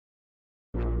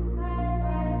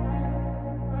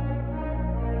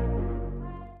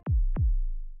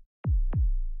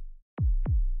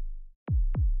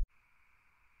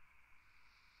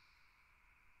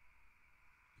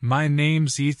My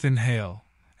name's Ethan Hale,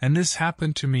 and this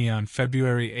happened to me on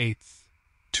February 8th,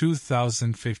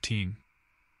 2015.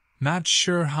 Not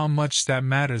sure how much that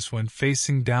matters when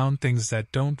facing down things that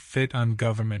don't fit on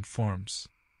government forms.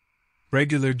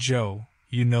 Regular Joe,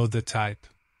 you know the type.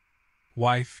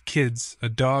 Wife, kids, a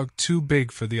dog too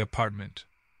big for the apartment.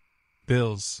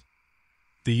 Bills.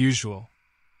 The usual.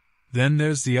 Then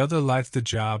there's the other life, the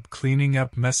job, cleaning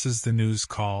up messes the news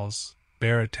calls,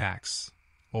 bear attacks,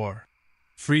 or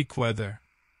freak weather.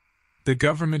 The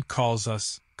government calls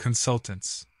us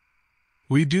consultants.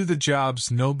 We do the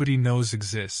jobs nobody knows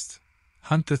exist,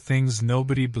 hunt the things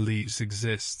nobody believes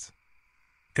exist.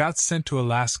 Got sent to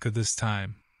Alaska this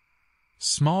time.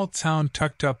 Small town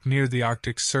tucked up near the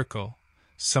Arctic Circle,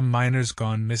 some miners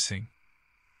gone missing.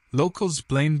 Locals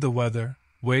blamed the weather,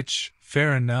 which,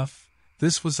 fair enough,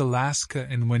 this was Alaska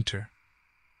in winter.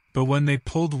 But when they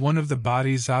pulled one of the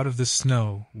bodies out of the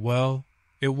snow, well,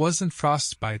 it wasn't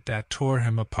frostbite that tore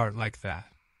him apart like that.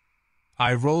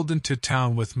 I rolled into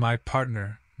town with my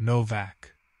partner,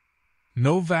 Novak.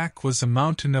 Novak was a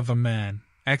mountain of a man,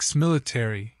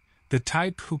 ex-military, the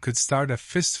type who could start a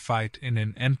fist fight in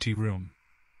an empty room.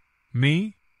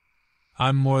 Me?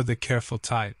 I'm more the careful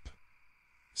type.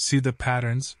 See the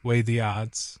patterns, weigh the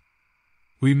odds.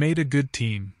 We made a good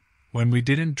team, when we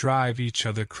didn't drive each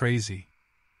other crazy.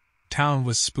 Town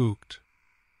was spooked.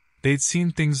 They'd seen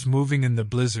things moving in the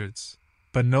blizzards,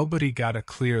 but nobody got a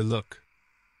clear look.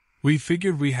 We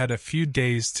figured we had a few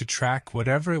days to track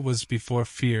whatever it was before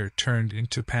fear turned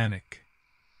into panic.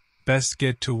 Best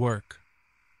get to work.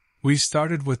 We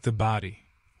started with the body,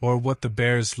 or what the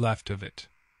bears left of it.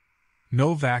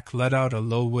 Novak let out a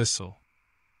low whistle.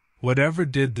 Whatever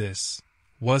did this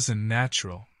wasn't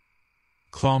natural.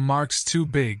 Claw marks too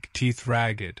big, teeth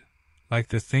ragged, like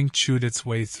the thing chewed its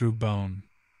way through bone.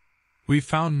 We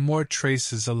found more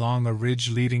traces along a ridge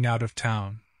leading out of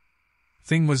town.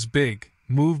 Thing was big,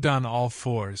 moved on all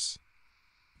fours.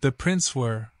 The prints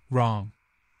were wrong.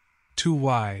 Too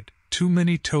wide, too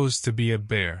many toes to be a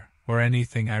bear, or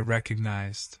anything I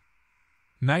recognized.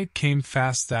 Night came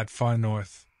fast that far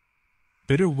north.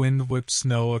 Bitter wind whipped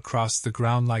snow across the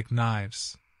ground like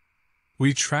knives.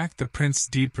 We tracked the prints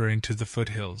deeper into the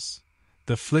foothills,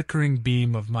 the flickering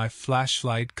beam of my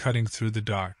flashlight cutting through the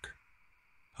dark.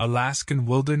 Alaskan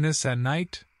wilderness at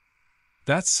night?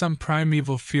 That's some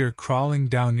primeval fear crawling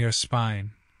down your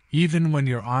spine, even when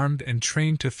you're armed and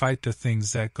trained to fight the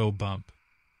things that go bump.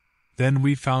 Then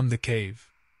we found the cave.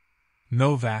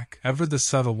 Novak, ever the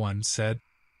subtle one, said,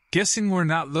 "Guessing we're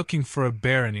not looking for a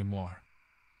bear anymore."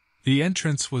 The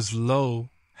entrance was low,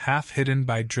 half hidden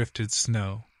by drifted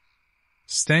snow.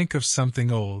 Stank of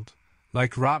something old,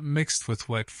 like rot mixed with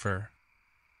wet fur.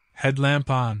 Headlamp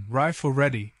on, rifle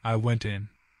ready, I went in.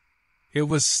 It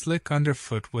was slick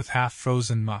underfoot with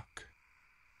half-frozen muck.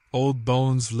 Old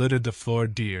bones littered the floor,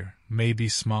 deer, maybe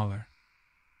smaller.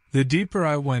 The deeper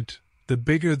I went, the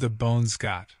bigger the bones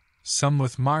got, some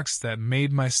with marks that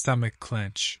made my stomach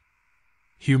clench.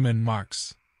 Human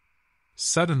marks.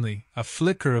 Suddenly, a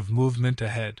flicker of movement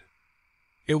ahead.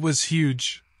 It was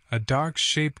huge, a dark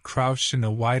shape crouched in a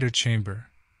wider chamber,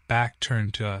 back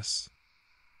turned to us.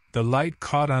 The light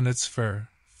caught on its fur,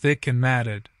 thick and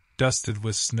matted, dusted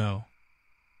with snow.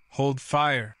 "Hold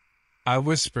fire," I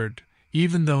whispered,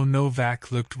 even though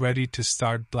Novak looked ready to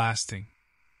start blasting.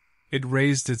 It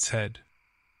raised its head.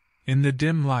 In the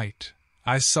dim light,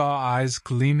 I saw eyes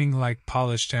gleaming like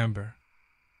polished amber.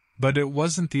 But it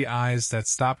wasn't the eyes that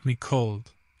stopped me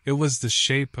cold, it was the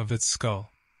shape of its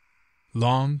skull.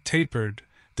 Long, tapered,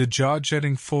 the jaw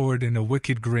jutting forward in a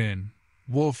wicked grin,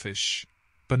 wolfish,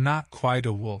 but not quite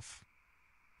a wolf.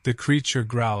 The creature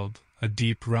growled, a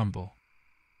deep rumble.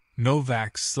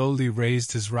 Novak slowly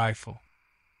raised his rifle.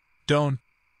 "Don't,"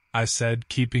 I said,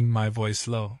 keeping my voice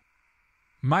low.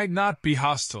 "Might not be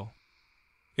hostile."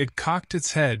 It cocked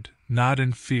its head, not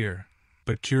in fear,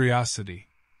 but curiosity.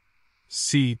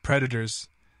 See, predators,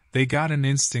 they got an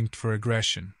instinct for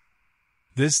aggression.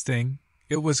 This thing,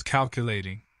 it was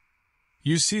calculating.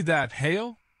 "You see that,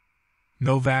 Hale?"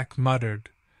 Novak muttered,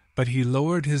 but he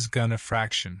lowered his gun a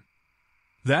fraction.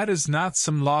 "That is not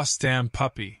some lost damn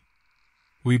puppy."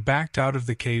 We backed out of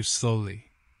the cave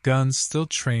slowly, guns still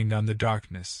trained on the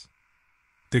darkness.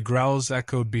 The growls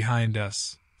echoed behind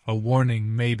us, a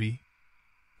warning maybe,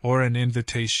 or an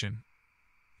invitation.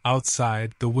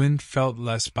 Outside, the wind felt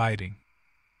less biting.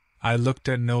 I looked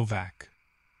at Novak.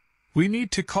 "We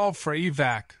need to call for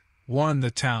evac, warn the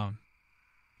town."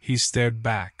 He stared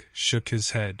back, shook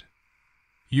his head.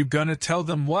 "You gonna tell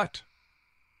them what?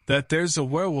 That there's a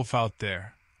werewolf out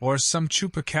there, or some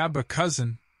chupacabra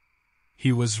cousin?"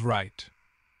 He was right.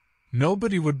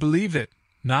 Nobody would believe it,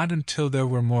 not until there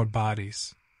were more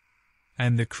bodies.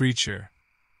 And the creature.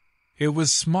 It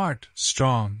was smart,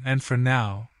 strong, and for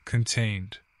now,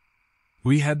 contained.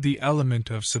 We had the element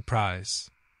of surprise.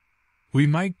 We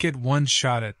might get one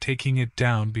shot at taking it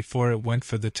down before it went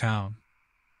for the town.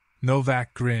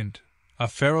 Novak grinned, a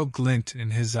feral glint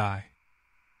in his eye.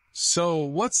 So,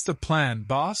 what's the plan,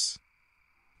 boss?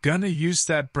 Gonna use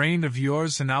that brain of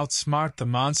yours and outsmart the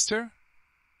monster?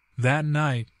 That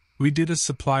night, we did a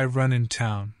supply run in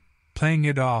town, playing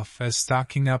it off as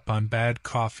stocking up on bad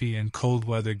coffee and cold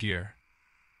weather gear.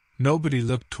 Nobody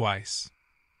looked twice.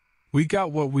 We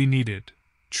got what we needed,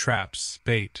 traps,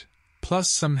 bait, plus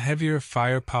some heavier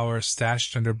firepower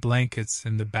stashed under blankets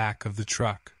in the back of the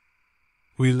truck.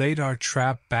 We laid our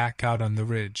trap back out on the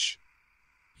ridge.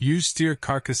 Used deer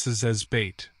carcasses as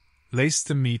bait, laced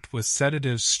the meat with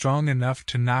sedatives strong enough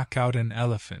to knock out an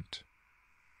elephant.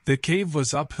 The cave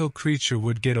was uphill. Creature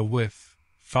would get a whiff,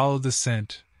 follow the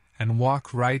scent, and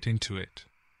walk right into it.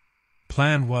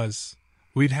 Plan was,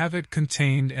 we'd have it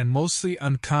contained and mostly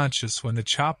unconscious when the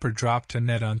chopper dropped a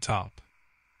net on top.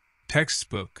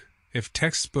 Textbook, if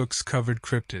textbooks covered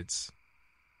cryptids.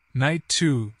 Night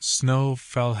 2, snow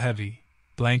fell heavy,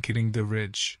 blanketing the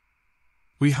ridge.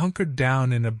 We hunkered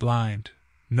down in a blind,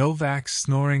 Novak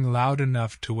snoring loud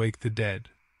enough to wake the dead.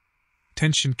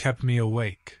 Tension kept me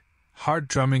awake, heart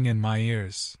drumming in my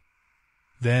ears.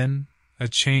 Then, a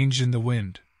change in the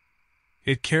wind.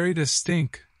 It carried a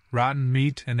stink, rotten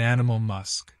meat and animal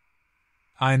musk.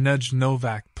 I nudged.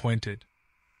 Novak pointed.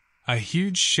 A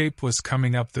huge shape was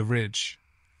coming up the ridge,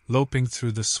 loping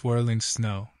through the swirling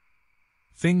snow.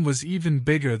 Thing was even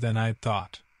bigger than I'd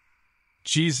thought.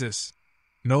 Jesus!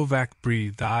 Novak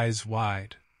breathed, eyes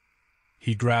wide.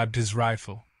 He grabbed his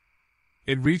rifle.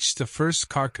 It reached the first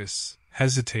carcass,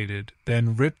 hesitated,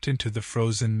 then ripped into the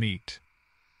frozen meat.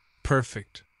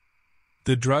 Perfect.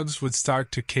 The drugs would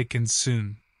start to kick in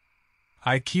soon.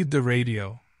 I keyed the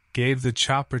radio, gave the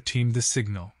chopper team the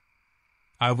signal.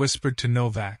 I whispered to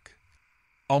Novak.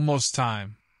 Almost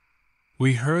time.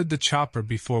 We heard the chopper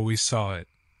before we saw it,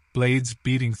 blades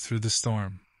beating through the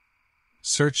storm.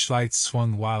 Searchlights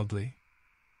swung wildly.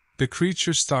 The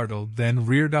creature startled, then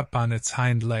reared up on its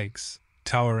hind legs,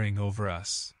 towering over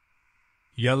us.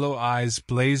 Yellow eyes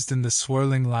blazed in the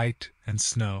swirling light and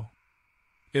snow.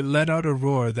 It let out a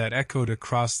roar that echoed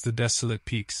across the desolate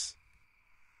peaks.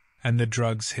 And the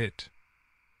drugs hit.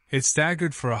 It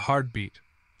staggered for a heartbeat,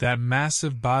 that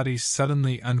massive body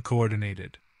suddenly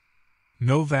uncoordinated.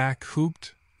 Novak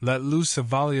whooped, let loose a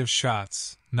volley of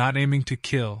shots, not aiming to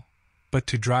kill, but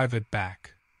to drive it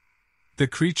back. The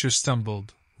creature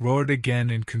stumbled, roared again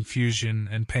in confusion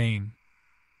and pain.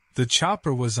 The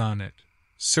chopper was on it,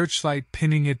 searchlight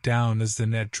pinning it down as the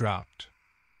net dropped.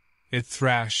 It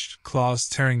thrashed, claws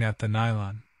tearing at the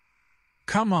nylon.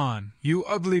 Come on, you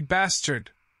ugly bastard!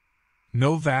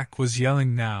 Novak was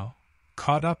yelling now,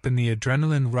 caught up in the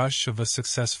adrenaline rush of a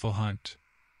successful hunt.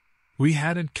 We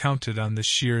hadn't counted on the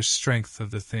sheer strength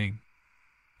of the thing.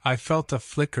 I felt a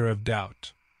flicker of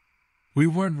doubt. We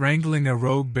weren't wrangling a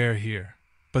rogue bear here,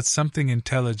 but something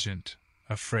intelligent,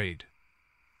 afraid.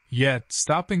 Yet,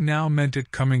 stopping now meant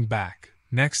it coming back,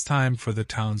 next time for the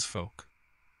townsfolk.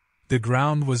 The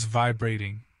ground was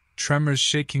vibrating, tremors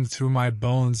shaking through my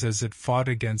bones as it fought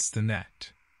against the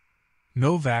net.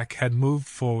 Novak had moved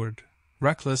forward,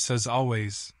 reckless as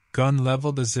always, gun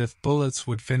leveled as if bullets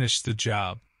would finish the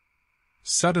job.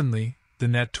 Suddenly, the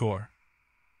net tore.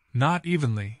 Not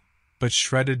evenly, but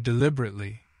shredded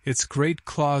deliberately, its great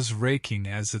claws raking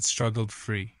as it struggled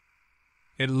free.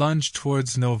 It lunged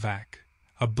towards Novak,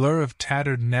 a blur of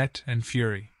tattered net and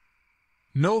fury.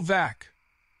 Novak!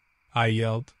 I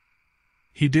yelled.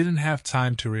 He didn't have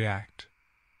time to react.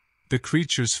 The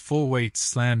creature's full weight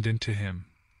slammed into him,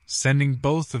 sending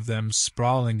both of them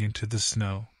sprawling into the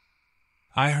snow.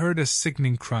 I heard a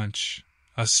sickening crunch,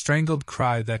 a strangled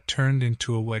cry that turned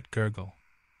into a wet gurgle.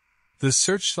 The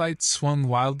searchlight swung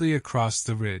wildly across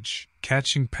the ridge,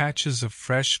 catching patches of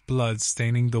fresh blood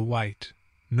staining the white.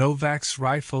 Novak's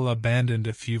rifle abandoned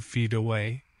a few feet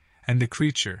away, and the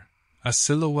creature, a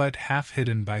silhouette half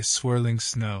hidden by swirling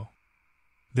snow.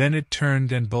 Then it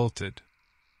turned and bolted.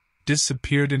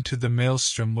 Disappeared into the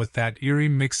maelstrom with that eerie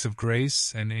mix of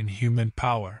grace and inhuman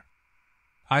power.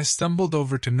 I stumbled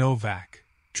over to Novak,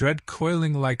 dread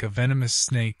coiling like a venomous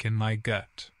snake in my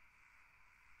gut.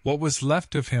 What was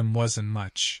left of him wasn't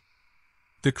much.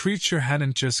 The creature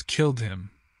hadn't just killed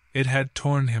him, it had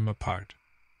torn him apart.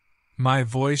 My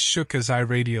voice shook as I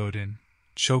radioed in,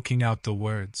 choking out the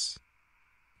words.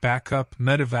 Backup,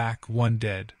 medevac, one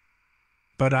dead.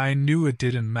 But I knew it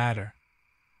didn't matter.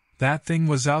 That thing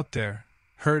was out there,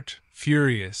 hurt,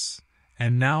 furious,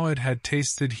 and now it had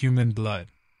tasted human blood.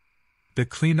 The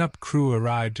cleanup crew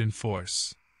arrived in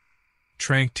force.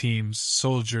 Trank teams,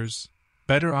 soldiers,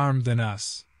 better armed than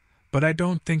us, but I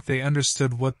don't think they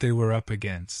understood what they were up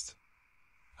against.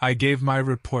 I gave my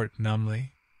report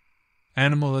numbly.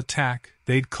 Animal attack,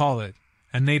 they'd call it,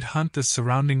 and they'd hunt the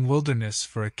surrounding wilderness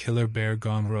for a killer bear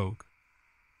gone rogue.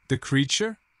 The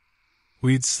creature?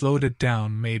 We'd slowed it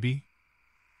down, maybe.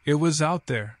 It was out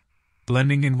there,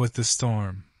 blending in with the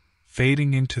storm,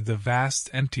 fading into the vast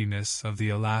emptiness of the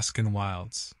Alaskan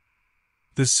wilds.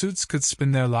 The suits could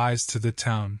spin their lies to the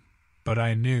town, but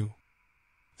I knew.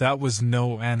 That was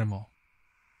no animal.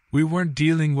 We weren't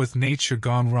dealing with nature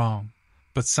gone wrong,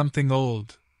 but something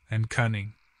old and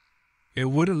cunning. It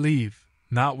wouldn't leave,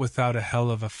 not without a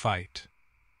hell of a fight.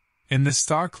 In the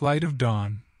stark light of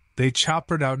dawn, they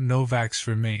choppered out Novak's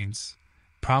remains,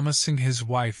 promising his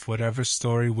wife whatever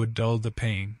story would dull the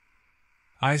pain.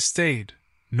 I stayed,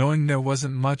 knowing there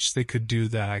wasn't much they could do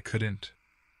that I couldn't.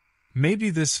 Maybe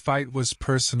this fight was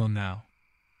personal now.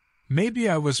 Maybe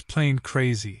I was plain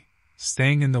crazy,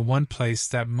 staying in the one place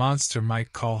that monster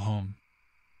might call home.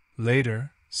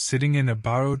 Later, sitting in a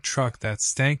borrowed truck that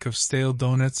stank of stale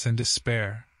donuts and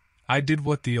despair, I did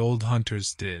what the old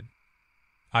hunters did.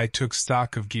 I took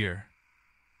stock of gear.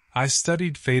 I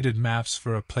studied faded maps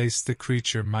for a place the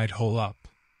creature might hole up.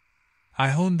 I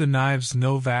honed the knives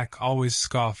Novak always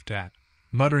scoffed at,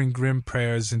 muttering grim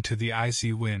prayers into the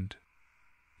icy wind.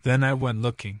 Then I went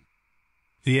looking.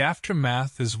 The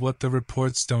aftermath is what the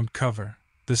reports don't cover,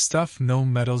 the stuff no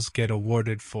medals get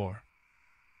awarded for.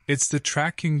 It's the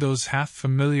tracking those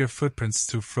half-familiar footprints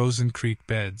through frozen creek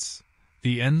beds,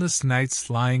 the endless nights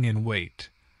lying in wait,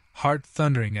 heart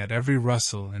thundering at every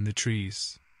rustle in the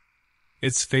trees.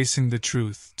 It's facing the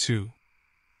truth, too.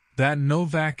 That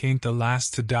Novak ain't the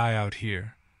last to die out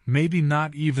here, maybe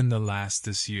not even the last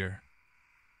this year.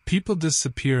 People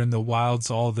disappear in the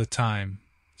wilds all the time,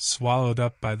 swallowed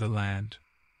up by the land.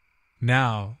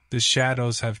 Now, the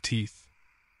shadows have teeth.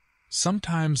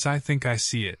 Sometimes I think I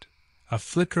see it, a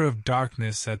flicker of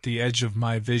darkness at the edge of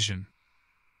my vision.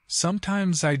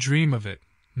 Sometimes I dream of it,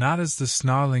 not as the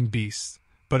snarling beast,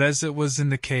 but as it was in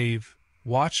the cave,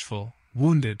 watchful,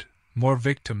 wounded, more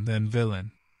victim than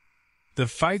villain. The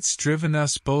fight's driven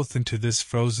us both into this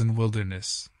frozen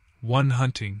wilderness, one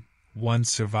hunting, one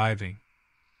surviving.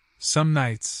 Some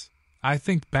nights, I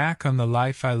think back on the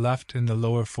life I left in the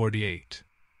lower 48.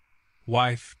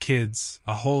 Wife, kids,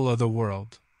 a whole other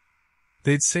world.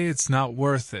 They'd say it's not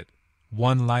worth it,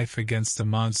 one life against a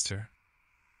monster.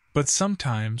 But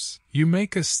sometimes, you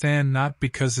make a stand not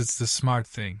because it's the smart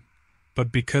thing,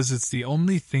 but because it's the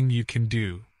only thing you can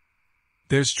do.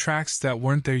 There's tracks that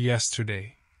weren't there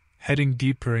yesterday, heading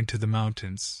deeper into the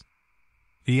mountains.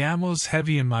 The ammo's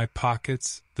heavy in my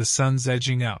pockets, the sun's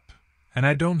edging up, and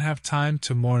I don't have time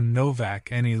to mourn Novak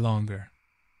any longer.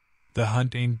 The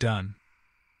hunt ain't done.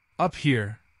 Up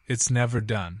here, it's never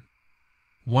done.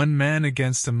 One man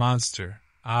against a monster,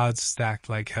 odds stacked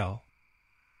like hell.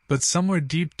 But somewhere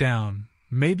deep down,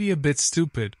 maybe a bit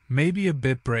stupid, maybe a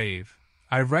bit brave,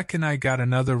 I reckon I got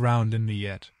another round in me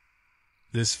yet.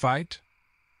 This fight?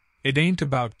 It ain't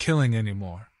about killing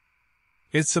anymore.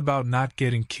 It's about not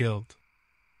getting killed.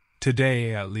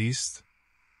 Today, at least.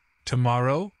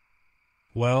 Tomorrow?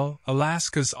 Well,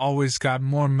 Alaska's always got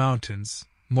more mountains,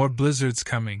 more blizzards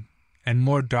coming, and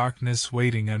more darkness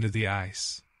waiting under the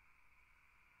ice.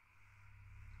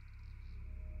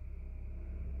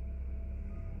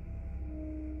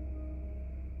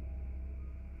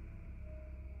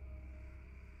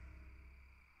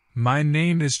 My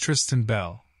name is Tristan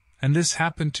Bell, and this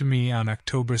happened to me on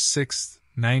October 6,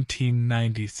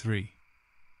 1993.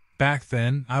 Back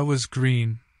then, I was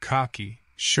green, cocky,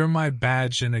 sure my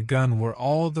badge and a gun were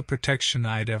all the protection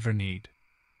I'd ever need.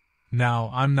 Now,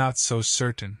 I'm not so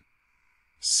certain.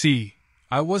 See,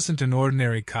 I wasn't an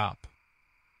ordinary cop.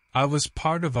 I was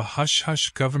part of a hush-hush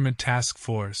government task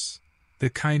force, the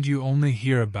kind you only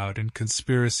hear about in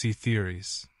conspiracy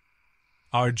theories.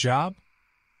 Our job?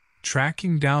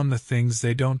 Tracking down the things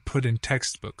they don't put in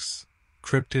textbooks,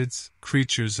 cryptids,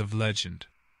 creatures of legend.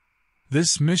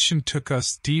 This mission took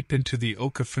us deep into the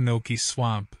Okefenokee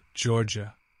Swamp,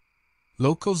 Georgia.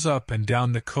 Locals up and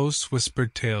down the coast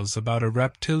whispered tales about a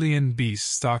reptilian beast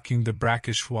stalking the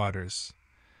brackish waters,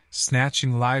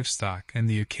 snatching livestock and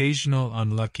the occasional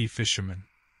unlucky fisherman.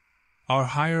 Our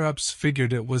higher-ups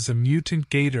figured it was a mutant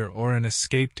gator or an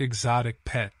escaped exotic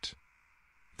pet.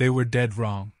 They were dead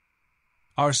wrong.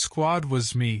 Our squad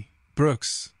was me,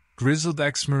 Brooks, grizzled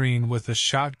ex-Marine with a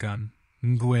shotgun,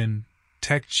 Nguyen,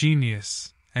 tech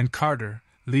genius, and Carter,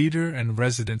 leader and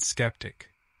resident skeptic.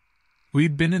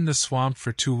 We'd been in the swamp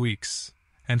for 2 weeks,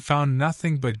 and found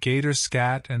nothing but gator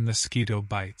scat and mosquito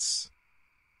bites.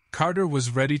 Carter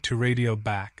was ready to radio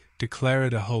back, declare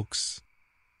it a hoax.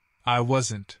 I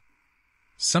wasn't.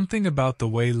 Something about the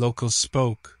way locals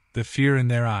spoke, the fear in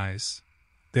their eyes.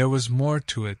 There was more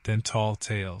to it than tall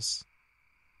tales.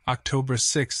 October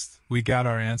 6th, we got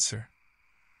our answer.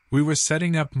 We were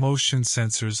setting up motion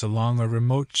sensors along a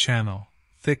remote channel,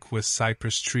 thick with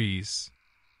cypress trees.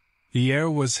 The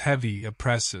air was heavy,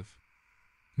 oppressive.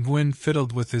 Gwyn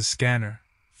fiddled with his scanner,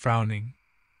 frowning.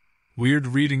 Weird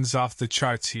readings off the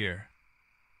charts here.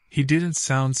 He didn't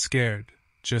sound scared,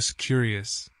 just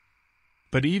curious.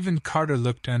 But even Carter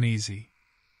looked uneasy.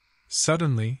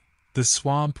 Suddenly, the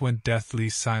swamp went deathly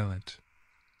silent.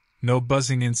 No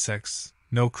buzzing insects,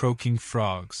 no croaking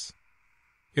frogs.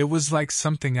 It was like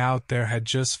something out there had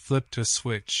just flipped a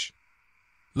switch.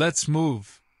 Let's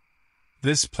move.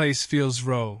 This place feels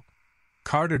raw.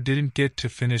 Carter didn't get to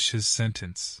finish his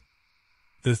sentence.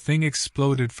 The thing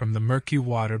exploded from the murky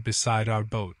water beside our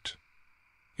boat.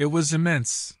 It was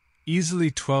immense,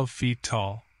 easily 12 feet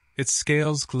tall, its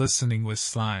scales glistening with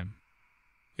slime.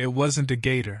 It wasn't a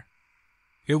gator.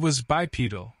 It was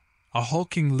bipedal, a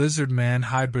hulking lizard-man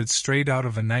hybrid straight out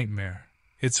of a nightmare,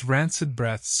 its rancid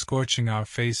breath scorching our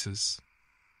faces.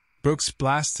 Brooks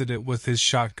blasted it with his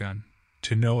shotgun,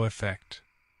 to no effect.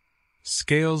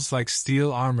 Scales like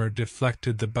steel armor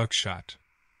deflected the buckshot.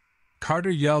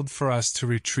 Carter yelled for us to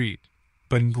retreat,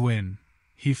 but Gwyn,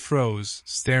 he froze,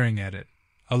 staring at it,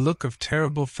 a look of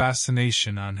terrible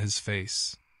fascination on his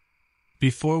face.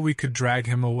 Before we could drag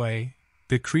him away,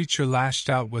 the creature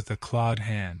lashed out with a clawed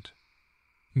hand.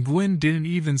 Gwyn didn't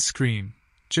even scream,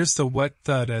 just a wet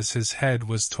thud as his head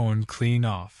was torn clean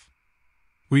off.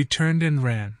 We turned and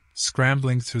ran,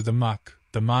 scrambling through the muck,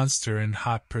 the monster in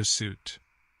hot pursuit.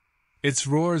 Its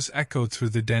roars echoed through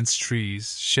the dense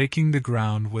trees, shaking the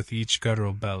ground with each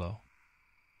guttural bellow.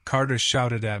 Carter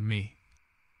shouted at me.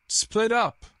 Split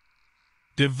up!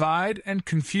 Divide and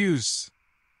confuse!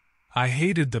 I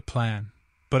hated the plan,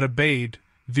 but obeyed,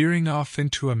 veering off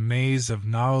into a maze of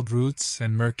gnarled roots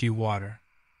and murky water.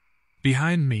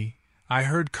 Behind me, I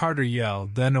heard Carter yell,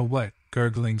 then a wet,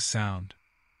 gurgling sound.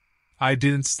 I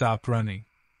didn't stop running.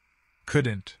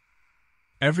 Couldn't.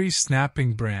 Every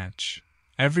snapping branch,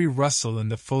 every rustle in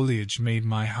the foliage made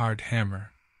my heart hammer.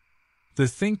 The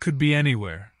thing could be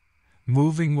anywhere,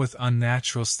 moving with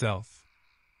unnatural stealth.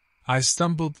 I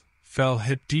stumbled, fell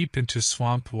hip deep into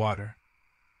swamp water.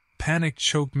 Panic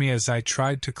choked me as I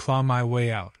tried to claw my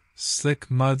way out,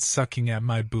 slick mud sucking at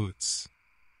my boots.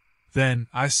 Then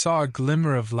I saw a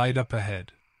glimmer of light up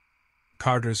ahead.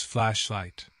 Carter's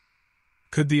flashlight.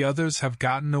 Could the others have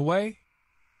gotten away?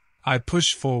 I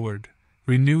pushed forward,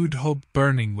 renewed hope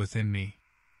burning within me.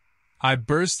 I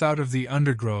burst out of the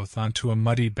undergrowth onto a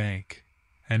muddy bank,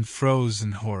 and froze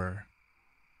in horror.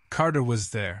 Carter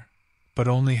was there, but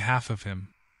only half of him.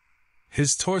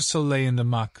 His torso lay in the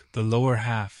muck, the lower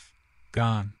half,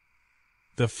 gone.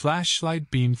 The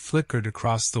flashlight beam flickered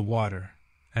across the water,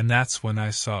 and that's when I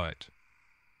saw it.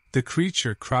 The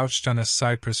creature crouched on a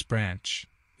cypress branch,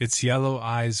 its yellow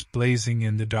eyes blazing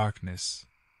in the darkness.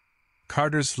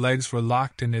 Carter's legs were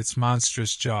locked in its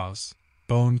monstrous jaws,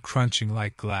 bone crunching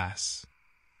like glass.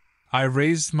 I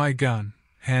raised my gun,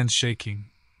 hand shaking,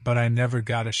 but I never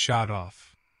got a shot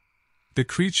off. The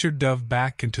creature dove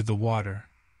back into the water,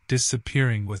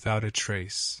 disappearing without a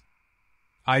trace.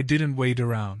 I didn't wait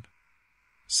around.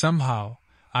 Somehow,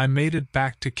 I made it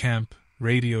back to camp,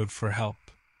 radioed for help.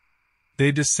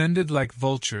 They descended like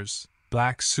vultures,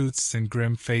 black suits and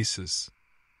grim faces.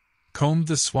 Combed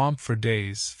the swamp for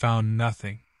days, found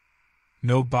nothing.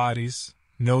 No bodies,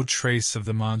 no trace of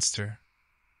the monster.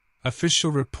 Official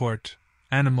report,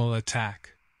 animal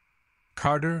attack.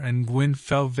 Carter and Gwyn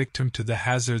fell victim to the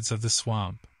hazards of the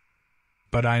swamp.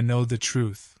 But I know the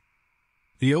truth.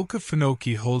 The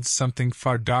Okefenokee holds something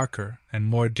far darker and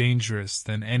more dangerous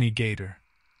than any gator.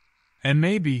 And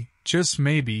maybe, just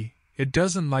maybe, it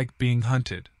doesn't like being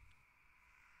hunted.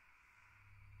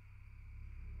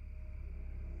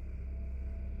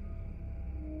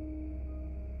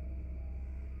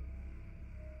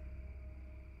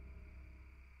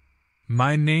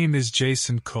 My name is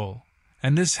Jason Cole,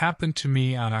 and this happened to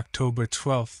me on October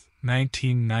 12,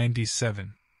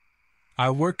 1997. I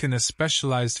work in a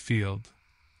specialized field.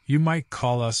 You might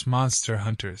call us monster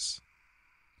hunters.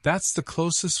 That's the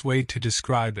closest way to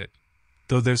describe it,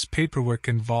 though there's paperwork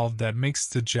involved that makes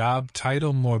the job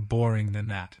title more boring than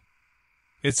that.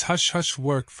 It's hush-hush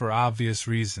work for obvious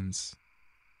reasons.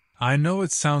 I know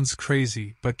it sounds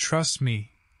crazy, but trust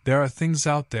me, there are things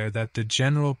out there that the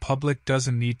general public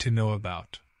doesn't need to know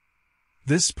about.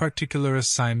 This particular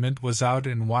assignment was out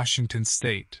in Washington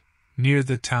State, near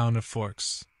the town of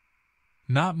Forks.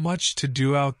 Not much to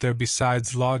do out there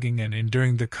besides logging and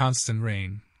enduring the constant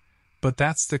rain, but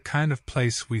that's the kind of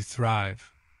place we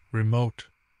thrive, remote.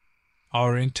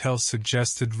 Our intel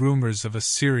suggested rumors of a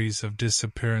series of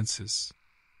disappearances.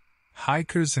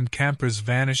 Hikers and campers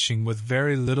vanishing with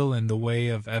very little in the way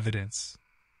of evidence.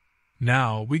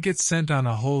 Now we get sent on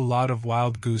a whole lot of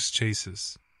wild goose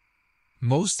chases.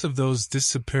 Most of those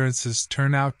disappearances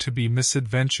turn out to be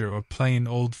misadventure or plain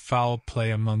old foul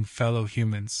play among fellow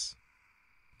humans.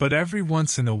 But every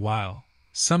once in a while,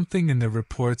 something in the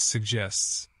reports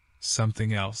suggests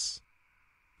something else.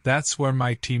 That's where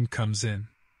my team comes in.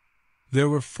 There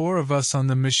were 4 of us on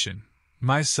the mission: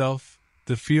 myself,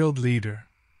 the field leader,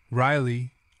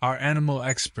 Riley, our animal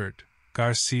expert,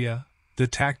 Garcia, the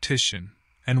tactician,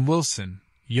 and Wilson,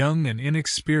 young and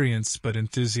inexperienced but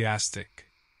enthusiastic.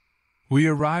 We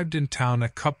arrived in town a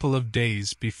couple of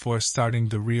days before starting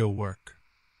the real work.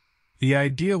 The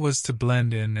idea was to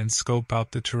blend in and scope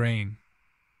out the terrain.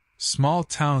 Small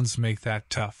towns make that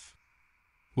tough.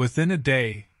 Within a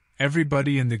day,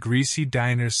 everybody in the greasy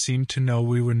diner seemed to know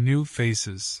we were new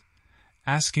faces,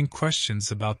 asking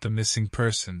questions about the missing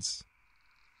persons.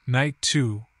 Night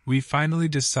 2, we finally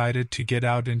decided to get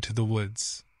out into the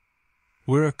woods.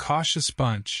 We're a cautious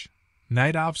bunch.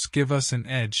 Night ops give us an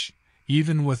edge,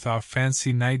 even with our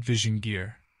fancy night vision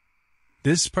gear.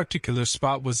 This particular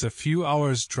spot was a few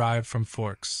hours' drive from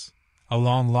Forks,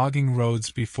 along logging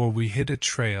roads before we hit a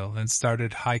trail and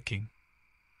started hiking.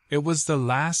 It was the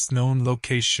last known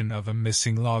location of a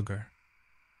missing logger.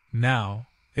 Now,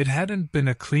 it hadn't been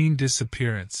a clean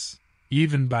disappearance,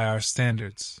 even by our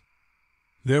standards.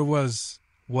 There was,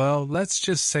 well, let's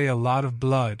just say a lot of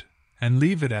blood, and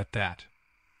leave it at that.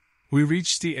 We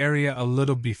reached the area a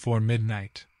little before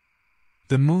midnight.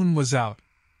 The moon was out,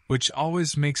 which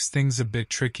always makes things a bit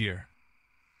trickier.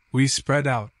 We spread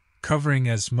out, covering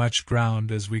as much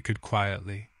ground as we could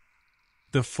quietly.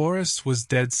 The forest was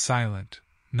dead silent,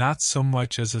 not so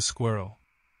much as a squirrel.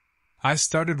 I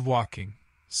started walking,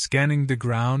 scanning the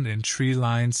ground and tree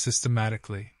lines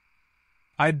systematically.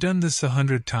 I'd done this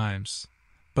 100 times,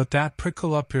 but that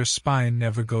prickle up your spine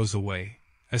never goes away,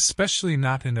 especially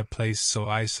not in a place so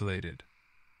isolated.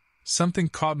 Something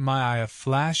caught my eye, a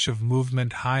flash of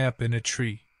movement high up in a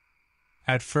tree.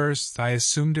 At first, I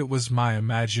assumed it was my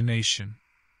imagination.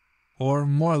 Or,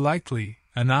 more likely,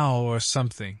 an owl or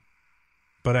something.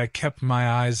 But I kept my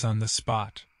eyes on the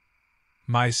spot.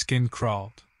 My skin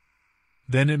crawled.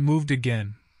 Then it moved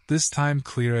again, this time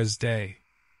clear as day.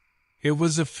 It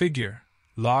was a figure,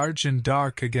 large and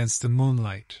dark against the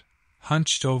moonlight,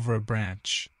 hunched over a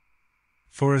branch.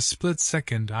 For a split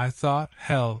second I thought,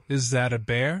 hell, is that a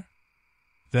bear?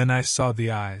 Then I saw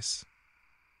the eyes.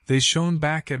 They shone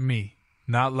back at me,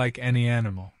 not like any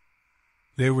animal.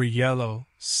 They were yellow,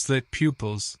 slit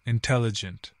pupils,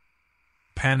 intelligent.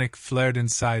 Panic flared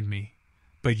inside me,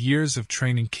 but years of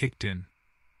training kicked in.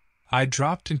 I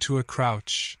dropped into a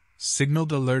crouch,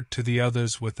 signaled alert to the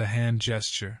others with a hand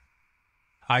gesture.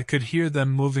 I could hear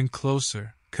them moving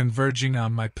closer, converging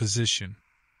on my position.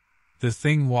 The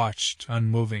thing watched,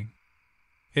 unmoving.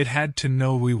 It had to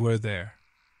know we were there.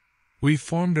 We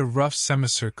formed a rough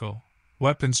semicircle,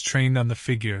 weapons trained on the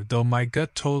figure, though my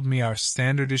gut told me our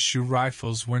standard-issue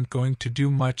rifles weren't going to do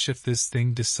much if this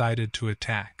thing decided to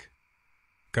attack.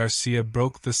 Garcia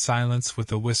broke the silence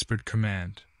with a whispered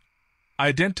command.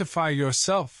 "Identify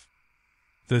yourself!"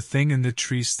 The thing in the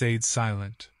tree stayed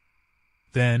silent.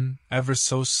 Then, ever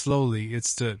so slowly, it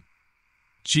stood.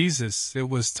 Jesus, it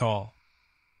was tall.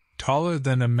 Taller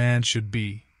than a man should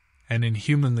be, and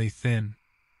inhumanly thin.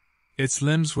 Its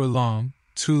limbs were long,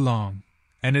 too long,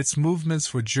 and its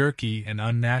movements were jerky and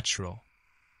unnatural.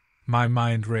 My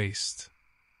mind raced.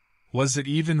 Was it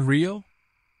even real?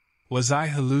 Was I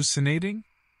hallucinating?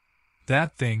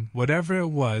 That thing, whatever it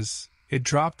was, it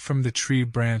dropped from the tree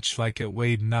branch like it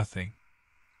weighed nothing.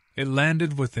 It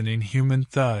landed with an inhuman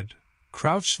thud,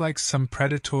 crouched like some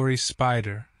predatory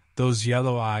spider, those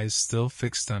yellow eyes still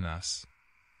fixed on us.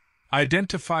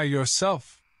 "Identify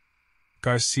yourself!"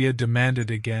 Garcia demanded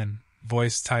again,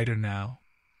 voice tighter now.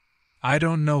 I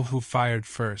don't know who fired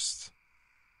first.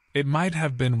 It might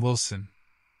have been Wilson.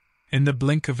 In the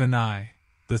blink of an eye,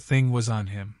 the thing was on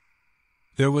him.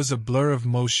 There was a blur of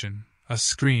motion, a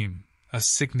scream, a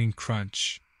sickening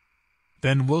crunch.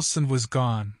 Then Wilson was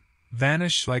gone,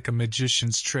 vanished like a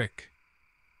magician's trick.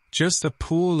 Just a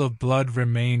pool of blood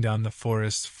remained on the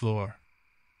forest floor.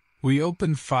 We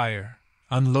opened fire,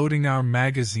 unloading our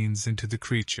magazines into the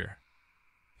creature.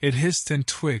 It hissed and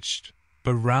twitched,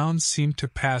 but rounds seemed to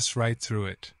pass right through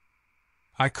it.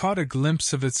 I caught a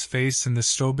glimpse of its face in the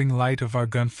strobing light of our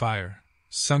gunfire,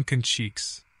 sunken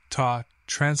cheeks, taut,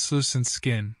 translucent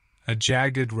skin, a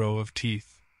jagged row of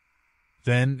teeth.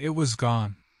 Then it was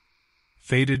gone,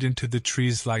 faded into the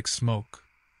trees like smoke.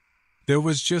 There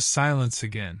was just silence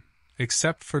again,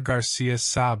 except for Garcia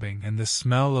sobbing and the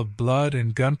smell of blood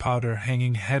and gunpowder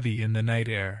hanging heavy in the night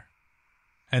air.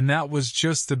 And that was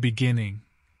just the beginning.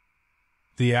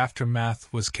 The aftermath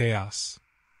was chaos.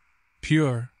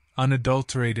 Pure,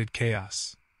 unadulterated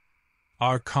chaos.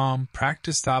 Our calm,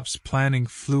 practiced ops planning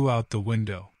flew out the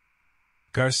window.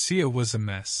 Garcia was a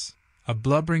mess, a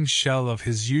blubbering shell of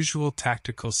his usual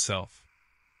tactical self.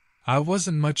 I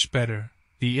wasn't much better,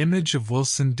 the image of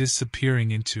Wilson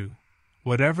disappearing into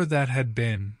whatever that had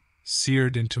been,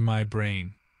 seared into my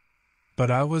brain. But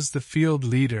I was the field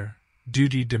leader,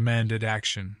 duty demanded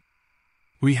action.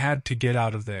 We had to get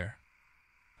out of there.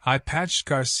 I patched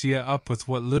Garcia up with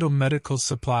what little medical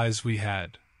supplies we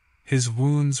had. His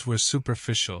wounds were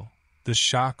superficial, the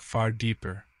shock far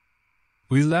deeper.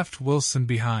 We left Wilson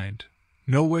behind.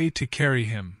 No way to carry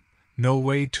him, no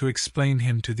way to explain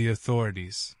him to the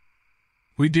authorities.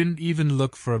 We didn't even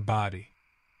look for a body.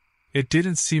 It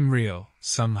didn't seem real,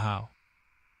 somehow.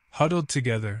 Huddled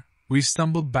together, we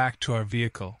stumbled back to our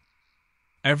vehicle.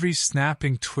 Every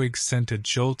snapping twig sent a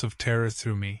jolt of terror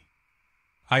through me.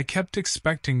 I kept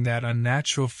expecting that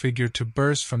unnatural figure to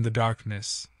burst from the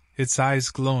darkness, its eyes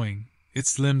glowing,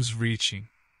 its limbs reaching.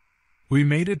 We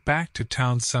made it back to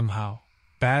town somehow,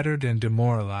 battered and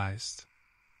demoralized.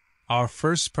 Our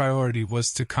first priority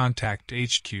was to contact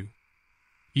HQ.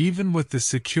 Even with the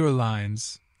secure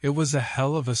lines, it was a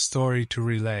hell of a story to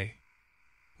relay.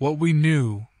 What we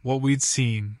knew, what we'd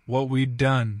seen, what we'd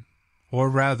done, or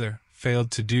rather,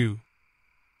 failed to do.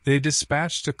 They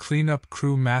dispatched a cleanup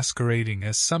crew masquerading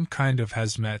as some kind of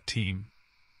hazmat team.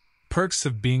 Perks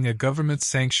of being a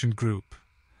government-sanctioned group.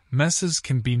 Messes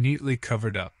can be neatly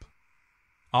covered up.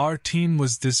 Our team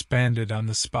was disbanded on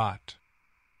the spot.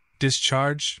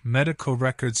 Discharged, medical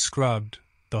records scrubbed,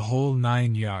 the whole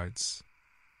 9 yards.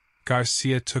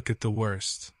 Garcia took it the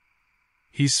worst.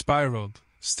 He spiraled,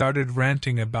 started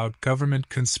ranting about government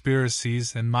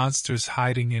conspiracies and monsters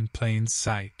hiding in plain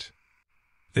sight.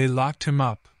 They locked him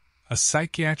up. A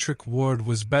psychiatric ward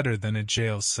was better than a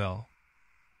jail cell.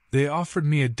 They offered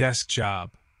me a desk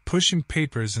job, pushing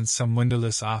papers in some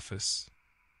windowless office.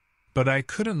 But I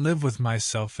couldn't live with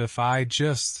myself if I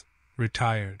just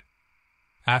retired.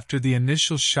 After the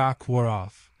initial shock wore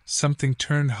off, something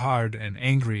turned hard and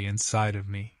angry inside of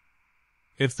me.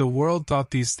 If the world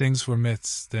thought these things were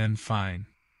myths, then fine.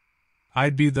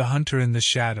 I'd be the hunter in the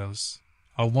shadows,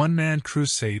 a one-man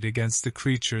crusade against the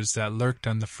creatures that lurked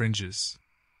on the fringes.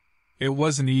 It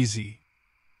wasn't easy.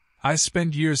 I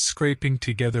spent years scraping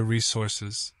together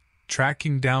resources,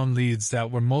 tracking down leads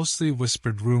that were mostly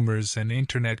whispered rumors and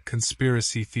internet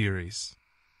conspiracy theories.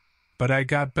 But I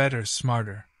got better,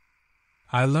 smarter.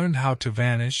 I learned how to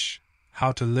vanish,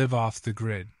 how to live off the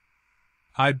grid.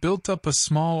 I built up a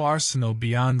small arsenal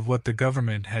beyond what the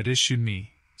government had issued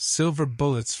me, silver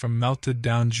bullets from melted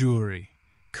down jewelry,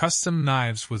 custom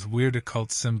knives with weird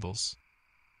occult symbols.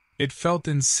 It felt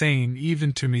insane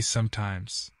even to me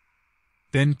sometimes.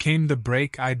 Then came the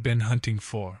break I'd been hunting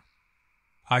for.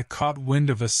 I caught wind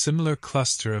of a similar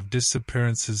cluster of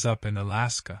disappearances up in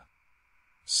Alaska.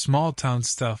 Small-town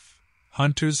stuff,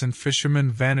 hunters and fishermen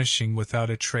vanishing without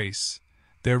a trace,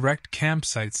 their wrecked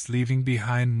campsites leaving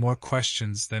behind more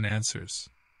questions than answers.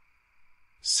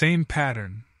 Same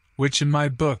pattern, which in my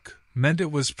book meant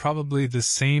it was probably the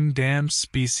same damn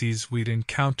species we'd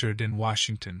encountered in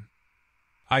Washington.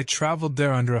 I traveled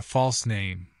there under a false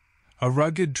name, a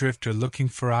rugged drifter looking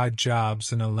for odd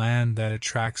jobs in a land that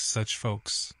attracts such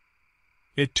folks.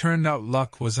 It turned out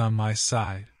luck was on my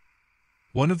side.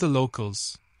 One of the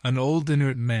locals, an old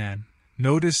Inuit man,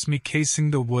 noticed me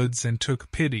casing the woods and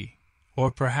took pity,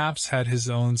 or perhaps had his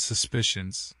own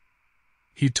suspicions.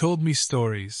 He told me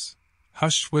stories,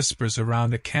 hushed whispers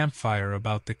around a campfire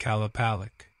about the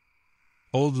Kalapalik.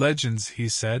 Old legends, he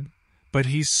said, but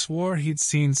he swore he'd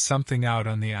seen something out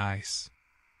on the ice.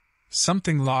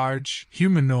 Something large,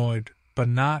 humanoid, but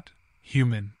not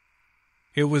human.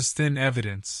 It was thin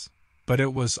evidence, but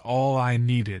it was all I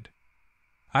needed.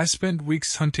 I spent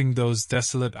weeks hunting those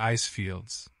desolate ice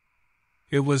fields.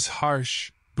 It was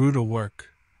harsh, brutal work,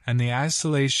 and the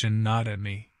isolation gnawed at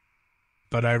me.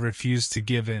 But I refused to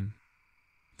give in.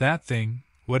 That thing,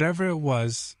 whatever it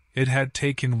was, it had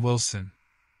taken Wilson.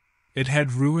 It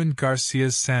had ruined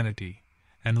Garcia's sanity,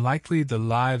 and likely the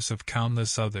lives of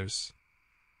countless others.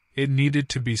 It needed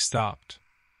to be stopped.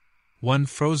 One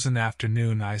frozen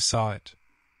afternoon I saw it.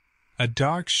 A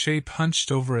dark shape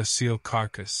hunched over a seal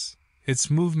carcass, its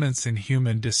movements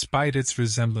inhuman despite its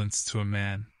resemblance to a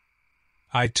man.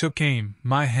 I took aim,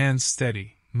 my hands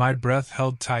steady, my breath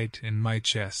held tight in my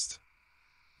chest.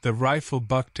 The rifle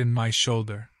bucked in my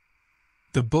shoulder.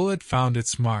 The bullet found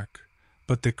its mark,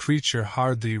 but the creature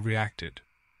hardly reacted.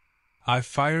 I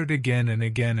fired again and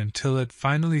again until it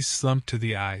finally slumped to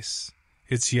the ice,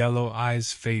 its yellow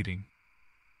eyes fading.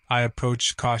 I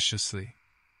approached cautiously.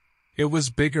 It was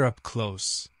bigger up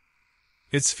close.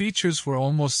 Its features were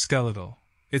almost skeletal,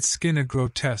 its skin a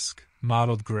grotesque,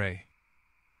 mottled gray.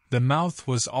 The mouth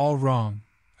was all wrong,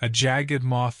 a jagged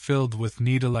maw filled with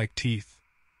needle-like teeth.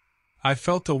 I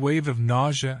felt a wave of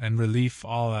nausea and relief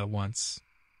all at once.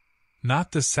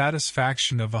 Not the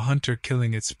satisfaction of a hunter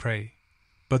killing its prey,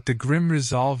 but the grim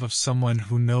resolve of someone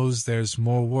who knows there's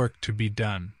more work to be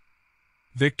done.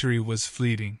 Victory was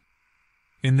fleeting.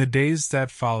 In the days that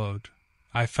followed,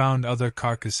 I found other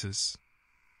carcasses.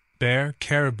 Bear,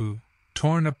 caribou,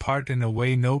 torn apart in a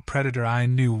way no predator I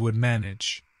knew would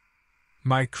manage.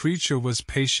 My creature was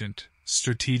patient,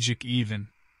 strategic even.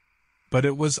 But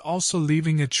it was also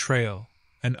leaving a trail,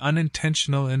 an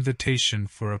unintentional invitation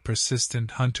for a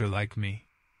persistent hunter like me.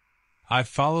 I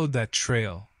followed that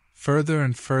trail, further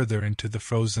and further into the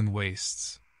frozen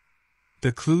wastes.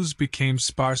 The clues became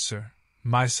sparser,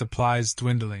 my supplies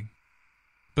dwindling.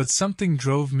 But something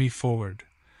drove me forward,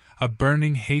 a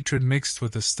burning hatred mixed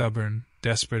with a stubborn,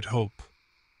 desperate hope.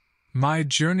 My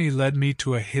journey led me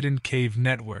to a hidden cave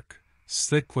network,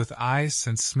 slick with ice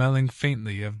and smelling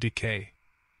faintly of decay.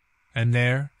 And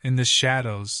there, in the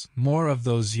shadows, more of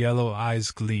those yellow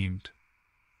eyes gleamed.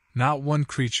 Not one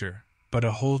creature, but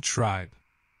a whole tribe.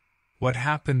 What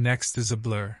happened next is a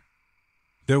blur.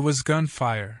 There was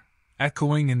gunfire,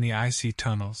 echoing in the icy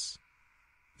tunnels.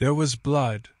 There was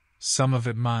blood, some of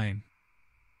it mine.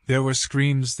 There were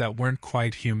screams that weren't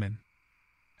quite human.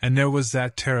 And there was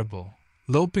that terrible,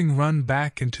 loping run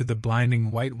back into the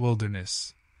blinding white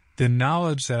wilderness, the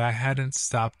knowledge that I hadn't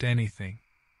stopped anything.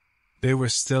 They were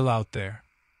still out there.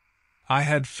 I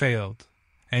had failed,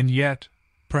 and yet,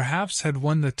 perhaps had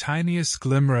won the tiniest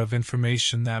glimmer of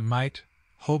information that might,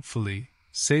 hopefully,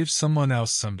 save someone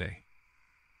else someday.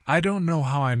 I don't know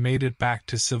how I made it back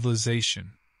to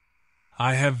civilization.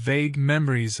 I have vague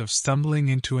memories of stumbling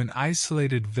into an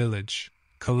isolated village,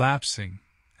 collapsing,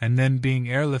 and then being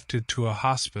airlifted to a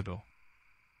hospital.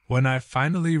 When I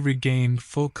finally regained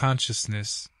full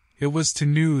consciousness, it was to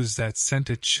news that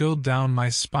sent a chill down my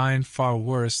spine far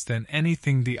worse than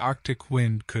anything the Arctic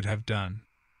wind could have done.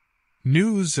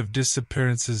 News of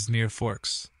disappearances near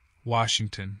Forks,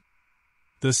 Washington.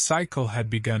 The cycle had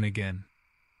begun again.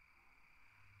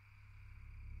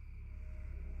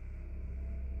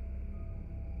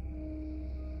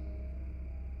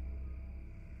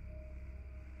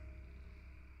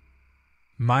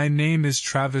 My name is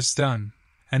Travis Dunn,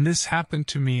 and this happened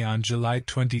to me on July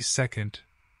 22nd,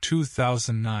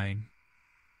 2009.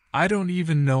 I don't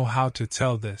even know how to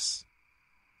tell this.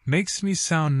 Makes me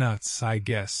sound nuts, I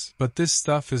guess, but this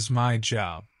stuff is my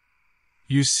job.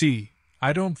 You see,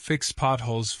 I don't fix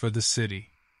potholes for the city.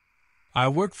 I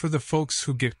work for the folks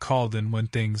who get called in when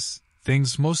things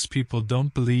most people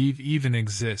don't believe even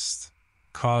exist,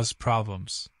 cause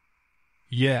problems.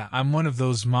 Yeah, I'm one of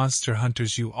those monster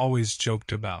hunters you always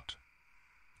joked about.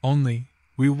 Only,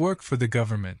 we work for the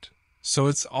government, so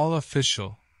it's all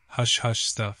official, hush-hush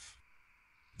stuff.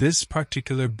 This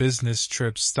particular business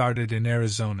trip started in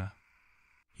Arizona.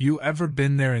 You ever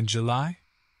been there in July?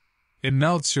 It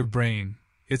melts your brain,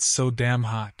 it's so damn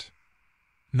hot.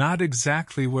 Not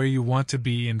exactly where you want to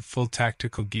be in full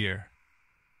tactical gear.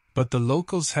 But the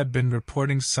locals had been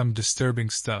reporting some disturbing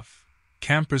stuff.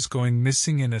 Campers going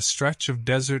missing in a stretch of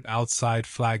desert outside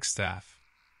Flagstaff.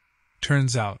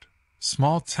 Turns out,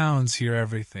 small towns hear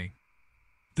everything.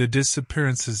 The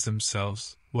disappearances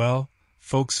themselves, well,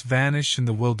 folks vanish in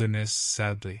the wilderness,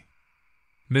 sadly.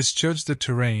 Misjudge the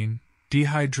terrain,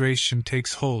 dehydration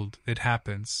takes hold, it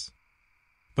happens.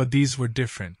 But these were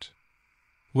different.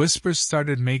 Whispers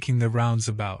started making the rounds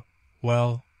about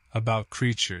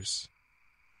creatures.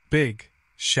 Big,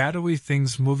 shadowy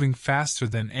things moving faster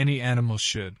than any animal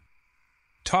should.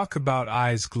 Talk about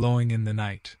eyes glowing in the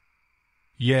night.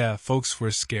 Yeah, folks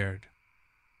were scared.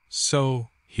 So,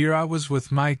 here I was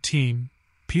with my team,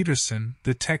 Peterson,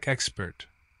 the tech expert,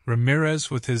 Ramirez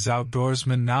with his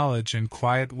outdoorsman knowledge and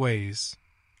quiet ways,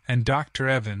 and Dr.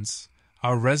 Evans,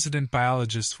 our resident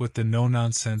biologist with the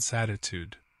no-nonsense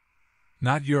attitude.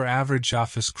 Not your average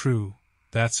office crew,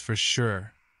 that's for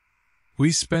sure.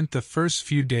 We spent the first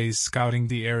few days scouting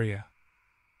the area.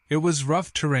 It was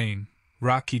rough terrain,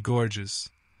 rocky gorges,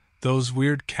 those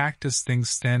weird cactus things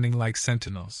standing like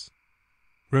sentinels.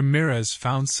 Ramirez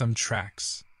found some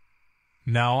tracks.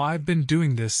 Now I've been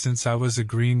doing this since I was a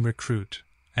green recruit.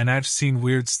 and I've seen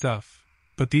weird stuff,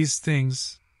 but these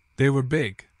things, they were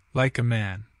big, like a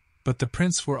man, but the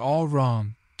prints were all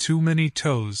wrong, too many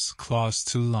toes, claws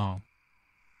too long.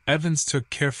 Evans took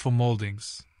careful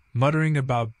moldings, muttering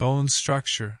about bone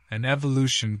structure and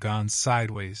evolution gone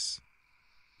sideways.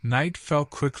 Night fell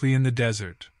quickly in the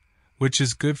desert, which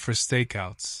is good for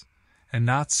stakeouts, and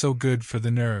not so good for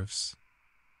the nerves.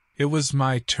 It was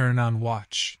my turn on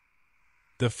watch.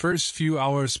 The first few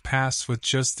hours passed with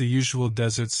just the usual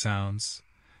desert sounds,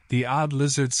 the odd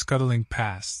lizard scuttling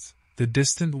past, the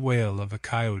distant wail of a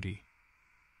coyote.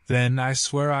 Then I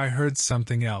swear I heard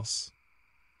something else.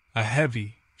 A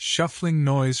heavy, shuffling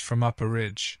noise from up a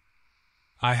ridge.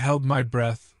 I held my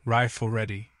breath, rifle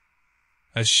ready.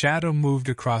 A shadow moved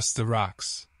across the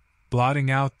rocks,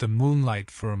 blotting out the moonlight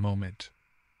for a moment.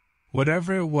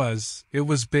 Whatever it was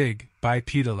big,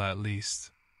 bipedal at least.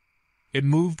 It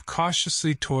moved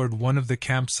cautiously toward one of the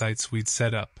campsites we'd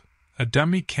set up, a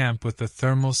dummy camp with a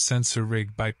thermal sensor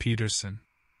rigged by Peterson.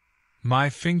 My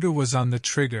finger was on the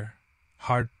trigger,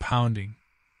 heart pounding.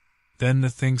 Then the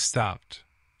thing stopped,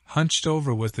 hunched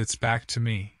over with its back to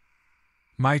me.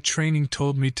 My training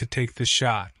told me to take the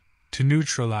shot, to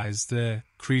neutralize the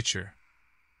creature.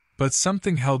 But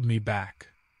something held me back.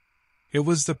 It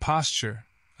was the posture,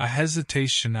 a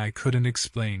hesitation I couldn't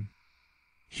explain.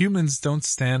 Humans don't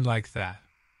stand like that.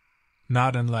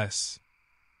 Not unless.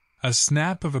 A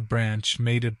snap of a branch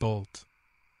made it bolt.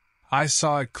 I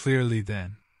saw it clearly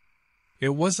then.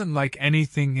 It wasn't like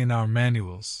anything in our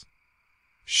manuals.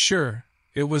 Sure,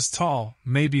 it was tall,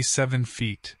 maybe 7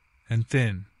 feet, and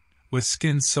thin, with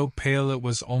skin so pale it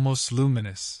was almost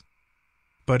luminous.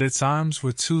 But its arms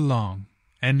were too long,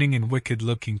 ending in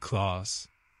wicked-looking claws.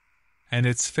 And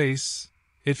its face,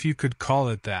 if you could call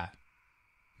it that.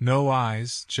 No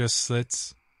eyes, just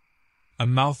slits. A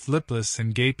mouth lipless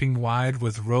and gaping wide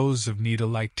with rows of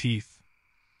needle-like teeth.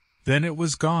 Then it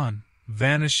was gone,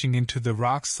 vanishing into the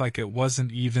rocks like it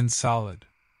wasn't even solid.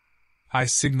 I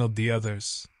signaled the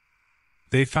others.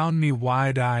 They found me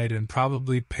wide-eyed and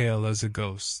probably pale as a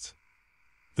ghost.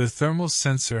 The thermal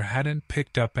sensor hadn't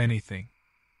picked up anything.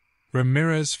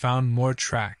 Ramirez found more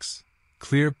tracks,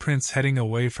 clear prints heading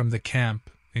away from the camp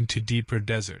into deeper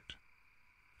desert.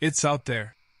 It's out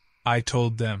there, I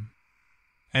told them.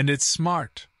 And it's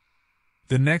smart.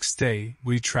 The next day,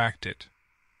 we tracked it.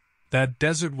 That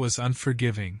desert was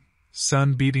unforgiving,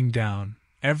 sun beating down,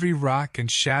 every rock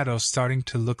and shadow starting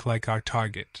to look like our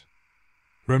target.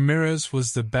 Ramirez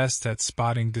was the best at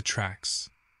spotting the tracks.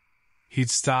 He'd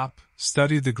stop,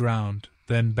 study the ground,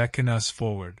 then beckon us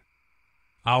forward.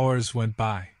 Hours went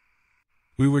by.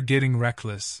 We were getting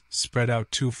reckless, spread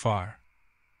out too far.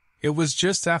 It was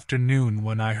just after noon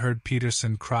when I heard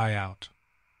Peterson cry out.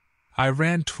 I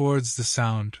ran towards the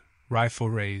sound, rifle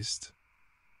raised.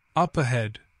 Up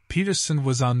ahead, Peterson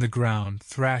was on the ground,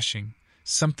 thrashing,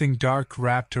 something dark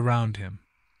wrapped around him.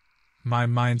 My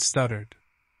mind stuttered.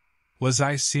 Was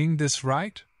I seeing this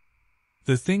right?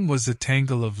 The thing was a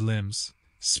tangle of limbs,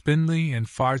 spindly and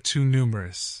far too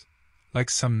numerous, like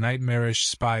some nightmarish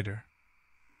spider.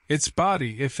 Its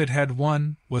body, if it had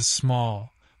one, was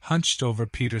small, hunched over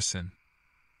Peterson.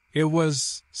 It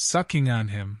was sucking on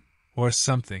him, or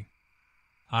something.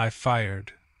 I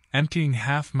fired, emptying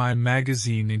half my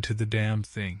magazine into the damn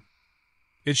thing.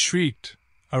 It shrieked,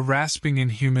 a rasping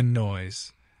inhuman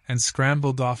noise, and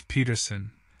scrambled off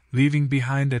Peterson, leaving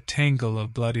behind a tangle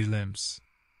of bloody limbs.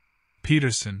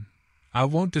 Peterson, I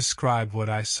won't describe what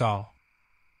I saw.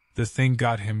 The thing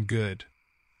got him good.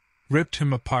 Ripped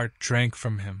him apart, drank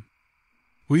from him.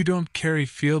 We don't carry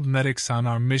field medics on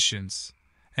our missions,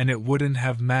 and it wouldn't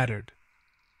have mattered.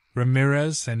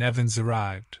 Ramirez and Evans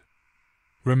arrived.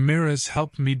 Ramirez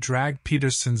helped me drag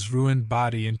Peterson's ruined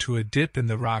body into a dip in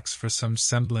the rocks for some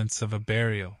semblance of a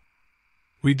burial.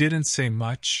 We didn't say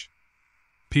much.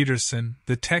 Peterson,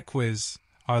 the tech whiz,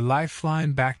 our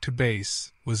lifeline back to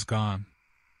base, was gone.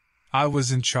 I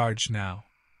was in charge now.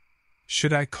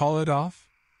 Should I call it off?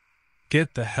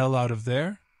 Get the hell out of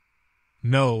there?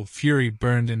 No, fury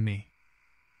burned in me.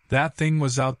 That thing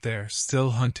was out there,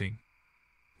 still hunting.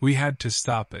 We had to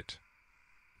stop it.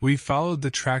 We followed the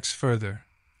tracks further,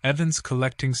 Evans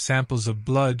collecting samples of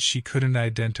blood she couldn't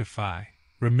identify,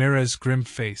 Ramirez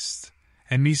grim-faced,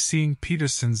 and me seeing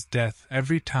Peterson's death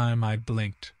every time I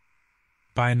blinked.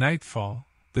 By nightfall,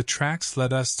 the tracks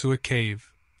led us to a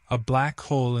cave, a black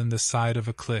hole in the side of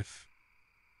a cliff.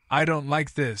 I don't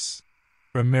like this,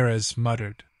 Ramirez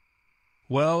muttered.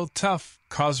 Well, tough,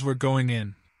 'cause we're going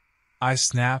in. I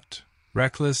snapped,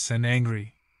 reckless and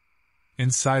angry.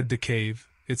 Inside the cave,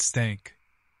 it stank.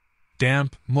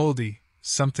 Damp, moldy,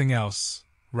 something else,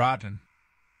 rotten.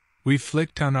 We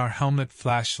flicked on our helmet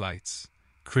flashlights,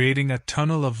 creating a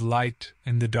tunnel of light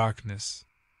in the darkness.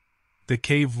 The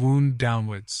cave wound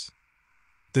downwards.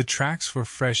 The tracks were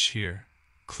fresh here,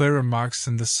 clearer marks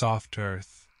in the soft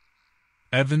earth.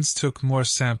 Evans took more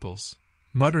samples,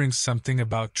 muttering something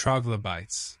about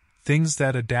troglodytes, things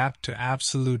that adapt to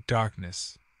absolute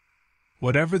darkness.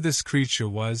 Whatever this creature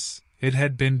was, it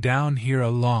had been down here a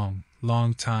long,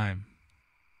 long time.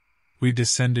 We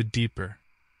descended deeper.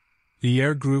 The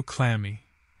air grew clammy,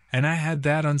 and I had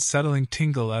that unsettling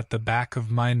tingle at the back of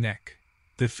my neck,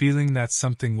 the feeling that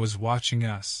something was watching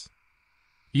us.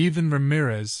 Even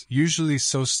Ramirez, usually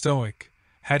so stoic,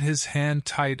 had his hand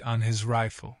tight on his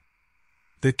rifle.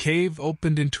 The cave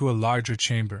opened into a larger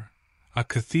chamber, a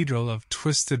cathedral of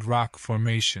twisted rock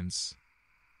formations.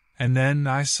 And then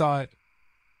I saw it.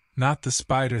 Not the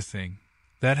spider thing.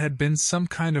 That had been some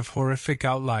kind of horrific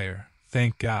outlier,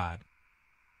 thank God.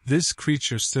 This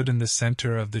creature stood in the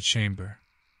center of the chamber.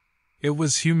 It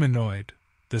was humanoid,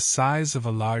 the size of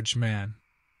a large man.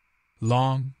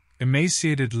 Long,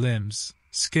 emaciated limbs,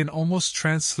 skin almost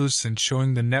translucent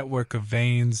showing the network of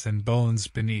veins and bones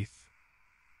beneath.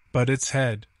 But its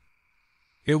head.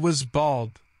 It was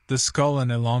bald, the skull an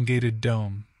elongated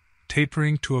dome,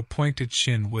 tapering to a pointed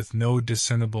chin with no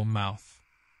discernible mouth.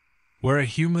 Where a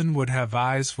human would have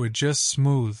eyes were just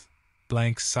smooth,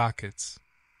 blank sockets.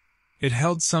 It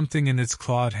held something in its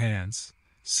clawed hands,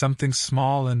 something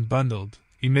small and bundled,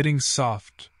 emitting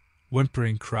soft,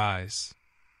 whimpering cries.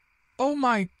 "Oh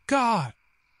my God!"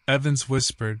 Evans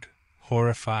whispered,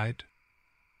 horrified.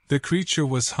 The creature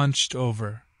was hunched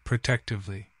over,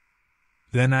 protectively.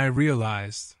 Then I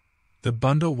realized, the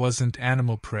bundle wasn't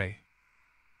animal prey.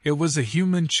 It was a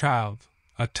human child,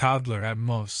 a toddler at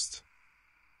most.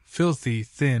 Filthy,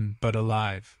 thin, but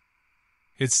alive.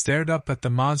 It stared up at the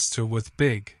monster with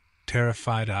big,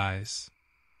 terrified eyes.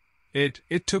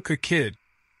 It took a kid,"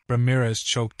 Ramirez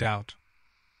choked out.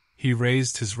 He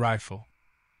raised his rifle.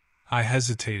 I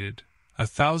hesitated,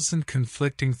 1,000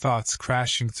 conflicting thoughts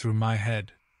crashing through my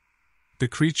head. The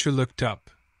creature looked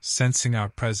up, sensing our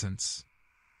presence.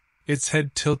 Its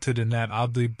head tilted in that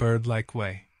oddly bird-like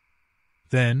way.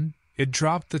 Then, it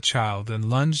dropped the child and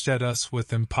lunged at us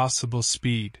with impossible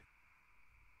speed.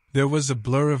 There was a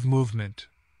blur of movement,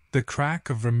 the crack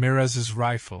of Ramirez's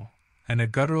rifle, and a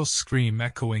guttural scream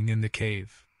echoing in the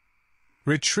cave.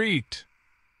 "Retreat!"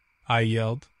 I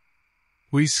yelled.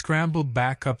 We scrambled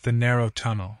back up the narrow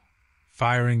tunnel,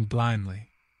 firing blindly.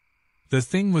 The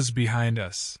thing was behind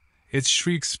us, its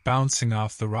shrieks bouncing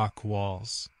off the rock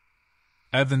walls.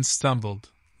 Evans stumbled,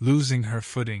 losing her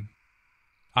footing.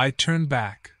 I turned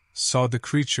back, saw the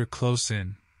creature close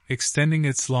in, extending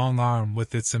its long arm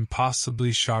with its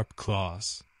impossibly sharp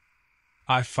claws.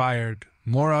 I fired,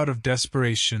 more out of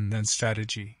desperation than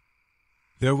strategy.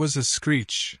 There was a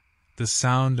screech, the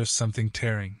sound of something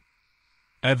tearing.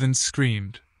 Evans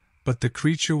screamed, but the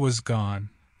creature was gone,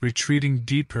 retreating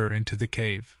deeper into the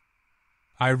cave.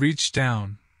 I reached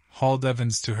down, hauled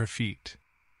Evans to her feet.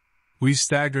 We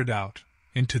staggered out,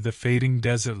 into the fading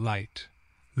desert light,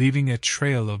 leaving a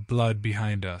trail of blood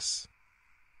behind us.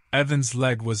 Evans'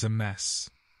 leg was a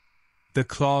mess. The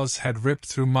claws had ripped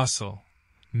through muscle,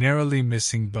 narrowly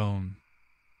missing bone.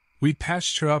 We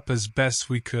patched her up as best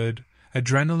we could,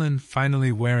 adrenaline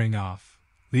finally wearing off,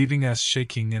 leaving us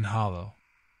shaking and hollow.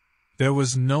 There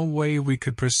was no way we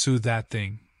could pursue that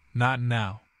thing, not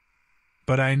now.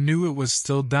 But I knew it was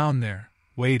still down there,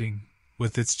 waiting,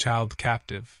 with its child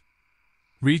captive.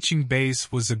 Reaching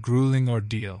base was a grueling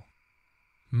ordeal.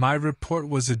 My report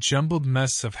was a jumbled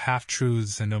mess of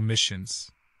half-truths and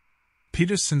omissions.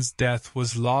 Peterson's death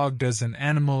was logged as an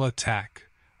animal attack,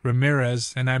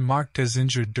 Ramirez and I marked as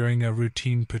injured during a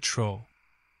routine patrol.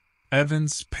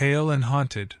 Evans, pale and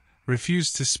haunted,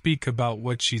 refused to speak about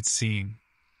what she'd seen.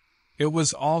 It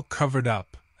was all covered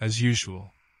up, as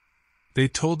usual. They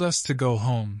told us to go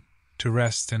home, to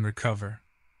rest and recover.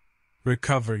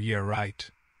 Recover, yeah, right.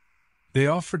 They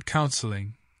offered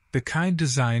counseling, the kind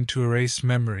designed to erase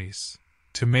memories,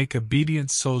 to make obedient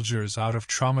soldiers out of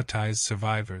traumatized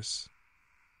survivors.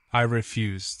 I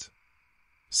refused.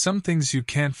 Some things you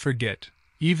can't forget,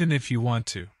 even if you want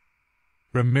to.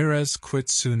 Ramirez quit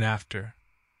soon after.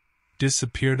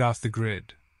 Disappeared off the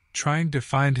grid, trying to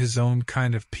find his own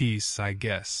kind of peace, I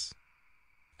guess.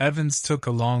 Evans took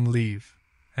a long leave,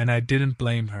 and I didn't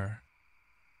blame her.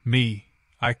 Me,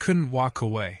 I couldn't walk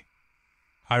away.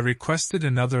 I requested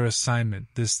another assignment,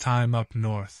 this time up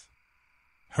north.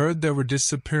 Heard there were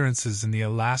disappearances in the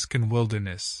Alaskan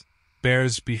wilderness,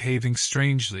 bears behaving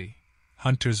strangely,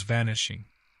 hunters vanishing.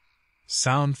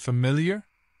 Sound familiar?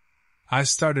 I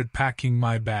started packing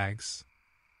my bags.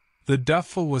 The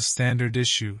duffel was standard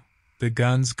issue, the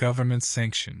guns government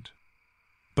sanctioned.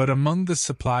 But among the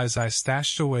supplies I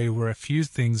stashed away were a few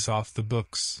things off the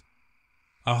books.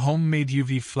 A homemade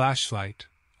UV flashlight,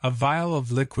 a vial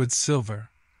of liquid silver,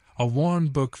 a worn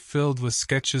book filled with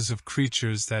sketches of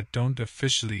creatures that don't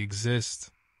officially exist.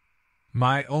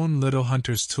 My own little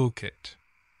hunter's toolkit.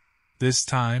 This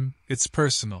time, it's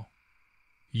personal.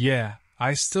 Yeah,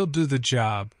 I still do the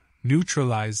job,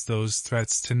 neutralize those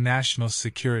threats to national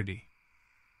security.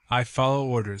 I follow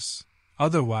orders,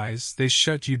 otherwise they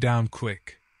shut you down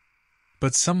quick.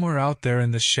 But somewhere out there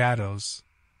in the shadows,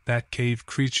 that cave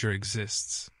creature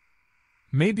exists.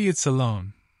 Maybe it's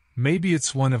alone, maybe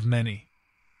it's one of many.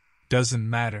 Doesn't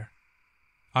matter.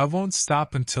 I won't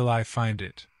stop until I find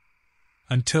it.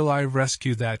 Until I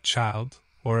rescue that child,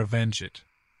 or avenge it.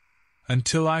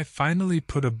 Until I finally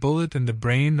put a bullet in the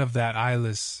brain of that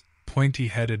eyeless,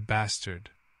 pointy-headed bastard.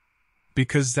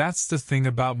 Because that's the thing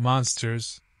about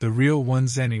monsters, the real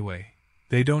ones anyway,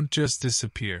 they don't just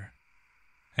disappear.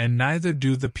 And neither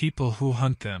do the people who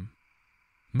hunt them.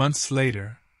 Months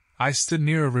later, I stood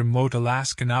near a remote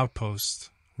Alaskan outpost,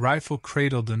 rifle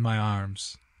cradled in my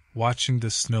arms, watching the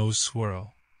snow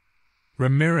swirl.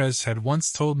 Ramirez had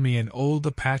once told me an old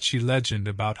Apache legend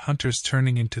about hunters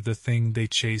turning into the thing they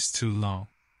chased too long.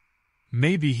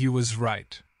 Maybe he was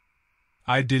right.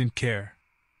 I didn't care.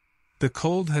 The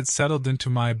cold had settled into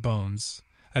my bones,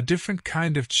 a different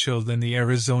kind of chill than the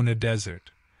Arizona desert,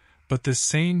 but the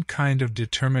same kind of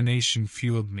determination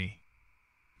fueled me.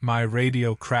 My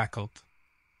radio crackled.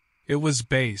 It was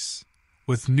bass,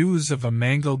 with news of a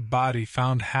mangled body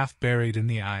found half buried in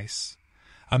the ice,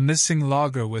 a missing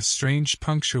logger with strange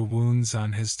puncture wounds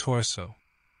on his torso.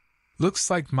 Looks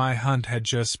like my hunt had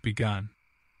just begun.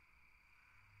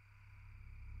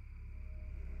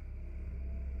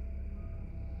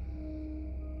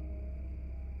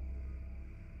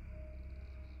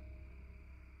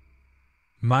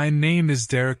 My name is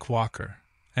Derek Walker,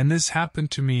 and this happened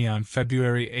to me on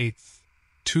February 8,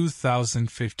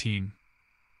 2015.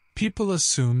 People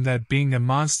assume that being a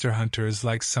monster hunter is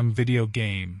like some video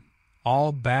game,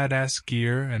 all badass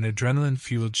gear and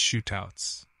adrenaline-fueled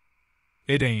shootouts.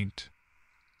 It ain't.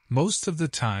 Most of the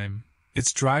time,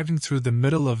 it's driving through the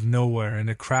middle of nowhere in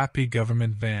a crappy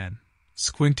government van,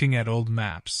 squinting at old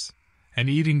maps, and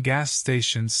eating gas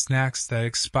station snacks that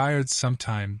expired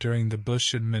sometime during the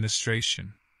Bush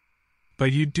administration.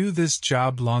 But you do this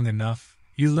job long enough,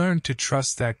 you learn to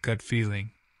trust that gut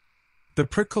feeling. The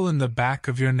prickle in the back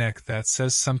of your neck that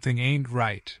says something ain't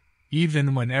right,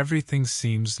 even when everything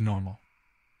seems normal.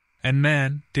 And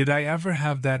man, did I ever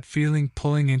have that feeling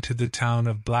pulling into the town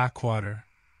of Blackwater,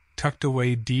 tucked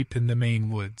away deep in the Maine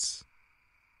woods.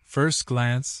 First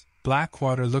glance,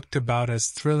 Blackwater looked about as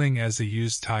thrilling as a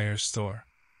used tire store.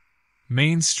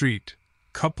 Main Street,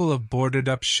 couple of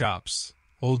boarded-up shops,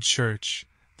 old church,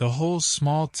 the whole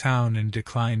small town in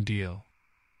decline deal.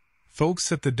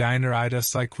 Folks at the diner eyed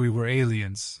us like we were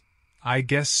aliens. I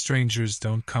guess strangers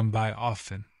don't come by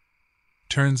often.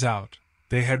 Turns out,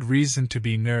 they had reason to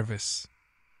be nervous.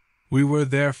 We were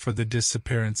there for the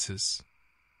disappearances.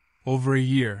 Over a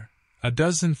year, a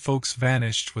dozen folks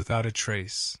vanished without a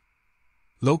trace.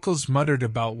 Locals muttered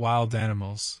about wild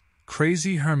animals,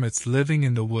 crazy hermits living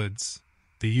in the woods,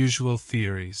 the usual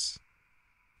theories.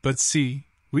 But see,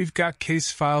 we've got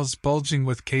case files bulging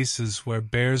with cases where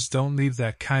bears don't leave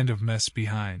that kind of mess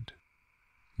behind.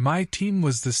 My team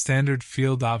was the standard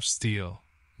field ops deal.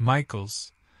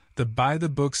 Michaels, the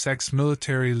by-the-books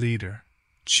ex-military leader,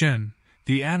 Chin,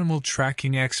 the animal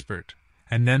tracking expert,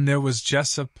 and then there was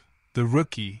Jessup, the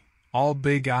rookie, all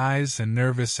big eyes and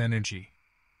nervous energy.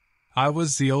 I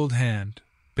was the old hand,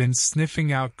 been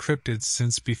sniffing out cryptids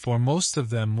since before most of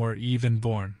them were even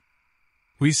born.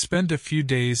 We spent a few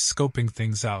days scoping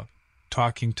things out,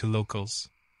 talking to locals.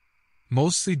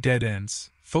 Mostly dead ends,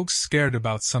 folks scared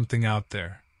about something out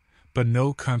there, but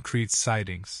no concrete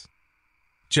sightings.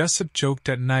 Jessup joked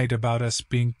at night about us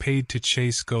being paid to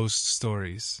chase ghost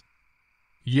stories.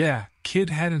 Yeah, kid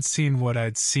hadn't seen what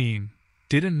I'd seen,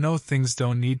 didn't know things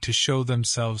don't need to show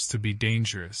themselves to be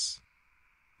dangerous.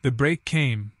 The break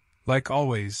came, like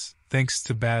always, thanks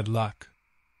to bad luck.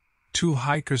 2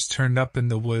 hikers turned up in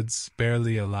the woods,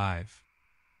 barely alive.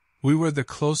 We were the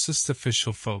closest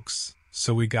official folks,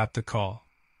 so we got the call.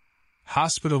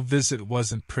 Hospital visit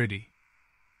wasn't pretty.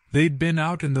 They'd been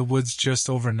out in the woods just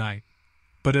overnight,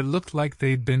 but it looked like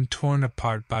they'd been torn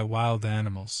apart by wild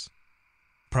animals.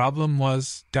 Problem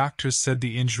was, doctors said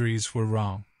the injuries were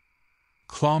wrong.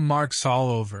 Claw marks all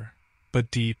over, but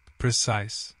deep,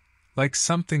 precise. Like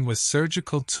something with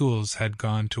surgical tools had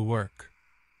gone to work.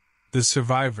 The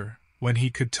survivor, when he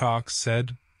could talk,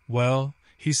 said, well,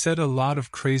 he said a lot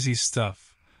of crazy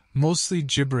stuff, mostly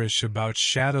gibberish about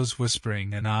shadows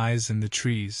whispering and eyes in the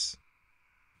trees.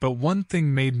 But one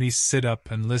thing made me sit up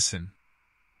and listen.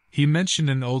 He mentioned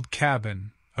an old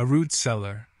cabin, a root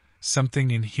cellar,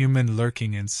 something inhuman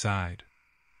lurking inside.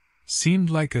 Seemed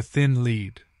like a thin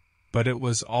lead, but it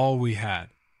was all we had.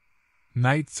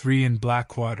 Night 3 in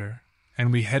Blackwater,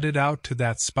 and we headed out to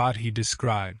that spot he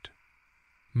described.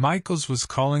 Michaels was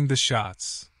calling the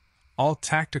shots, all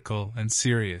tactical and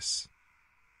serious.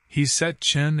 He set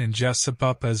Chen and Jessup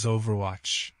up as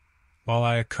overwatch, while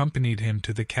I accompanied him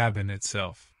to the cabin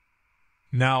itself.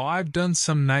 Now I've done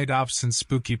some night ops in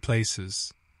spooky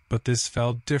places, but this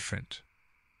felt different.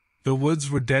 The woods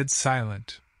were dead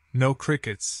silent, no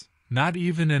crickets, not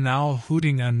even an owl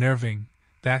hooting unnerving,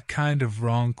 that kind of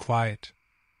wrong quiet.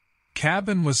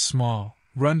 Cabin was small,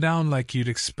 run down like you'd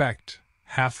expect,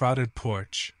 half-rotted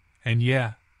porch, and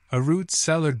yeah, a root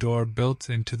cellar door built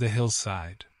into the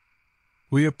hillside.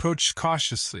 We approached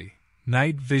cautiously,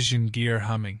 night vision gear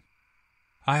humming.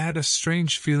 I had a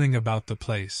strange feeling about the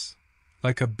place,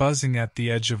 like a buzzing at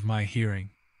the edge of my hearing.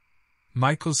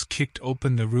 Michaels kicked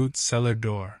open the root cellar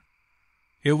door.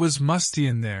 It was musty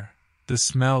in there, the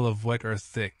smell of wet earth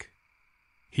thick.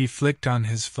 He flicked on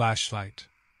his flashlight.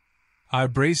 I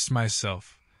braced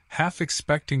myself, half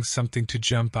expecting something to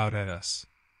jump out at us.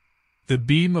 The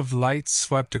beam of light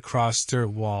swept across dirt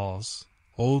walls,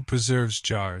 old preserves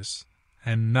jars,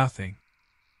 and nothing.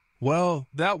 Well,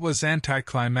 that was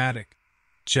anticlimactic,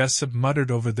 Jessup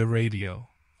muttered over the radio,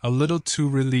 a little too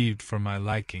relieved for my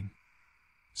liking.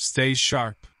 Stay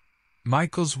sharp,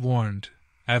 Michaels warned,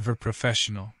 ever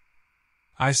professional.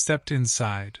 I stepped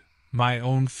inside, my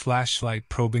own flashlight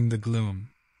probing the gloom.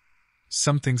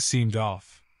 Something seemed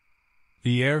off.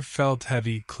 The air felt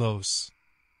heavy, close.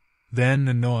 Then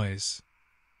a noise.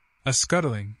 A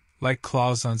scuttling, like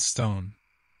claws on stone.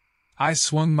 I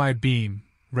swung my beam,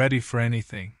 ready for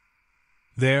anything.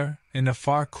 There, in a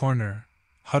far corner,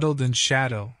 huddled in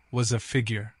shadow, was a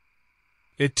figure.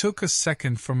 It took a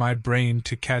second for my brain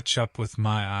to catch up with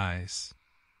my eyes.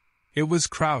 It was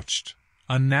crouched,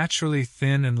 unnaturally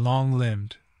thin and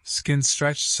long-limbed, skin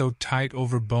stretched so tight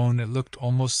over bone it looked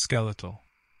almost skeletal.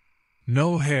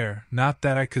 No hair, not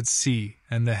that I could see,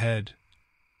 and the head.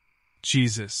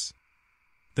 Jesus.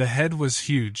 The head was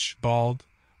huge, bald,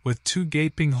 with 2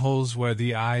 gaping holes where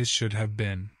the eyes should have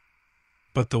been.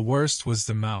 But the worst was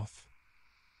the mouth.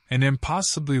 An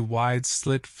impossibly wide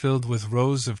slit filled with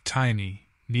rows of tiny,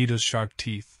 needle-sharp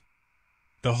teeth.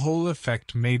 The whole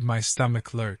effect made my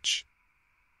stomach lurch.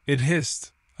 It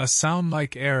hissed, a sound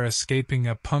like air escaping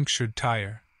a punctured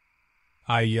tire.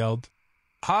 I yelled,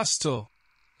 "Hostile!"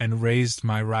 and raised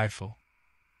my rifle.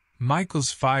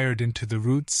 Michaels fired into the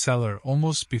root cellar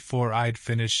almost before I'd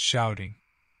finished shouting.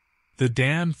 The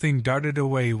damn thing darted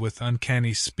away with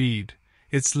uncanny speed,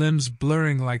 its limbs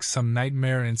blurring like some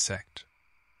nightmare insect.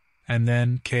 And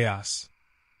then chaos.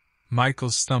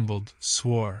 Michaels stumbled,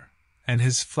 swore, and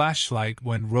his flashlight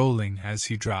went rolling as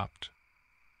he dropped.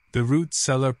 The root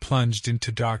cellar plunged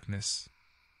into darkness.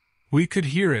 We could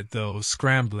hear it, though,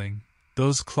 scrambling,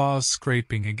 those claws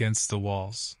scraping against the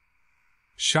walls.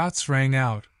 Shots rang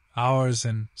out, ours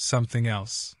and something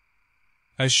else.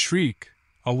 A shriek,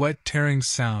 a wet tearing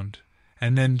sound,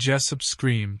 and then Jessup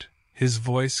screamed, his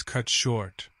voice cut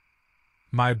short.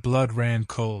 My blood ran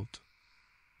cold.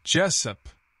 "Jessup!"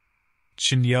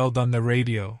 Chin yelled on the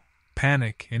radio,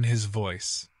 panic in his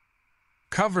voice.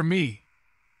 "Cover me!"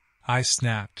 I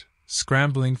snapped,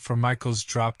 scrambling for Michael's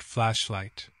dropped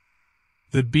flashlight.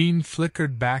 The beam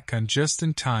flickered back on just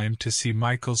in time to see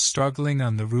Michael struggling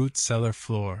on the root cellar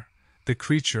floor, the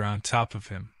creature on top of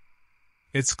him.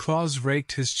 Its claws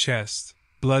raked his chest,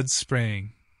 blood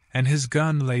spraying, and his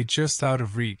gun lay just out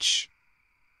of reach.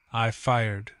 I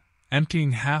fired,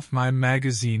 emptying half my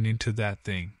magazine into that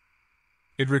thing.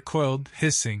 It recoiled,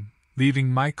 hissing,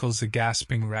 leaving Michaels a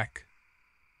gasping wreck.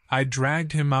 I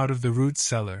dragged him out of the root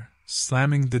cellar,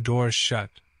 slamming the door shut,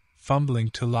 fumbling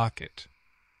to lock it.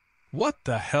 "What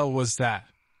the hell was that?"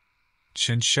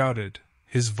 Chin shouted,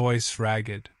 his voice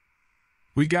ragged.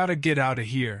 "We gotta get out of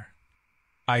here,"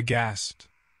 I gasped.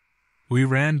 We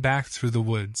ran back through the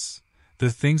woods,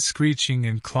 the thing screeching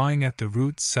and clawing at the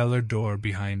root cellar door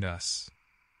behind us.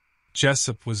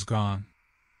 Jessup was gone.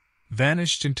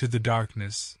 Vanished into the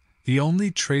darkness, the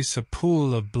only trace a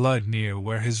pool of blood near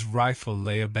where his rifle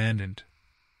lay abandoned.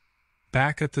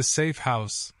 Back at the safe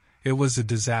house, it was a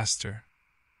disaster.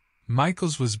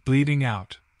 Michaels was bleeding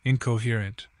out,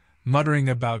 incoherent, muttering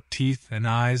about teeth and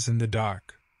eyes in the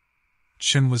dark.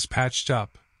 Chin was patched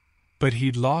up, but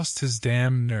he'd lost his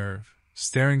damn nerve,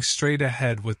 staring straight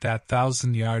ahead with that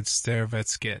 1,000-yard stare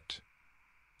vets get.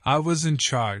 I was in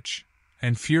charge,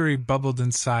 and fury bubbled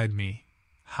inside me,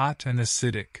 hot and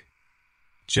acidic.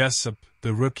 Jessup,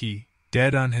 the rookie,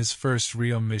 dead on his first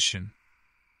real mission.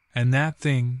 And that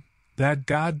thing, that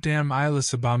goddamn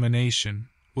eyeless abomination,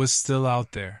 was still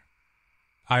out there.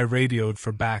 I radioed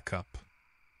for backup.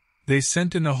 They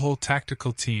sent in a whole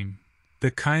tactical team,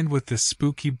 the kind with the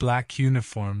spooky black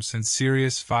uniforms and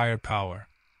serious firepower.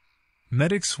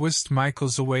 Medics whisked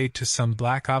Michaels away to some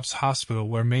Black Ops hospital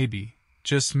where maybe,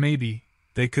 just maybe,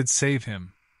 they could save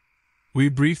him. We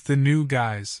briefed the new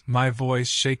guys, my voice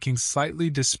shaking slightly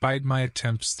despite my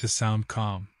attempts to sound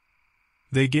calm.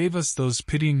 They gave us those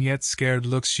pitying yet scared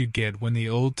looks you get when the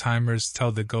old-timers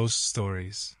tell the ghost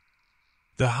stories.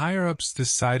 The higher-ups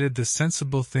decided the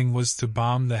sensible thing was to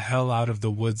bomb the hell out of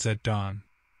the woods at dawn.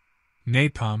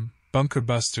 Napalm, bunker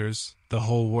busters, the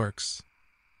whole works.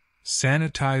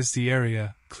 Sanitize the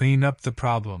area, clean up the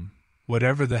problem,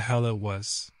 whatever the hell it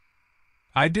was.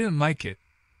 I didn't like it,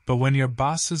 but when your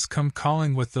bosses come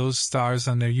calling with those stars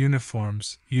on their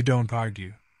uniforms, you don't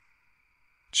argue.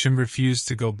 Chim refused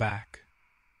to go back.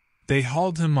 They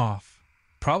hauled him off,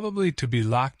 probably to be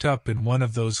locked up in one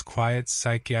of those quiet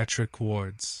psychiatric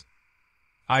wards.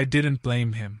 I didn't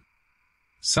blame him.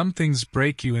 Some things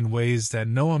break you in ways that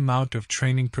no amount of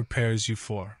training prepares you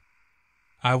for.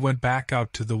 I went back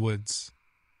out to the woods.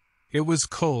 It was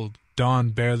cold, dawn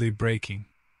barely breaking.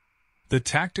 The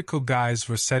tactical guys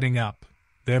were setting up,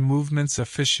 their movements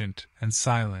efficient and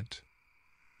silent.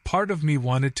 Part of me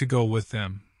wanted to go with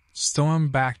them, storm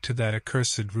back to that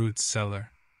accursed root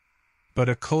cellar. But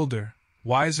a colder,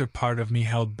 wiser part of me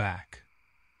held back.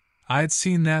 I'd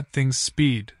seen that thing's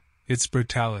speed, its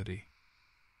brutality.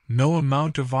 No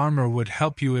amount of armor would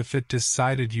help you if it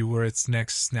decided you were its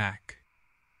next snack.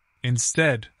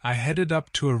 Instead, I headed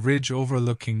up to a ridge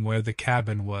overlooking where the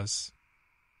cabin was.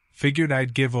 Figured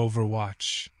I'd give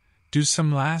Overwatch, do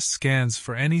some last scans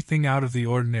for anything out of the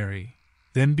ordinary,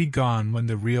 then be gone when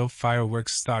the real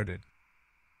fireworks started.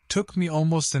 Took me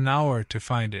almost an hour to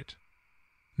find it.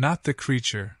 Not the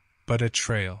creature, but a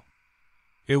trail.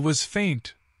 It was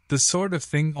faint, the sort of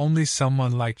thing only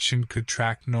someone like Chin could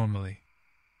track normally.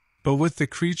 But with the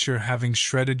creature having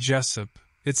shredded Jessup,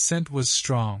 its scent was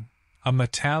strong, a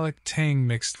metallic tang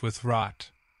mixed with rot.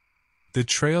 The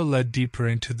trail led deeper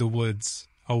into the woods,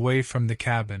 away from the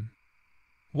cabin.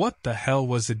 What the hell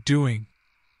was it doing?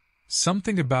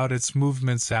 Something about its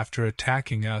movements after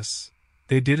attacking us,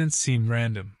 they didn't seem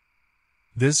random.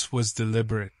 This was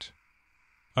deliberate.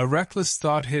 A reckless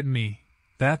thought hit me,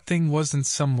 that thing wasn't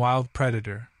some wild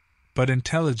predator, but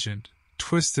intelligent,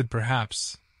 twisted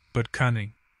perhaps, but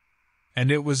cunning.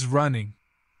 And it was running.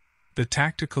 The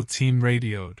tactical team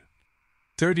radioed.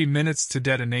 30 minutes to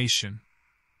detonation.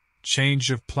 Change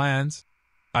of plans?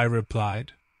 I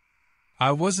replied.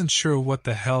 I wasn't sure what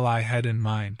the hell I had in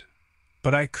mind,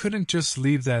 but I couldn't just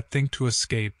leave that thing to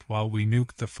escape while we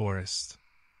nuked the forest.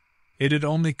 It'd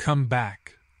only come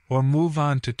back, or move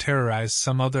on to terrorize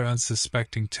some other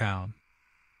unsuspecting town.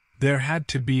 There had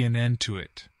to be an end to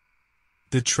it.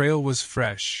 The trail was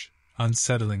fresh,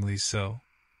 unsettlingly so.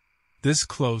 This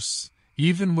close,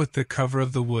 even with the cover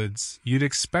of the woods, you'd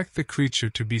expect the creature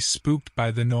to be spooked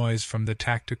by the noise from the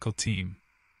tactical team.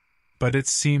 But it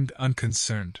seemed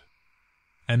unconcerned.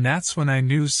 And that's when I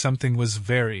knew something was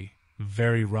very,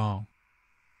 very wrong.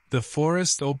 The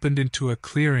forest opened into a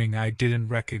clearing I didn't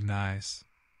recognize.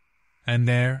 And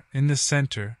there, in the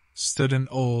center, stood an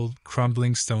old,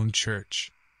 crumbling stone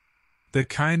church. The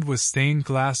kind with stained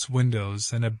glass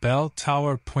windows and a bell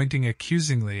tower pointing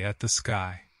accusingly at the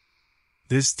sky.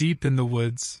 This deep in the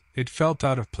woods, it felt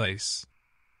out of place.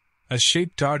 A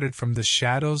shape darted from the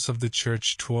shadows of the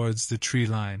church towards the tree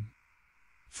line.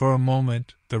 For a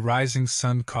moment, the rising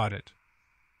sun caught it.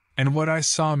 And what I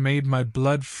saw made my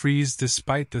blood freeze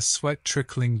despite the sweat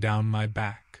trickling down my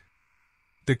back.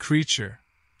 The creature,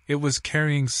 it was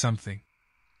carrying something.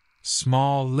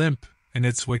 Small, limp, in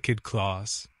its wicked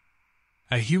claws.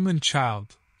 A human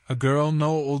child, a girl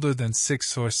no older than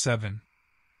 6 or 7.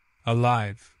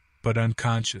 Alive, but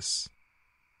unconscious.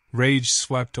 Rage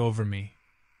swept over me.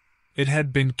 It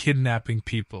had been kidnapping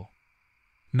people.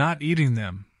 Not eating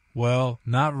them, well,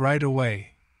 not right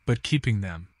away, but keeping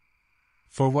them.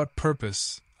 For what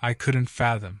purpose, I couldn't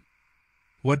fathom.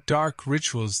 What dark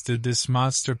rituals did this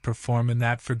monster perform in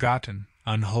that forgotten,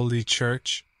 unholy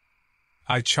church?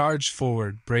 I charged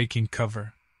forward, breaking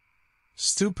cover.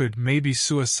 Stupid, maybe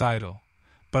suicidal,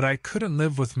 but I couldn't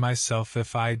live with myself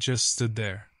if I just stood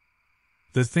there.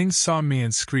 The thing saw me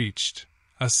and screeched,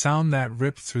 a sound that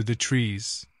ripped through the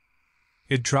trees.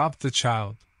 It dropped the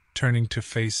child, turning to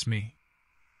face me.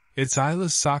 Its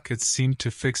eyeless sockets seemed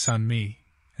to fix on me,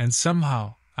 and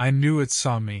somehow I knew it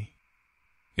saw me.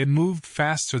 It moved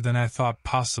faster than I thought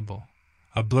possible,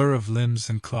 a blur of limbs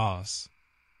and claws.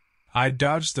 I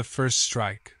dodged the first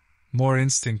strike, more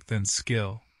instinct than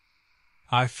skill.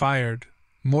 I fired,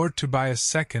 more to buy a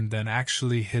second than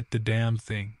actually hit the damn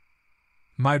thing.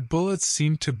 My bullets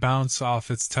seemed to bounce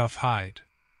off its tough hide.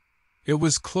 It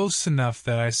was close enough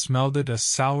that I smelled it, a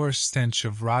sour stench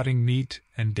of rotting meat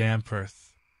and damp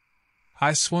earth.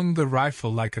 I swung the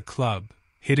rifle like a club,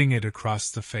 hitting it across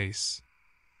the face.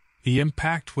 The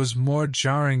impact was more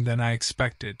jarring than I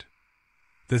expected.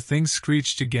 The thing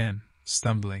screeched again,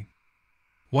 stumbling.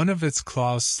 One of its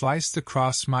claws sliced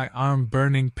across my arm,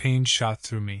 burning pain shot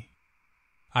through me.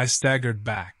 I staggered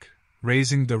back,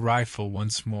 raising the rifle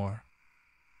once more.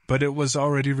 But it was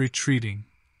already retreating,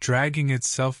 dragging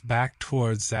itself back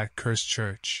towards that cursed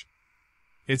church.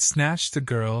 It snatched the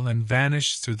girl and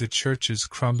vanished through the church's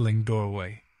crumbling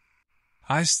doorway.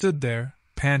 I stood there,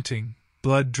 panting,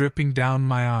 blood dripping down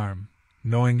my arm,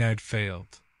 knowing I'd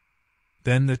failed.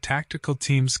 Then the tactical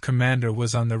team's commander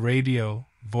was on the radio,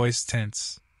 voice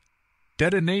tense.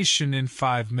 "Detonation in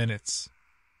 5 minutes."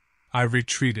 I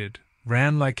retreated,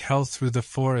 ran like hell through the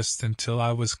forest until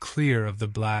I was clear of the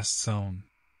blast zone.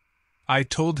 I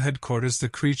told headquarters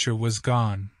the creature was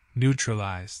gone,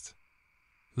 neutralized.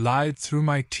 Lied through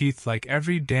my teeth like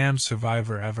every damn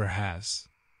survivor ever has.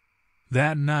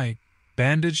 That night,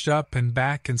 bandaged up and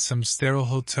back in some sterile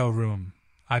hotel room,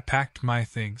 I packed my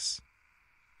things.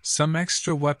 Some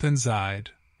extra weapons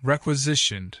I'd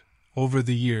requisitioned over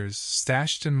the years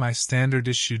stashed in my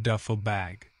standard-issue duffel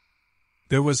bag.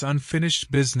 There was unfinished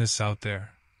business out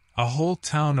there, a whole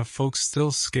town of folks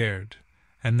still scared,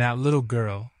 and that little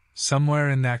girl, somewhere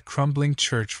in that crumbling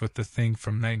church with the thing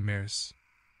from nightmares.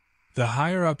 The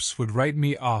higher-ups would write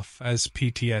me off as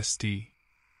PTSD.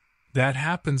 That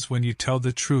happens when you tell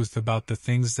the truth about the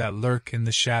things that lurk in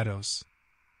the shadows.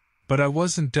 But I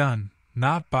wasn't done,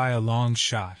 not by a long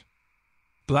shot.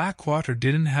 Blackwater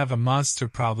didn't have a monster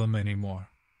problem anymore.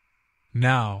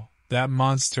 Now, that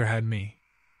monster had me.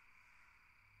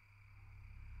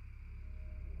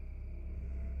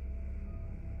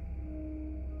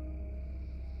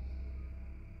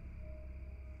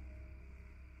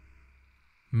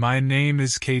 My name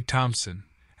is Kate Thompson,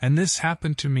 and this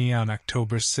happened to me on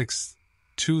October 6,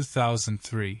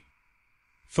 2003.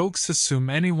 Folks assume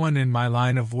anyone in my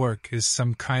line of work is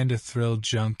some kind of thrill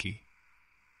junkie.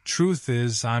 Truth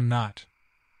is, I'm not.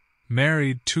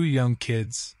 Married, 2 young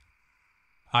kids.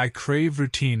 I crave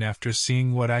routine after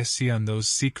seeing what I see on those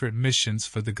secret missions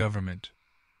for the government.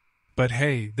 But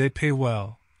hey, they pay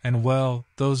well, and well,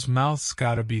 those mouths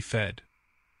gotta be fed.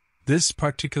 This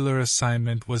particular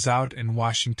assignment was out in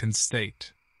Washington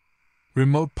State.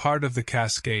 Remote part of the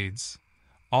Cascades,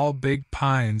 all big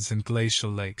pines and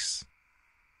glacial lakes.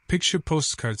 Picture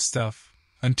postcard stuff,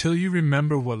 until you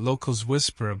remember what locals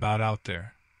whisper about out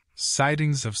there.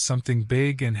 Sightings of something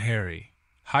big and hairy,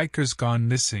 hikers gone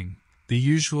missing, the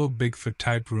usual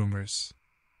Bigfoot-type rumors.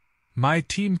 My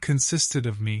team consisted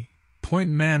of me, point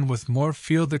man with more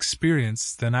field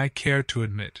experience than I care to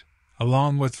admit,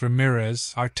 along with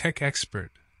Ramirez, our tech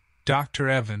expert, Dr.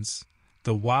 Evans,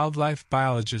 the wildlife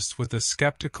biologist with a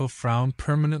skeptical frown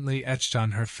permanently etched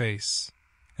on her face,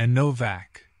 and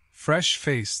Novak,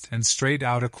 fresh-faced and straight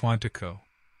outta Quantico.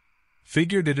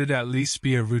 Figured it'd at least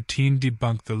be a routine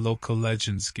debunk the local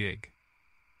legends gig.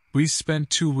 We spent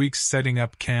 2 weeks setting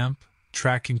up camp,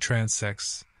 tracking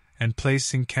transects, and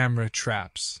placing camera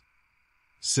traps.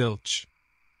 Zilch.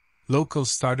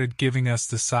 Locals started giving us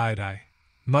the side-eye,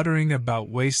 muttering about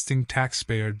wasting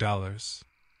taxpayer dollars.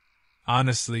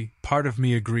 Honestly, part of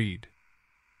me agreed.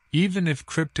 Even if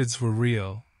cryptids were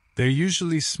real, they're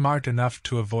usually smart enough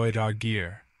to avoid our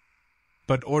gear.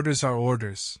 But orders are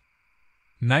orders.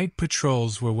 Night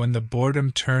patrols were when the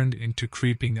boredom turned into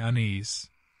creeping unease.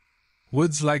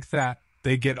 Woods like that,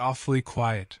 they get awfully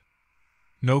quiet.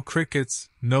 No crickets,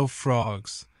 no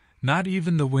frogs, not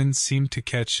even the wind seemed to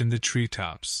catch in the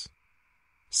treetops.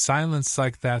 Silence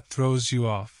like that throws you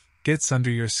off, gets under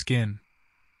your skin.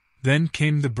 Then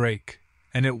came the break,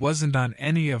 and it wasn't on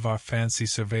any of our fancy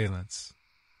surveillance.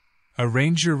 A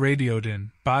ranger radioed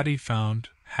in, body found,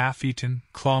 half-eaten,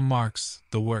 claw marks,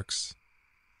 the works.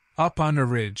 Up on a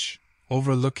ridge,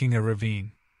 overlooking a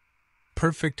ravine.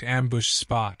 Perfect ambush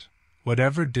spot,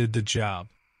 whatever did the job.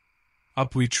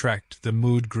 Up we trekked, the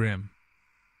mood grim.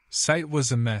 Sight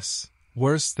was a mess,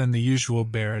 worse than the usual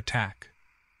bear attack.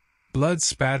 Blood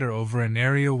spatter over an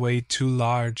area way too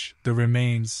large, the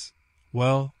remains,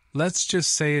 well, let's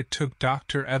just say it took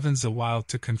Dr. Evans a while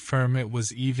to confirm it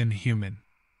was even human.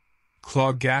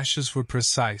 Claw gashes were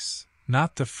precise,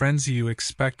 not the frenzy you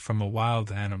expect from a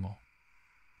wild animal.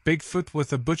 Bigfoot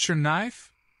with a butcher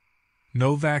knife?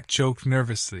 Novak joked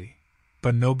nervously,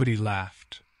 but nobody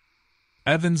laughed.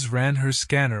 Evans ran her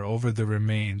scanner over the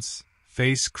remains,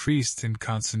 face creased in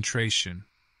concentration.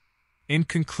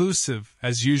 Inconclusive,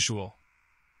 as usual.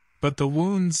 But the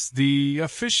wounds, the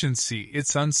efficiency,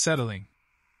 it's unsettling.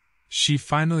 She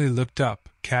finally looked up,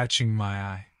 catching my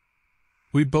eye.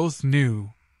 We both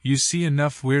knew, you see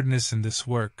enough weirdness in this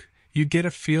work, you get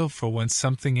a feel for when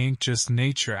something ain't just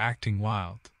nature acting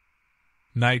wild.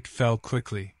 Night fell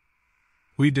quickly.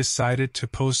 We decided to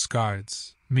post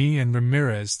guards, me and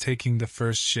Ramirez taking the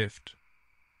first shift.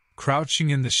 Crouching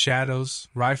in the shadows,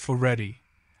 rifle ready,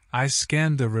 I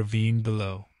scanned the ravine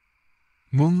below.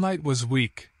 Moonlight was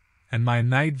weak, and my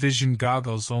night vision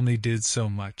goggles only did so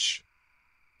much.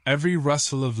 Every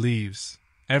rustle of leaves,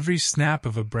 every snap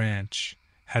of a branch,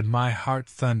 had my heart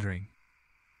thundering.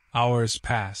 Hours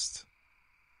passed.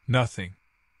 Nothing.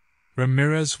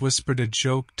 Ramirez whispered a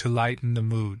joke to lighten the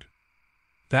mood.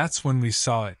 That's when we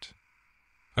saw it.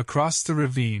 Across the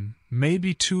ravine,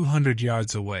 maybe 200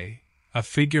 yards away, a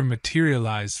figure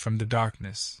materialized from the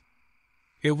darkness.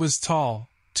 It was tall,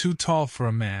 too tall for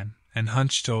a man, and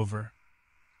hunched over.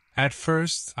 At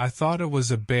first, I thought it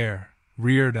was a bear,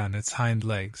 reared on its hind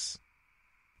legs.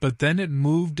 But then it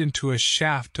moved into a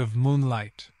shaft of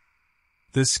moonlight.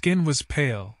 The skin was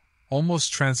pale,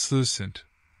 almost translucent,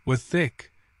 with thick,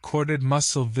 corded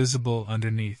muscle visible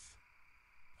underneath.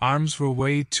 Arms were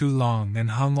way too long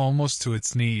and hung almost to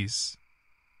its knees.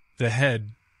 The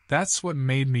head, that's what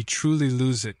made me truly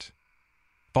lose it.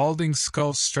 Balding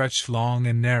skull stretched long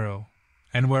and narrow,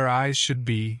 and where eyes should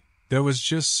be, there was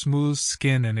just smooth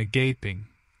skin and a gaping,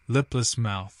 lipless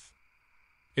mouth.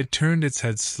 It turned its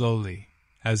head slowly,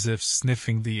 as if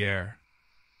sniffing the air.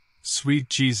 Sweet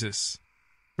Jesus!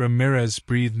 Ramirez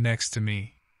breathed next to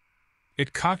me.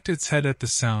 It cocked its head at the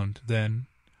sound, then,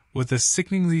 with a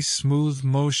sickeningly smooth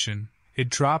motion, it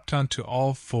dropped onto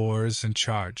all fours and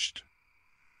charged.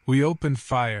 We opened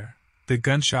fire, the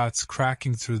gunshots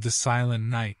cracking through the silent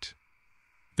night.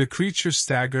 The creature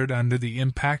staggered under the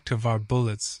impact of our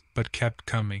bullets, but kept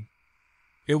coming.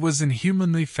 It was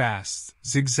inhumanly fast,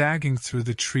 zigzagging through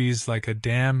the trees like a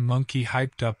damn monkey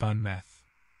hyped up on meth.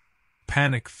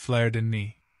 Panic flared in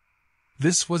me.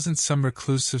 This wasn't some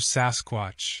reclusive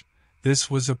Sasquatch.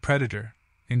 This was a predator,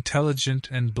 intelligent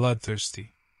and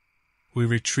bloodthirsty. We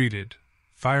retreated,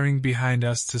 firing behind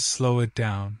us to slow it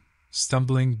down,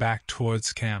 stumbling back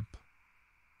towards camp.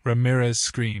 Ramirez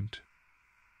screamed.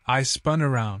 I spun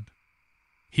around.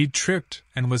 He'd tripped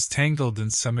and was tangled in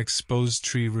some exposed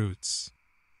tree roots.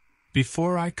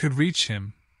 Before I could reach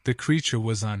him, the creature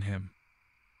was on him.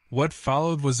 What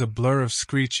followed was a blur of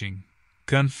screeching,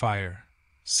 gunfire,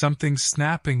 something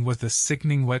snapping with a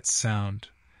sickening wet sound,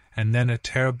 and then a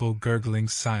terrible gurgling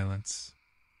silence.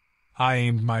 I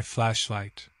aimed my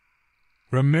flashlight.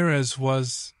 Ramirez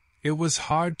it was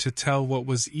hard to tell what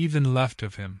was even left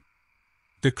of him.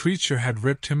 The creature had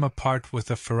ripped him apart with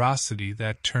a ferocity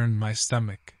that turned my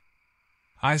stomach.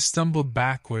 I stumbled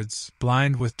backwards,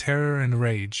 blind with terror and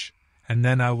rage, and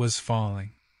then I was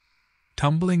falling.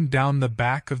 Tumbling down the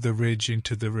back of the ridge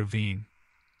into the ravine.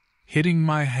 Hitting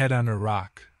my head on a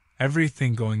rock,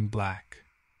 everything going black.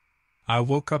 I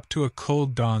woke up to a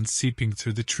cold dawn seeping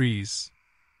through the trees.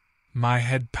 My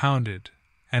head pounded,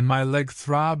 and my leg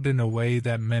throbbed in a way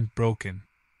that meant broken.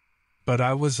 But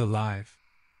I was alive.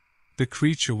 The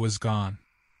creature was gone.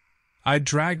 I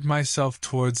dragged myself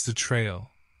towards the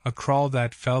trail, a crawl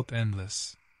that felt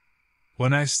endless.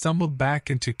 When I stumbled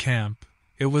back into camp,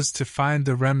 it was to find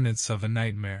the remnants of a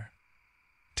nightmare.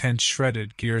 Tent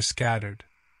shredded, gear scattered.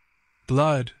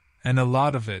 Blood, and a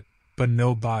lot of it, but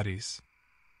no bodies.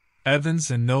 Evans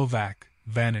and Novak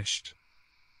vanished.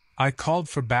 I called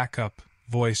for backup,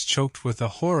 voice choked with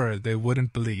a horror they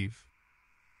wouldn't believe.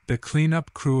 The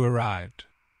cleanup crew arrived.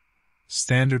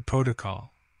 Standard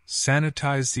protocol.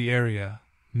 Sanitize the area,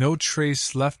 no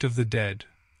trace left of the dead,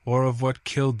 or of what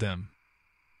killed them.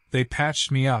 They patched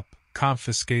me up,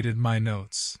 confiscated my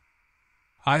notes.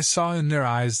 I saw in their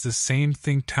eyes the same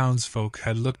thing townsfolk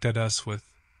had looked at us with,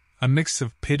 a mix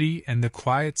of pity and the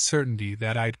quiet certainty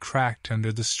that I'd cracked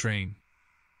under the strain.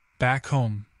 Back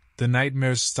home, the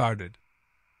nightmares started.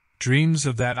 Dreams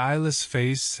of that eyeless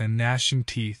face and gnashing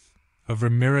teeth, of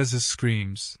Ramirez's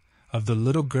screams, of the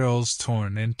little girl's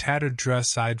torn and tattered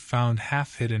dress I'd found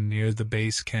half hidden near the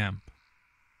base camp.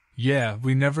 Yeah,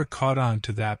 we never caught on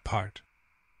to that part.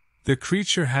 The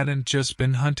creature hadn't just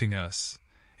been hunting us,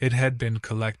 it had been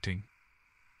collecting.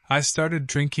 I started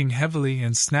drinking heavily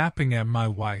and snapping at my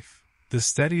wife, the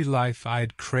steady life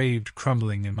I'd craved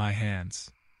crumbling in my hands.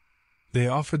 They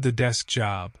offered the desk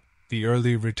job, the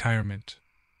early retirement.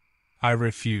 I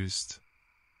refused.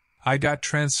 I got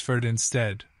transferred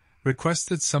instead,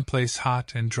 requested someplace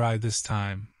hot and dry this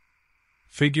time.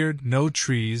 Figured no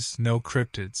trees, no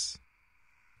cryptids.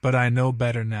 But I know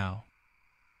better now.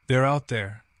 They're out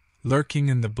there, lurking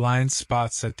in the blind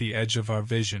spots at the edge of our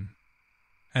vision.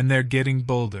 And they're getting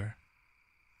bolder.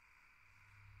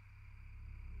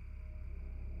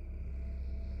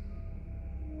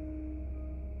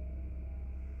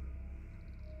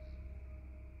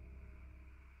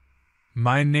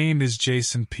 My name is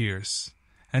Jason Pierce,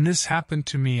 and this happened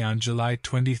to me on July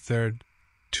 23,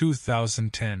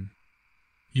 2010.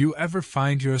 You ever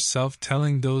find yourself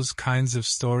telling those kinds of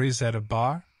stories at a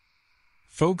bar?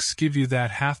 Folks give you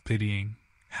that half-pitying,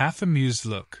 half-amused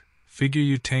look, figure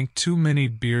you tanked too many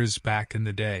beers back in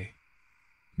the day.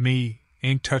 Me,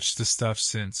 ain't touched the stuff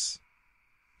since.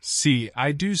 See,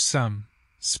 I do some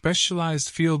specialized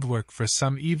fieldwork for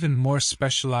some even more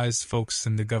specialized folks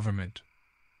in the government.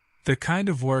 The kind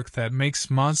of work that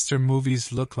makes monster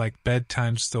movies look like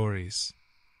bedtime stories.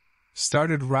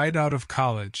 Started right out of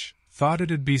college, thought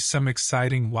it'd be some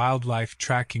exciting wildlife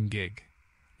tracking gig,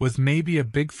 with maybe a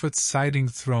Bigfoot sighting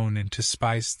thrown in to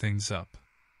spice things up.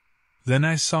 Then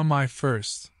I saw my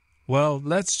first, well,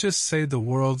 let's just say the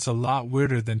world's a lot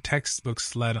weirder than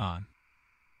textbooks let on.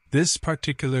 This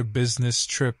particular business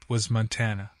trip was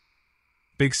Montana.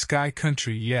 Big sky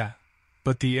country, yeah.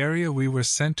 But the area we were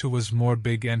sent to was more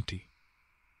big empty.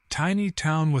 Tiny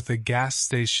town with a gas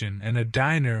station and a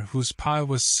diner whose pie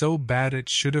was so bad it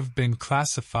should have been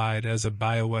classified as a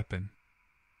bioweapon.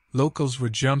 Locals were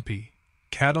jumpy,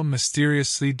 cattle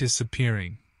mysteriously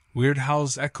disappearing, weird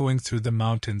howls echoing through the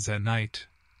mountains at night,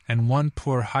 and one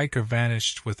poor hiker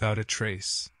vanished without a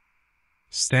trace.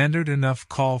 Standard enough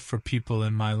call for people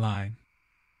in my line.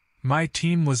 My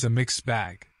team was a mixed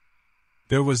bag.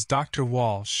 There was Dr.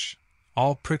 Walsh,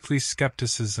 all prickly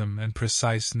skepticism and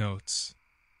precise notes.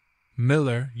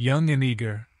 Miller, young and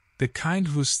eager, the kind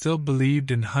who still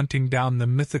believed in hunting down the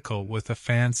mythical with a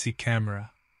fancy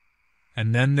camera.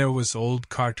 And then there was old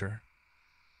Carter.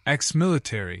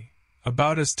 Ex-military,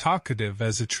 about as talkative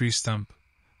as a tree stump,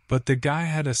 but the guy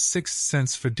had a sixth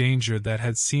sense for danger that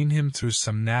had seen him through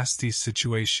some nasty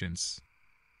situations.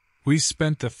 We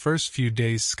spent the first few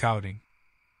days scouting.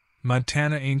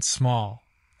 Montana ain't small,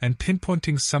 and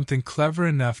pinpointing something clever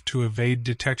enough to evade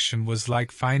detection was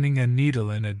like finding a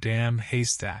needle in a damn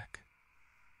haystack.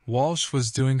 Walsh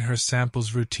was doing her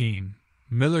samples routine.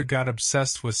 Miller got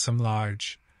obsessed with some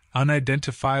large,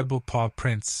 unidentifiable paw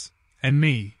prints, and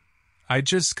me, I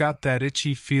just got that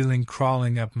itchy feeling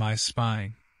crawling up my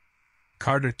spine.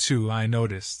 Carter too, I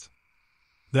noticed.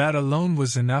 That alone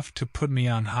was enough to put me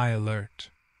on high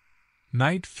alert.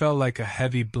 Night fell like a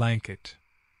heavy blanket.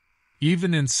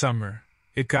 Even in summer,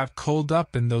 it got cold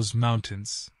up in those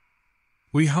mountains.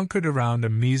 We hunkered around a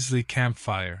measly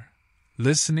campfire,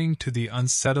 listening to the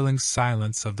unsettling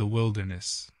silence of the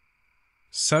wilderness.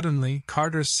 Suddenly,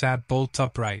 Carter sat bolt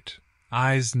upright,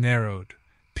 eyes narrowed,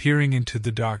 peering into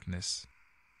the darkness.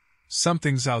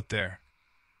 "Something's out there,"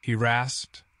 he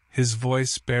rasped, his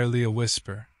voice barely a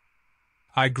whisper.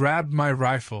 I grabbed my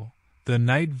rifle, the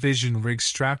night vision rig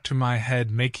strapped to my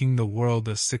head making the world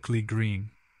a sickly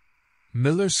green.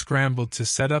 Miller scrambled to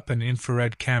set up an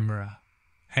infrared camera,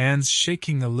 hands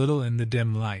shaking a little in the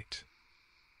dim light.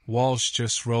 Walsh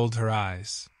just rolled her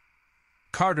eyes.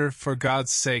 "Carter, for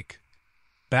God's sake!"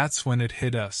 That's when it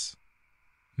hit us.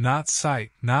 Not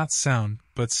sight, not sound,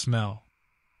 but smell.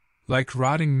 Like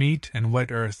rotting meat and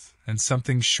wet earth and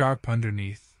something sharp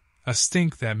underneath, a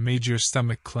stink that made your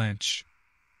stomach clench.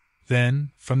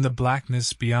 Then, from the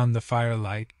blackness beyond the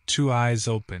firelight, two eyes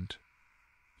opened.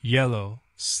 Yellow,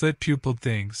 slit-pupiled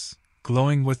things,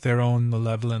 glowing with their own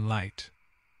malevolent light.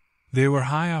 They were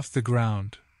high off the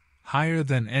ground, higher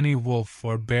than any wolf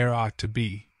or bear ought to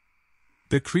be.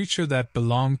 The creature that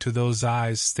belonged to those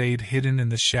eyes stayed hidden in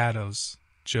the shadows,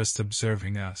 just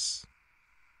observing us.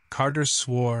 Carter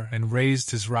swore and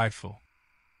raised his rifle.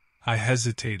 I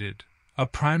hesitated, a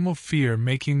primal fear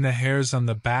making the hairs on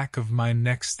the back of my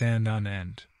neck stand on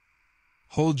end.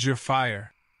 "Hold your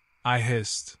fire," I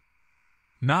hissed.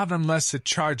 "Not unless it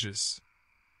charges."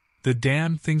 The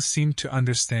damn thing seemed to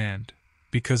understand,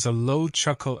 because a low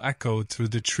chuckle echoed through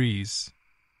the trees.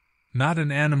 Not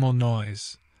an animal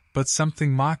noise, but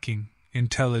something mocking,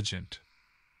 intelligent.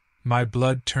 My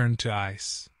blood turned to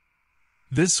ice.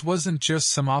 This wasn't just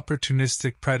some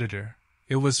opportunistic predator,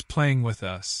 it was playing with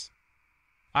us.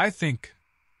 "I think..."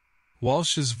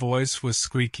 Walsh's voice was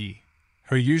squeaky,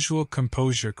 her usual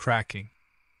composure cracking.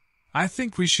 "I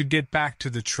think we should get back to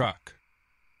the truck."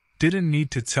 Didn't need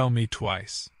to tell me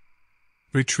twice.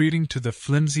 Retreating to the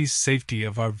flimsy safety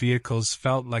of our vehicles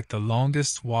felt like the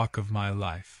longest walk of my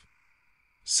life.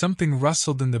 Something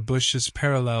rustled in the bushes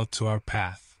parallel to our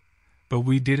path, but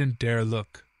we didn't dare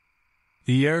look.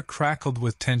 The air crackled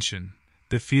with tension,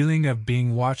 the feeling of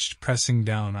being watched pressing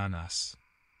down on us.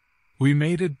 We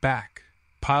made it back,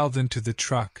 piled into the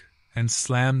truck, and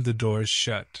slammed the doors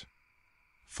shut.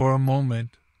 For a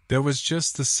moment, there was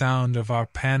just the sound of our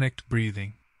panicked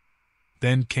breathing.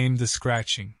 Then came the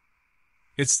scratching.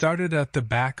 It started at the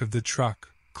back of the truck,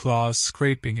 claws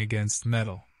scraping against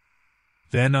metal.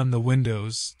 Then on the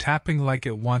windows, tapping like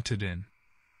it wanted in.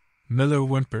 Miller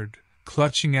whimpered,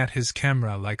 clutching at his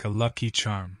camera like a lucky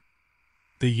charm.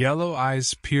 The yellow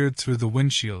eyes peered through the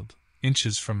windshield,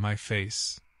 inches from my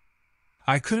face.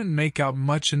 I couldn't make out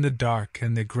much in the dark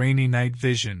and the grainy night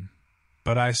vision,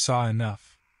 but I saw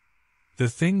enough. The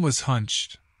thing was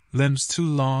hunched, limbs too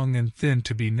long and thin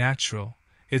to be natural,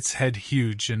 its head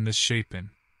huge and misshapen.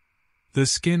 The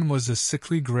skin was a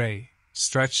sickly gray,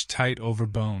 stretched tight over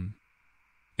bone.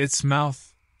 Its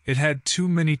mouth, it had too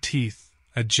many teeth,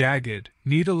 a jagged,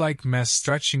 needle-like mess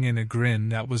stretching in a grin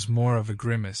that was more of a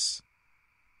grimace.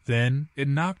 Then it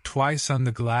knocked twice on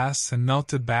the glass and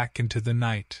melted back into the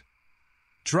night.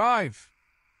 "Drive!"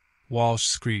 Walsh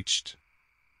screeched.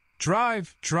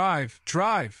 "Drive, drive,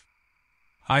 drive!"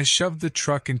 I shoved the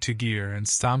truck into gear and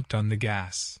stomped on the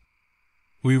gas.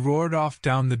 We roared off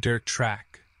down the dirt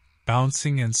track,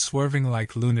 bouncing and swerving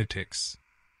like lunatics.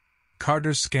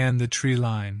 Carter scanned the tree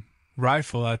line,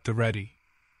 rifle at the ready.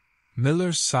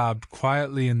 Miller sobbed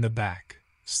quietly in the back,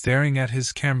 staring at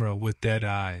his camera with dead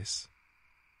eyes.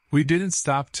 We didn't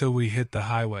stop till we hit the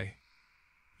highway.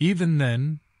 Even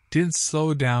then, didn't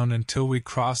slow down until we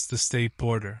crossed the state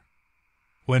border.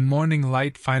 When morning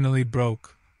light finally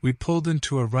broke, we pulled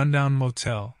into a rundown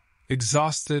motel,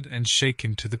 exhausted and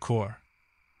shaken to the core.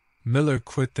 Miller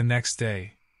quit the next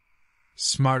day.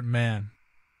 Smart man.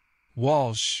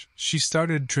 Walsh, she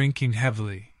started drinking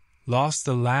heavily, lost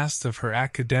the last of her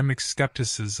academic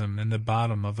skepticism in the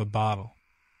bottom of a bottle.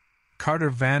 Carter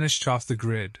vanished off the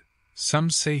grid. Some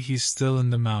say he's still in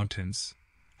the mountains,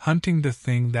 hunting the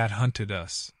thing that hunted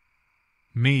us.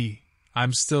 Me,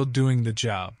 I'm still doing the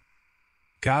job.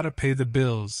 Gotta pay the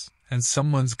bills, and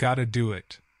someone's gotta do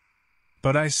it.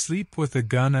 But I sleep with a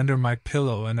gun under my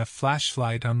pillow and a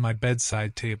flashlight on my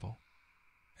bedside table.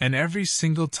 And every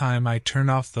single time I turn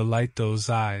off the light, those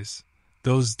eyes,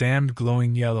 those damned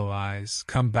glowing yellow eyes,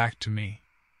 come back to me.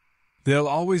 They'll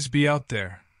always be out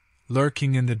there,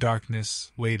 lurking in the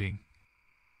darkness, waiting.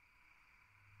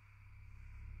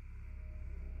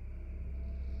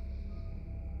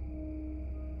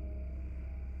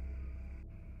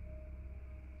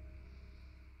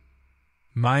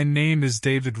 My name is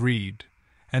David Reed,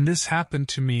 and this happened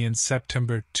to me in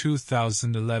September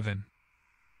 2011.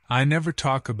 I never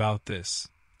talk about this,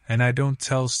 and I don't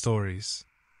tell stories.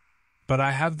 But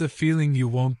I have the feeling you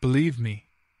won't believe me.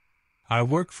 I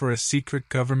work for a secret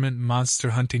government monster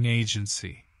hunting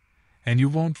agency, and you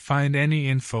won't find any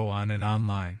info on it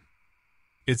online.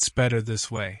 It's better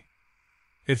this way.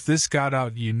 If this got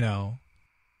out,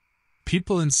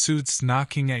 people in suits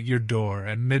knocking at your door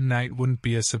at midnight wouldn't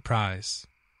be a surprise.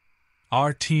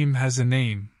 Our team has a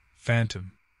name,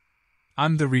 Phantom.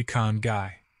 I'm the recon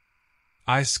guy.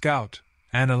 I scout,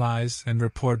 analyze, and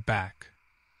report back.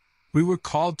 We were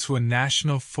called to a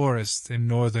national forest in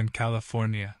Northern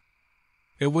California.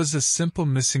 It was a simple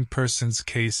missing persons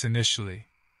case initially.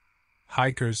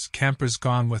 Hikers, campers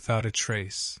gone without a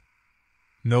trace.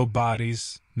 No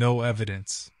bodies, no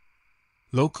evidence.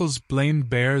 Locals blamed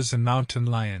bears and mountain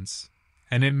lions,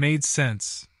 and it made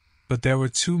sense, but there were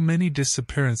too many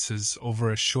disappearances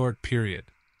over a short period.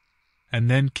 And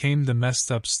then came the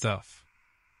messed up stuff.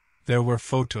 There were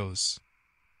photos.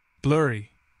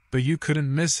 Blurry, but you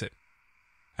couldn't miss it.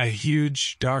 A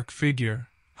huge, dark figure,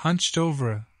 hunched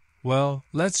over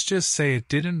let's just say it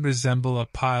didn't resemble a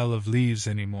pile of leaves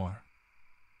anymore.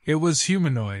 It was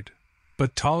humanoid,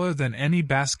 but taller than any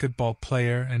basketball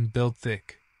player and built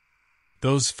thick.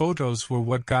 Those photos were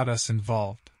what got us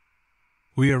involved.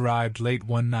 We arrived late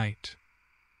one night.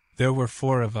 There were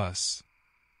 4 of us.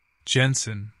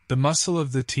 Jensen, the muscle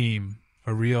of the team,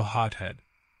 a real hothead.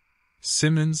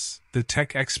 Simmons, the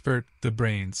tech expert, the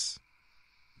brains.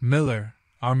 Miller,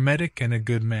 our medic and a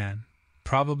good man,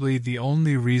 probably the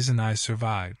only reason I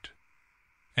survived.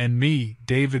 And me,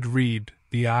 David Reed,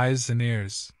 the eyes and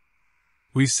ears.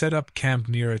 We set up camp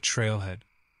near a trailhead.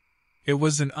 It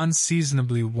was an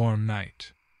unseasonably warm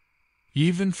night.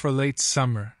 Even for late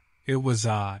summer, it was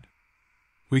odd.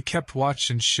 We kept watch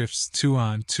in shifts 2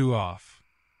 on, 2 off.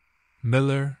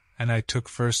 Miller and I took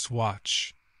first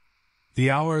watch. The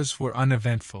hours were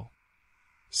uneventful.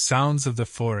 Sounds of the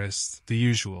forest, the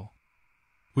usual.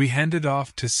 We handed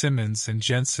off to Simmons and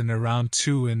Jensen around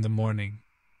 2 in the morning.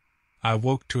 I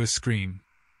woke to a scream.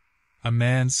 A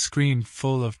man's scream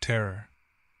full of terror.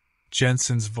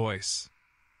 Jensen's voice.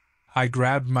 I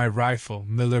grabbed my rifle,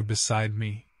 Miller beside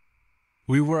me.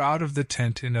 We were out of the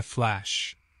tent in a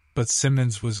flash, but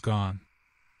Simmons was gone.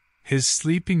 His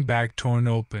sleeping bag torn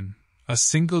open, a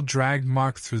single drag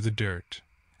mark through the dirt,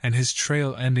 and his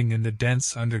trail ending in the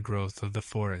dense undergrowth of the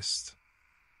forest.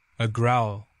 A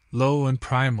growl, low and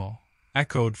primal,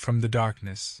 echoed from the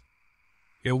darkness.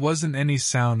 It wasn't any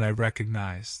sound I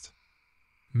recognized.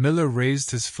 Miller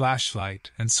raised his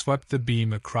flashlight and swept the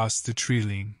beam across the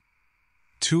tree-line.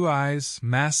 2 eyes,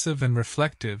 massive and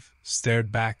reflective,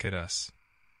 stared back at us.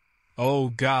 "Oh,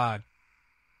 God!"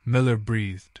 Miller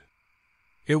breathed.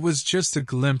 It was just a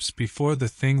glimpse before the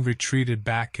thing retreated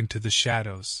back into the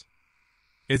shadows.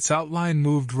 Its outline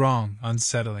moved wrong,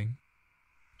 unsettling.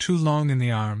 Too long in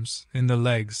the arms, in the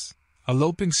legs, a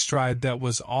loping stride that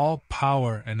was all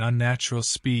power and unnatural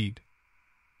speed.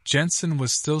 Jensen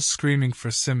was still screaming for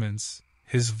Simmons,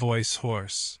 his voice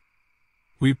hoarse.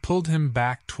 We pulled him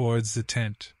back towards the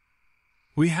tent.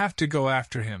 "We have to go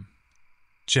after him,"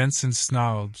 Jensen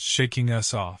snarled, shaking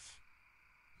us off.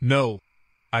 "No,"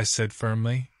 I said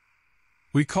firmly.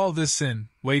 "We call this in,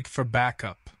 wait for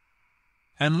backup.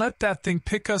 And let that thing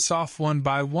pick us off one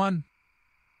by one,"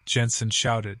 Jensen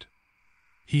shouted.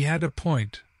 He had a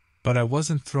point, but I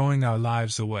wasn't throwing our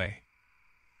lives away.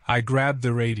 I grabbed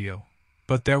the radio,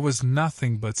 but there was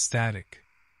nothing but static.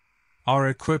 Our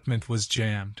equipment was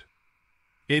jammed.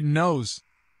 "It knows,"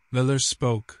 Miller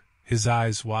spoke, his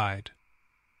eyes wide.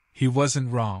 He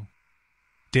wasn't wrong.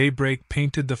 Daybreak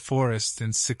painted the forest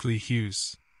in sickly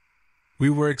hues. We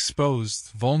were exposed,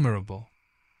 vulnerable.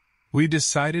 We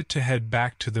decided to head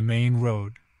back to the main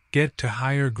road, get to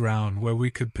higher ground where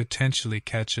we could potentially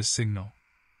catch a signal.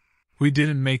 We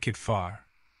didn't make it far.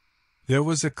 There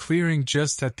was a clearing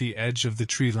just at the edge of the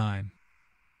tree line.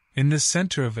 In the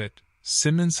center of it,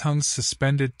 Simmons hung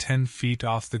suspended 10 feet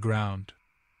off the ground.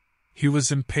 He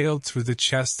was impaled through the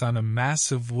chest on a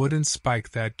massive wooden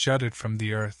spike that jutted from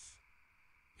the earth.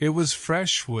 It was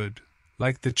fresh wood,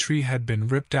 like the tree had been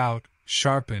ripped out,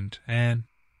 sharpened, and...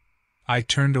 I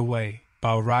turned away,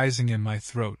 bow rising in my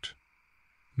throat.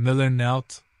 Miller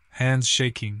knelt, hands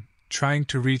shaking, trying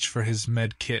to reach for his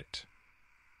med kit.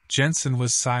 Jensen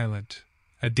was silent,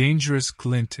 a dangerous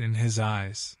glint in his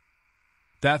eyes.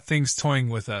 "That thing's toying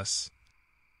with us,"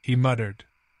 he muttered.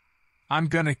 "I'm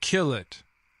gonna kill it."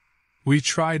 We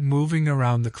tried moving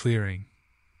around the clearing,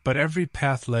 but every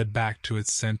path led back to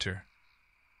its center.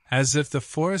 As if the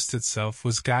forest itself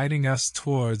was guiding us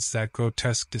towards that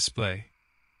grotesque display.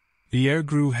 The air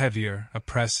grew heavier,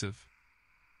 oppressive.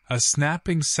 A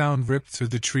snapping sound ripped through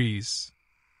the trees.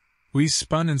 We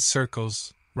spun in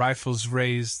circles, rifles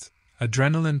raised,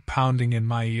 adrenaline pounding in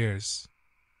my ears.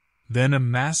 Then a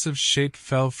massive shape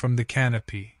fell from the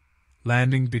canopy,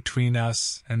 landing between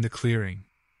us and the clearing.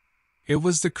 It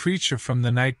was the creature from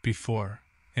the night before,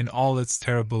 in all its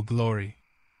terrible glory.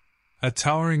 A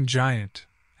towering giant,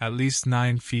 at least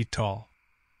 9 feet tall.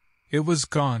 It was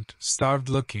gaunt,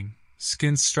 starved-looking,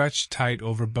 skin stretched tight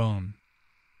over bone.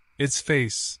 Its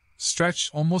face,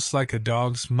 stretched almost like a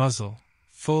dog's muzzle,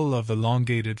 full of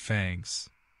elongated fangs.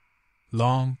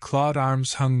 Long, clawed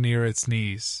arms hung near its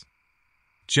knees.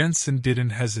 Jensen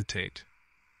didn't hesitate.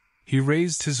 He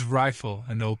raised his rifle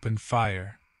and opened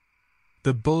fire.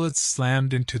 The bullets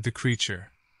slammed into the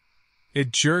creature.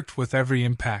 It jerked with every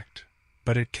impact,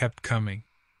 but it kept coming.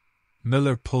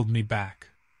 Miller pulled me back.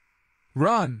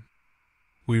 "Run!"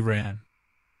 We ran.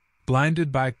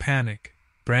 Blinded by panic,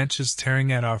 branches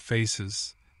tearing at our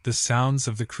faces, the sounds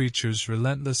of the creature's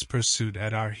relentless pursuit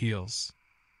at our heels.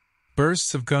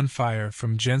 Bursts of gunfire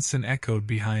from Jensen echoed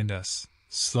behind us,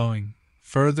 slowing,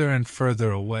 further and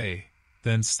further away,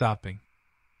 then stopping.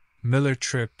 Miller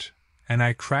tripped, and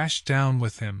I crashed down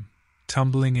with him,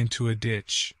 tumbling into a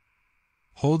ditch.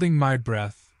 Holding my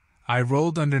breath, I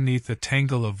rolled underneath a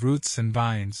tangle of roots and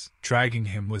vines, dragging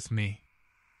him with me.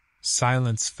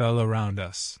 Silence fell around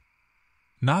us.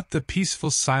 Not the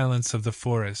peaceful silence of the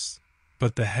forest,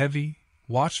 but the heavy,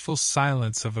 watchful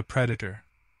silence of a predator.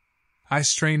 I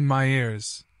strained my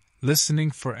ears,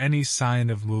 listening for any sign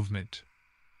of movement.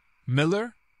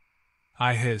 "Miller?"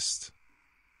 I hissed.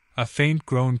 A faint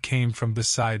groan came from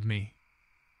beside me.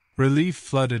 Relief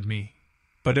flooded me,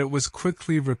 but it was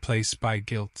quickly replaced by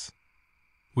guilt.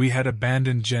 We had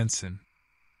abandoned Jensen.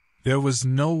 There was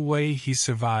no way he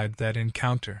survived that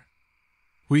encounter.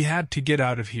 We had to get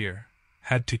out of here,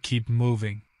 had to keep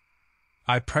moving.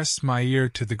 I pressed my ear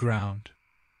to the ground.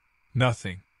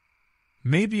 Nothing.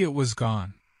 Maybe it was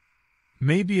gone.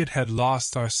 Maybe it had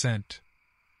lost our scent.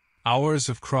 Hours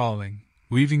of crawling,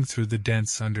 weaving through the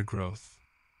dense undergrowth.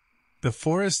 The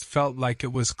forest felt like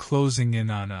it was closing in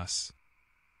on us.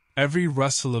 Every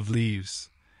rustle of leaves,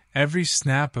 every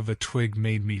snap of a twig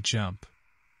made me jump.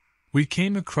 We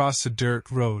came across a dirt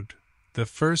road, the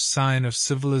first sign of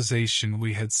civilization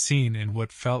we had seen in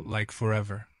what felt like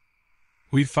forever.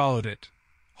 We followed it,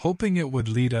 hoping it would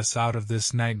lead us out of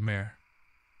this nightmare.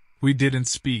 We didn't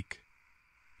speak.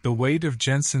 The weight of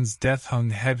Jensen's death hung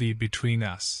heavy between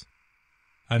us.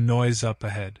 A noise up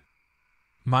ahead.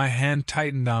 My hand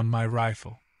tightened on my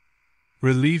rifle.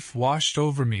 Relief washed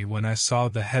over me when I saw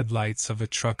the headlights of a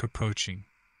truck approaching.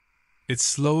 It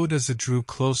slowed as it drew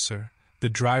closer, the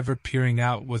driver peering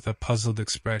out with a puzzled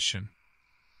expression.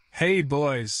 "Hey,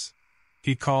 boys,"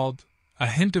 he called, a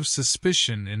hint of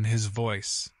suspicion in his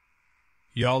voice.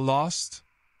 "Y'all lost?"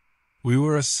 We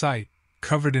were a sight,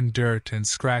 covered in dirt and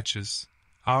scratches,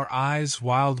 our eyes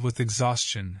wild with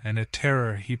exhaustion and a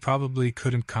terror he probably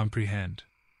couldn't comprehend.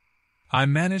 I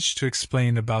managed to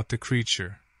explain about the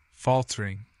creature,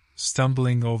 faltering,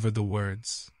 stumbling over the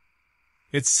words.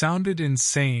 It sounded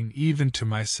insane even to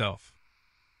myself.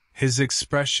 His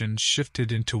expression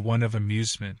shifted into one of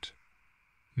amusement.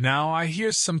 "Now I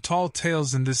hear some tall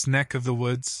tales in this neck of the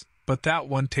woods, but that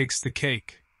one takes the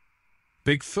cake.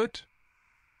 Bigfoot?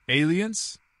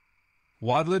 Aliens?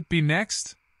 What'll it be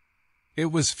next?" It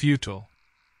was futile.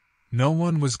 No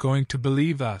one was going to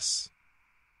believe us.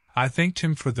 I thanked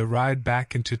him for the ride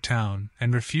back into town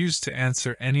and refused to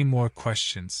answer any more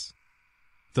questions.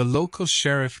 The local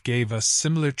sheriff gave us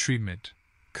similar treatment,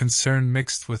 concern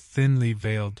mixed with thinly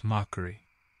veiled mockery.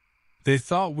 They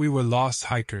thought we were lost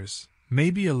hikers,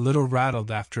 maybe a little rattled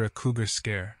after a cougar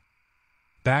scare.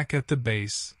 Back at the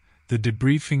base, the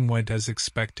debriefing went as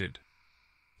expected.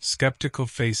 Skeptical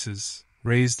faces,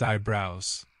 raised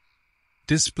eyebrows.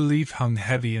 Disbelief hung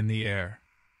heavy in the air.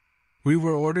 We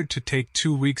were ordered to take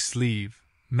 2 weeks' leave,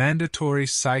 mandatory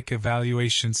psych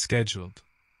evaluation scheduled.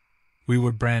 We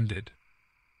were branded.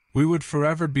 We would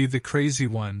forever be the crazy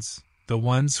ones, the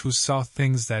ones who saw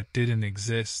things that didn't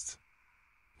exist.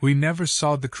 We never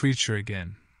saw the creature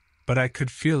again, but I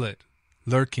could feel it,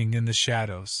 lurking in the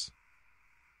shadows.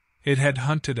 It had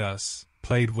hunted us,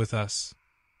 played with us.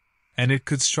 And it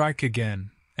could strike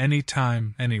again, any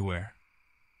time, anywhere.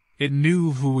 It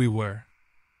knew who we were.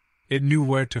 It knew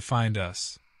where to find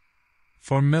us.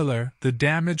 For Miller, the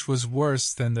damage was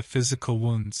worse than the physical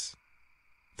wounds.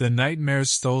 The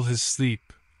nightmares stole his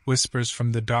sleep, whispers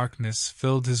from the darkness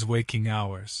filled his waking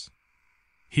hours.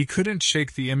 He couldn't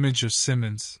shake the image of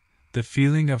Simmons, the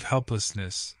feeling of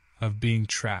helplessness, of being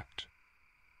trapped.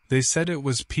 They said it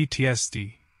was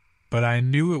PTSD, but I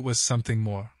knew it was something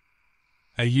more.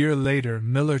 A year later,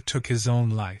 Miller took his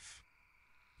own life.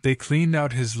 They cleaned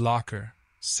out his locker,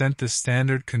 sent the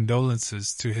standard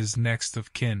condolences to his next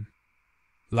of kin.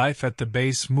 Life at the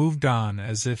base moved on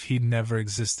as if he'd never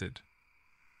existed.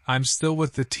 I'm still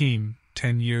with the team,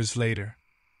 10 years later.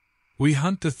 We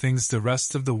hunt the things the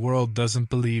rest of the world doesn't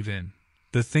believe in,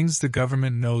 the things the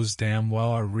government knows damn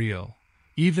well are real,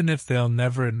 even if they'll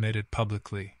never admit it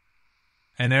publicly.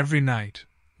 And every night,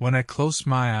 when I close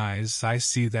my eyes, I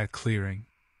see that clearing.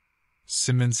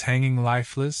 Simmons hanging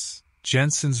lifeless,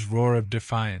 Jensen's roar of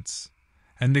defiance,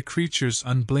 and the creature's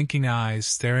unblinking eyes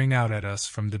staring out at us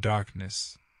from the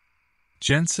darkness.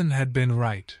 Jensen had been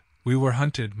right. We were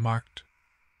hunted, marked.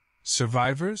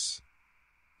 Survivors?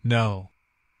 No.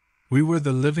 We were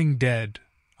the living dead,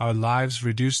 our lives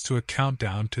reduced to a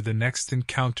countdown to the next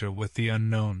encounter with the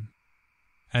unknown.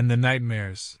 And the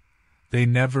nightmares, they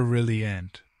never really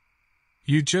end.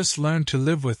 You just learn to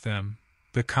live with them,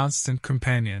 the constant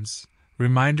companions,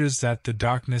 reminders that the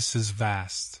darkness is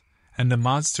vast, and the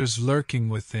monsters lurking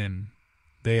within,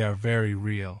 they are very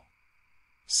real.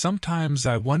 Sometimes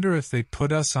I wonder if they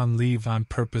put us on leave on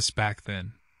purpose back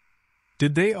then.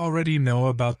 Did they already know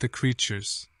about the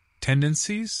creatures'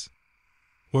 tendencies?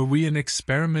 Were we an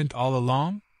experiment all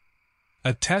along?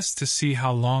 A test to see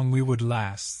how long we would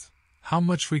last, how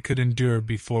much we could endure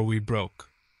before we broke.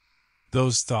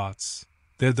 Those thoughts,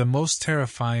 they're the most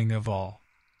terrifying of all.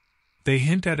 They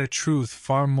hint at a truth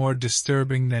far more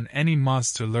disturbing than any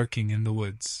monster lurking in the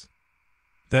woods.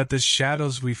 That the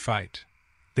shadows we fight,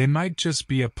 they might just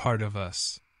be a part of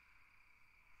us.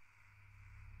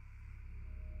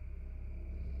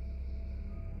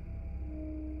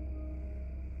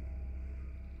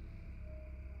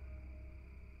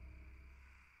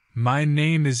 My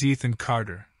name is Ethan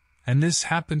Carter, and this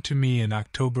happened to me in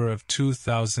October of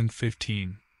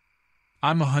 2015.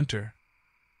 I'm a hunter.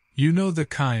 You know the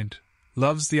kind,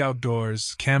 loves the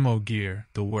outdoors, camo gear,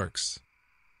 the works.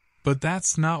 But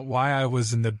that's not why I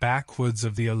was in the backwoods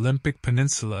of the Olympic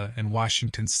Peninsula in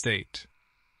Washington State.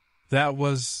 That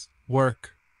was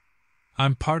work.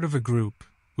 I'm part of a group.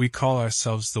 We call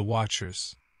ourselves the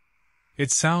Watchers.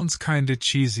 It sounds kinda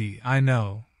cheesy, I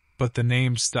know, but the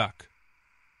name stuck.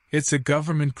 It's a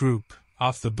government group,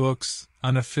 off the books,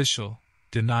 unofficial,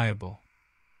 deniable.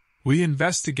 We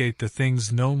investigate the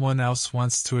things no one else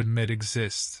wants to admit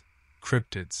exist.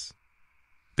 Cryptids.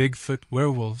 Bigfoot,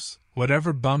 werewolves,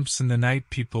 whatever bumps in the night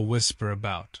people whisper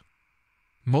about.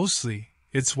 Mostly,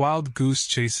 it's wild goose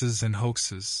chases and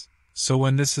hoaxes, so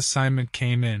when this assignment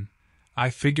came in, I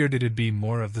figured it'd be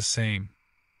more of the same.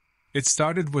 It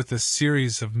started with a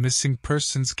series of missing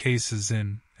persons cases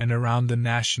in and around the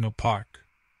national park.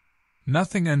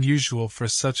 Nothing unusual for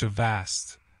such a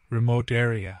vast, remote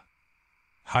area.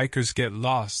 Hikers get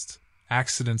lost,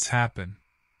 accidents happen.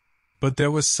 But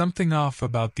there was something off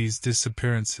about these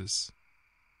disappearances.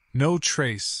 No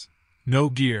trace, no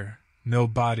gear, no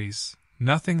bodies,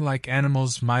 nothing like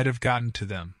animals might have gotten to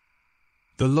them.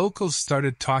 The locals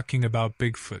started talking about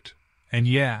Bigfoot, and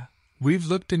yeah, we've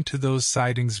looked into those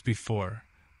sightings before,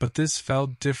 but this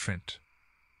felt different.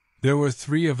 There were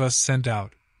 3 of us sent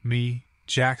out, me,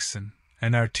 Jackson,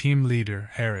 and our team leader,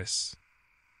 Harris.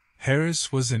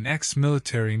 Harris was an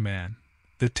ex-military man,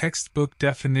 the textbook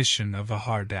definition of a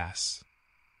hard-ass.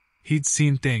 He'd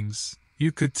seen things,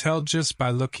 you could tell just by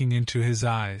looking into his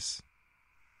eyes.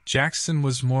 Jackson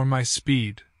was more my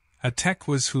speed, a tech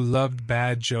was who loved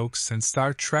bad jokes and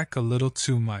Star Trek a little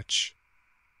too much.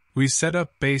 We set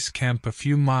up base camp a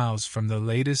few miles from the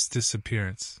latest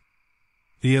disappearance.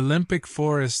 The Olympic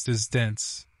forest is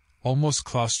dense, almost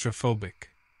claustrophobic.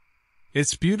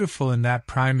 It's beautiful in that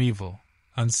primeval,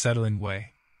 unsettling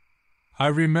way. I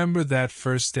remember that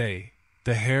first day,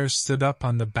 the hair stood up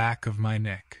on the back of my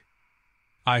neck.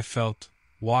 I felt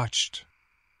watched.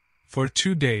 For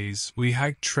 2 days we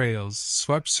hiked trails,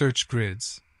 swept search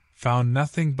grids, found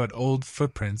nothing but old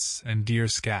footprints and deer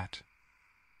scat.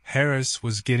 Harris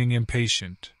was getting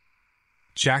impatient.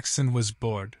 Jackson was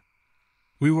bored.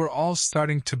 We were all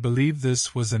starting to believe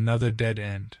this was another dead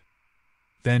end.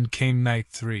 Then came night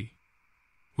 3.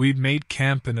 We'd made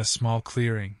camp in a small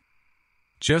clearing.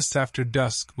 Just after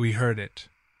dusk we heard it.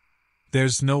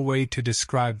 There's no way to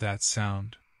describe that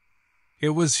sound. It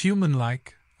was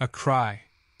human-like, a cry,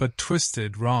 but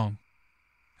twisted wrong.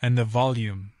 And the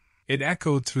volume, it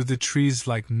echoed through the trees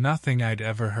like nothing I'd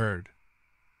ever heard.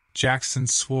 Jackson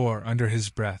swore under his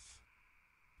breath.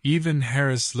 Even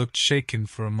Harris looked shaken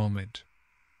for a moment.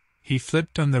 He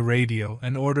flipped on the radio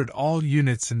and ordered all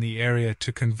units in the area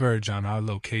to converge on our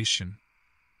location.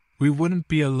 We wouldn't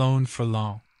be alone for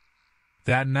long.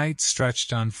 That night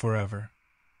stretched on forever.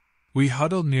 We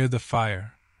huddled near the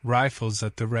fire, rifles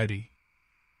at the ready.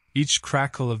 Each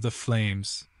crackle of the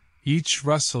flames, each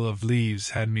rustle of leaves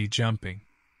had me jumping.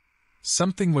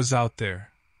 Something was out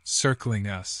there, circling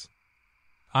us.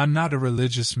 I'm not a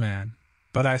religious man,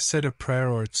 but I said a prayer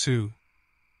or 2.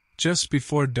 Just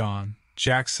before dawn,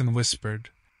 Jackson whispered,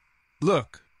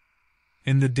 "Look!"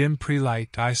 In the dim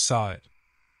pre-light I saw it.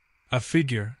 A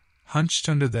figure, hunched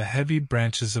under the heavy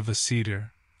branches of a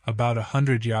cedar, about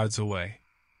 100 yards away.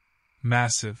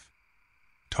 Massive.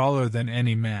 Taller than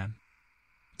any man.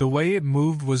 The way it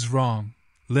moved was wrong,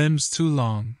 limbs too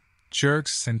long,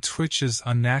 jerks and twitches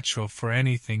unnatural for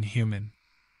anything human.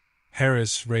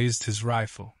 Harris raised his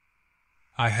rifle.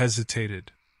 I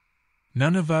hesitated.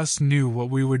 None of us knew what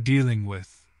we were dealing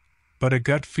with, but a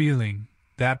gut feeling,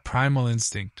 that primal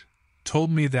instinct,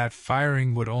 told me that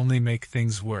firing would only make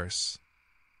things worse.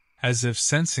 As if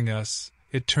sensing us,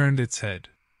 it turned its head.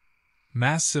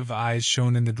 Massive eyes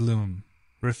shone in the gloom,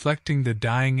 reflecting the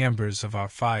dying embers of our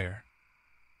fire.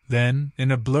 Then,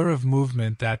 in a blur of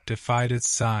movement that defied its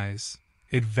size,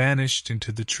 it vanished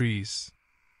into the trees.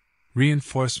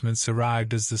 Reinforcements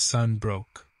arrived as the sun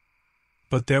broke.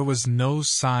 But there was no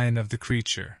sign of the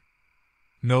creature.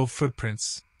 No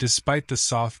footprints, despite the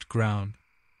soft ground.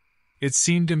 It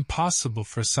seemed impossible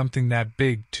for something that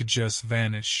big to just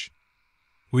vanish.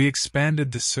 We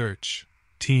expanded the search,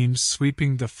 teams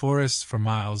sweeping the forest for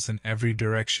miles in every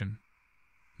direction.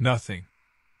 Nothing.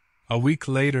 A week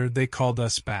later they called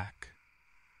us back.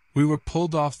 We were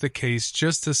pulled off the case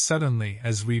just as suddenly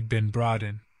as we'd been brought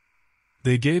in.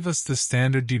 They gave us the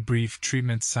standard debrief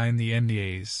treatment, signed the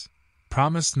NDAs,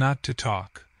 promised not to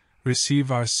talk, receive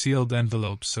our sealed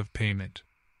envelopes of payment.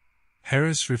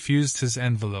 Harris refused his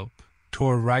envelope,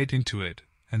 tore right into it,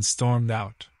 and stormed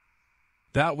out.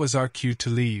 That was our cue to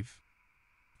leave.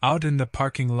 Out in the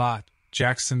parking lot,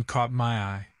 Jackson caught my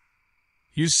eye.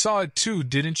 "You saw it too,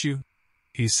 didn't you?"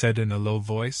 he said in a low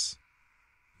voice.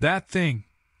 "That thing,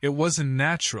 it wasn't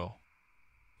natural."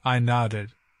 I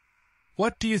nodded.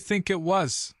 What do you think it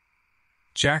was?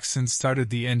 Jackson started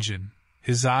the engine,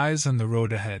 his eyes on the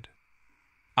road ahead.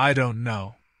 I don't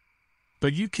know.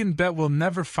 But you can bet we'll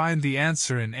never find the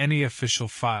answer in any official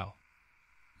file.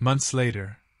 Months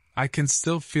later, I can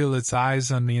still feel its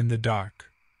eyes on me in the dark.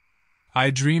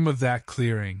 I dream of that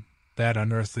clearing, that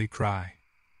unearthly cry.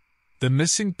 The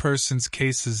missing persons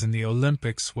cases in the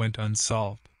Olympics went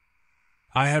unsolved.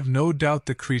 I have no doubt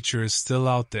the creature is still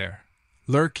out there,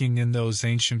 lurking in those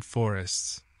ancient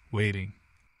forests, waiting.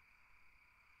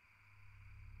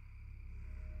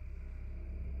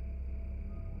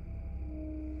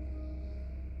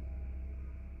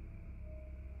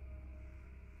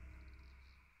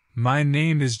 My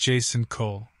name is Jason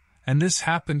Cole, and this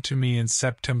happened to me in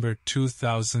September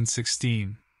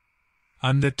 2016.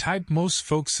 I'm the type most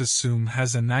folks assume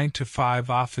has a 9-to-5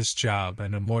 office job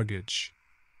and a mortgage.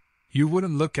 You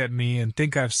wouldn't look at me and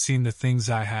think I've seen the things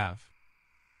I have.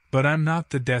 But I'm not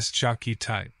the desk jockey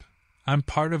type. I'm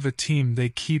part of a team they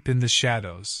keep in the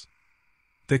shadows.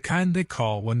 The kind they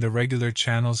call when the regular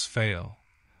channels fail,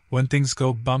 when things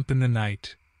go bump in the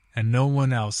night, and no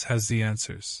one else has the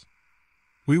answers.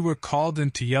 We were called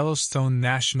into Yellowstone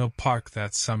National Park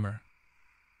that summer.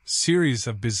 Series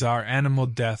of bizarre animal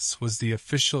deaths was the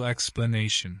official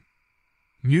explanation.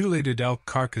 Mutilated elk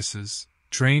carcasses,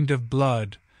 drained of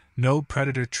blood, no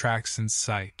predator tracks in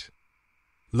sight.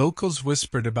 Locals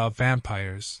whispered about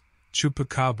vampires,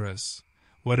 chupacabras,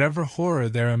 whatever horror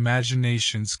their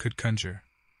imaginations could conjure.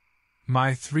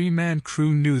 My three-man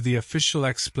crew knew the official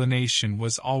explanation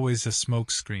was always a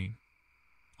smokescreen.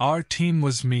 Our team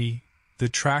was me, the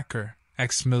tracker,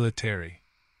 ex-military.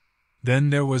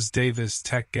 Then there was Davis,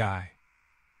 tech guy.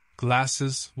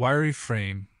 Glasses, wiry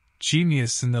frame,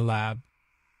 genius in the lab.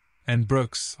 And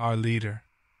Brooks, our leader.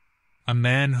 A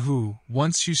man who,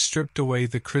 once you stripped away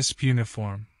the crisp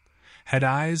uniform, had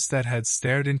eyes that had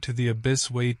stared into the abyss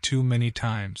way too many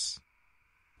times.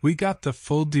 We got the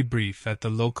full debrief at the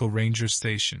local ranger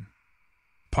station.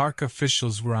 Park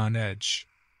officials were on edge.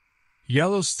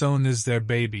 Yellowstone is their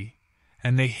baby,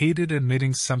 and they hated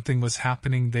admitting something was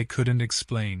happening they couldn't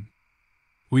explain.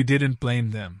 We didn't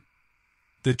blame them.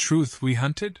 The truth we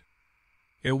hunted?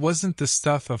 It wasn't the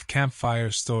stuff of campfire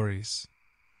stories.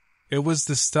 It was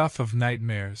the stuff of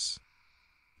nightmares.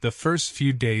 The first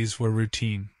few days were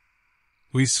routine.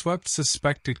 We swept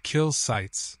suspected kill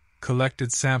sites,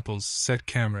 collected samples, set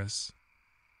cameras.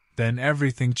 Then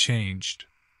everything changed.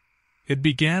 It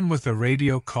began with a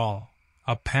radio call,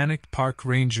 a panicked park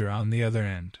ranger on the other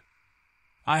end.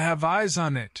 I have eyes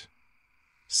on it.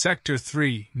 Sector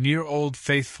 3, near Old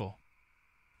Faithful.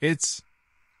 It's...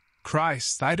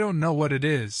 Christ, I don't know what it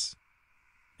is.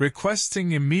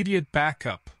 Requesting immediate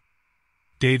backup.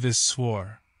 Davis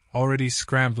swore, already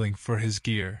scrambling for his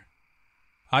gear.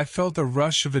 I felt a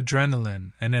rush of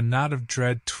adrenaline and a knot of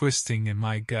dread twisting in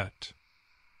my gut.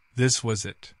 This was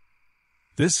it.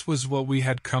 This was what we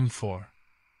had come for.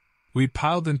 We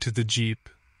piled into the jeep,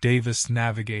 Davis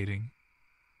navigating.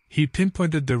 He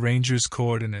pinpointed the ranger's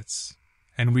coordinates,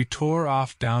 and we tore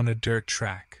off down a dirt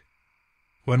track.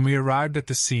 When we arrived at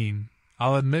the scene,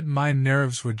 I'll admit my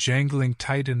nerves were jangling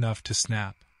tight enough to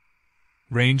snap.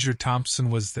 Ranger Thompson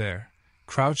was there,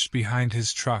 crouched behind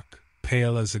his truck,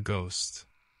 pale as a ghost.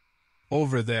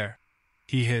 Over there,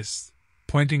 he hissed,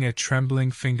 pointing a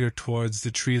trembling finger towards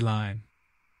the tree line.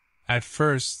 At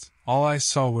first, all I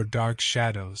saw were dark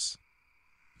shadows.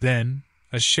 Then,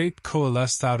 a shape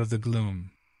coalesced out of the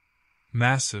gloom.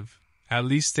 Massive, at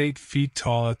least 8 feet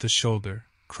tall at the shoulder,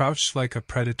 crouched like a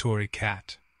predatory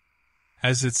cat.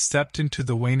 As it stepped into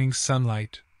the waning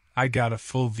sunlight, I got a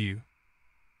full view.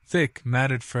 Thick,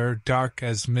 matted fur, dark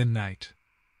as midnight.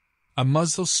 A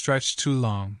muzzle stretched too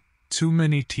long, too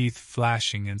many teeth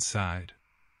flashing inside.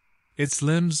 Its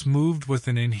limbs moved with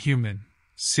an inhuman,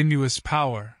 sinuous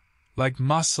power, like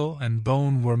muscle and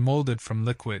bone were molded from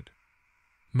liquid.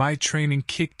 My training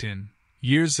kicked in,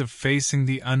 years of facing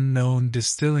the unknown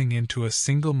distilling into a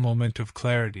single moment of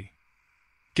clarity.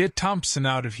 Get Thompson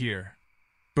out of here,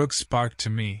 Brooks barked to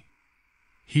me.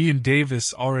 He and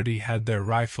Davis already had their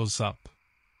rifles up.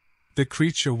 The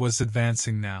creature was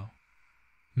advancing now.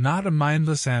 Not a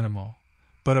mindless animal,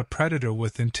 but a predator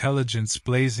with intelligence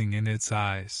blazing in its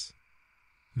eyes.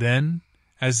 Then,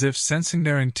 as if sensing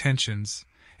their intentions,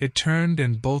 it turned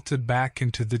and bolted back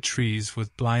into the trees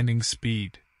with blinding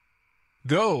speed.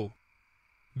 Go!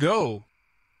 Go!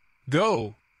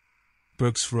 Go!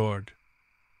 Brooks roared.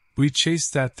 We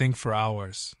chased that thing for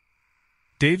hours.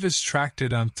 Davis tracked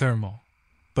it on thermal,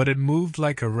 but it moved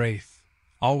like a wraith,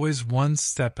 always one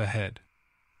step ahead.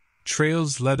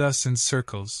 Trails led us in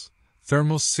circles,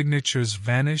 thermal signatures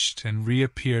vanished and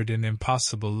reappeared in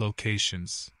impossible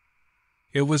locations.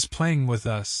 It was playing with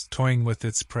us, toying with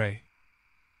its prey.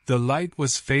 The light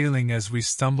was failing as we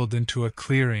stumbled into a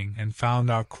clearing and found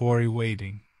our quarry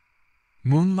waiting.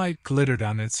 Moonlight glittered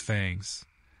on its fangs,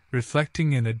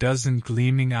 reflecting in a dozen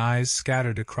gleaming eyes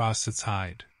scattered across its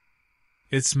hide.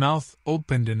 Its mouth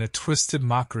opened in a twisted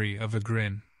mockery of a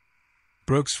grin.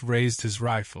 Brooks raised his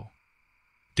rifle.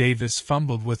 Davis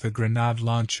fumbled with a grenade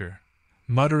launcher,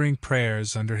 muttering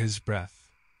prayers under his breath.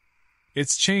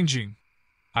 "It's changing,"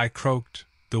 I croaked,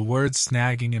 the words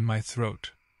snagging in my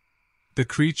throat. The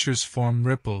creature's form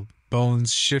rippled,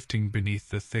 bones shifting beneath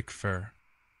the thick fur.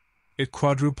 It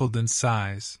quadrupled in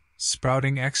size,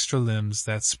 sprouting extra limbs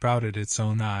that sprouted its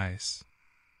own eyes.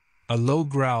 A low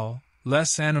growl,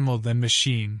 less animal than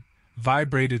machine,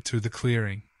 vibrated through the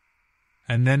clearing.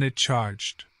 And then it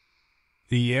charged.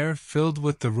 The air filled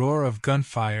with the roar of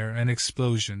gunfire and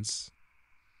explosions.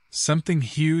 Something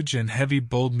huge and heavy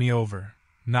bowled me over,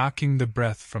 knocking the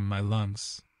breath from my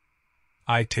lungs.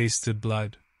 I tasted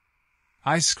blood.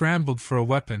 I scrambled for a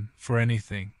weapon, for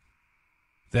anything.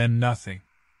 Then nothing.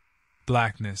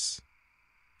 Blackness.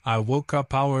 I woke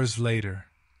up hours later,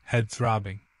 head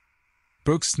throbbing.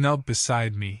 Brooks knelt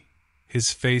beside me,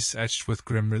 his face etched with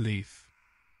grim relief.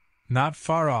 Not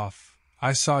far off,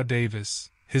 I saw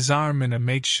Davis, his arm in a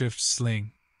makeshift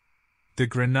sling. "The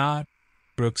grenade,"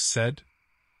 Brooks said.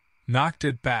 "Knocked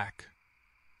it back.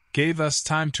 Gave us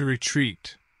time to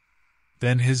retreat."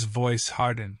 Then his voice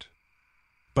hardened.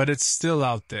 "But it's still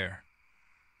out there.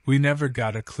 We never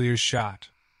got a clear shot.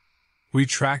 We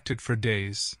tracked it for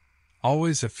days,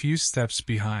 always a few steps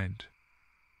behind.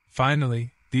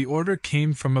 Finally, the order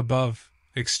came from above,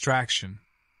 extraction.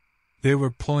 They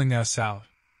were pulling us out.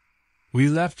 We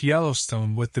left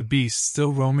Yellowstone with the beast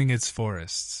still roaming its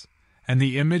forests, and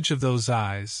the image of those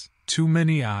eyes, too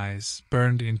many eyes,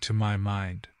 burned into my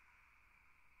mind."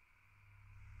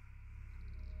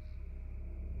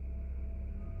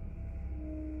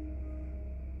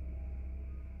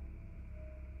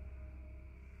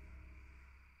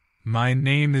 My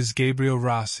name is Gabriel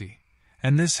Rossi,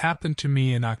 and this happened to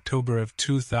me in October of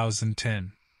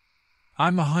 2010.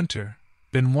 I'm a hunter,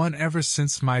 been one ever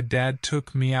since my dad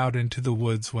took me out into the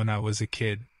woods when I was a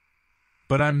kid.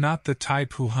 But I'm not the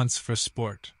type who hunts for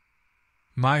sport.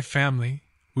 My family,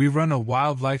 we run a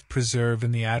wildlife preserve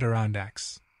in the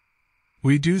Adirondacks.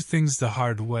 We do things the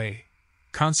hard way: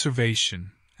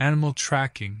 conservation, animal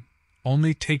tracking,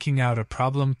 only taking out a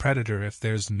problem predator if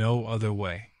there's no other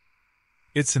way.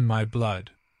 It's in my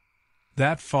blood.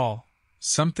 That fall,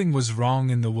 something was wrong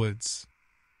in the woods.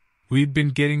 We'd been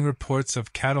getting reports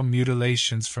of cattle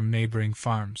mutilations from neighboring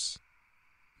farms.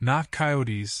 Not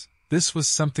coyotes, this was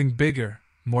something bigger,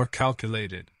 more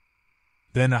calculated.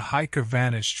 Then a hiker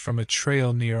vanished from a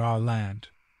trail near our land.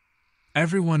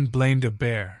 Everyone blamed a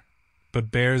bear, but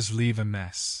bears leave a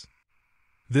mess.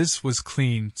 This was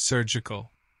clean,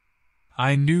 surgical.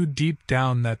 I knew deep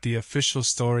down that the official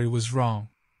story was wrong.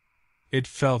 It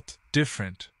felt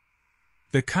different.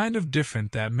 The kind of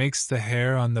different that makes the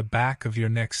hair on the back of your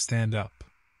neck stand up.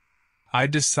 I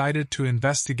decided to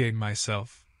investigate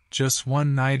myself, just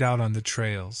one night out on the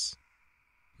trails.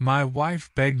 My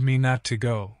wife begged me not to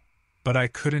go, but I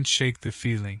couldn't shake the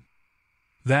feeling.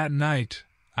 That night,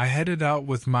 I headed out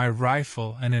with my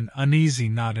rifle and an uneasy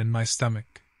knot in my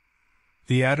stomach.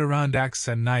 The Adirondacks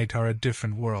at night are a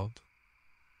different world.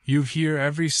 You hear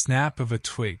every snap of a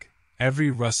twig,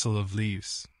 every rustle of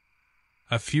leaves.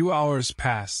 A few hours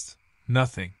passed,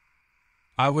 nothing.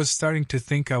 I was starting to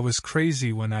think I was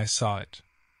crazy when I saw it.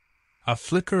 A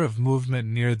flicker of movement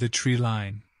near the tree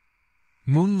line.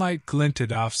 Moonlight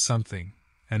glinted off something,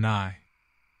 an eye.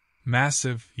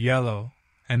 Massive, yellow,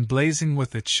 and blazing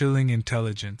with a chilling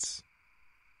intelligence.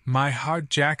 My heart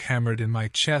jackhammered in my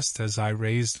chest as I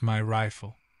raised my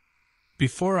rifle.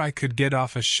 Before I could get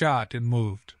off a shot, it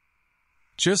moved.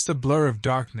 Just a blur of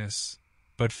darkness,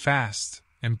 but fast,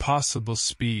 impossible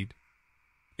speed.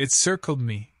 It circled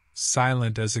me,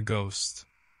 silent as a ghost.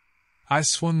 I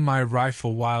swung my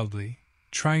rifle wildly,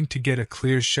 trying to get a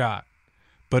clear shot,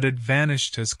 but it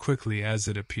vanished as quickly as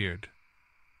it appeared.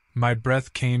 My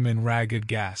breath came in ragged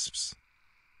gasps.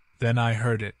 Then I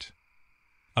heard it.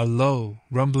 A low,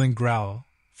 rumbling growl,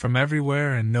 from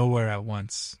everywhere and nowhere at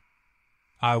once.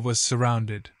 I was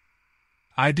surrounded.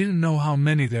 I didn't know how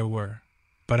many there were,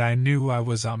 but I knew I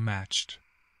was outmatched.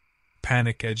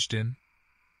 Panic edged in.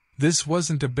 This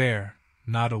wasn't a bear,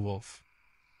 not a wolf.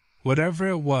 Whatever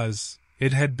it was,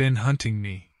 it had been hunting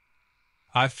me.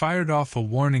 I fired off a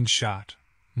warning shot,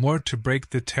 more to break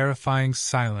the terrifying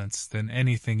silence than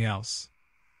anything else.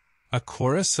 A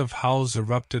chorus of howls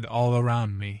erupted all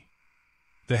around me.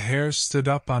 The hair stood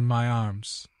up on my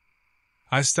arms.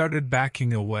 I started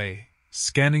backing away,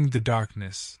 scanning the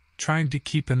darkness, trying to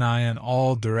keep an eye on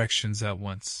all directions at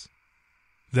once.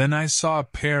 Then I saw a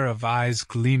pair of eyes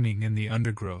gleaming in the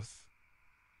undergrowth.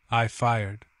 I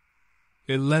fired.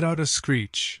 It let out a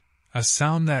screech, a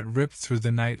sound that ripped through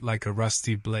the night like a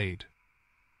rusty blade.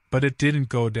 But it didn't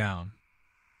go down.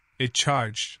 It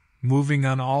charged, moving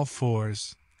on all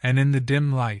fours, and in the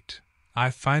dim light,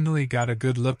 I finally got a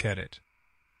good look at it.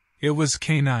 It was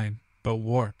canine, but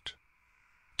warped.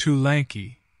 Too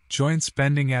lanky, joints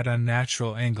bending at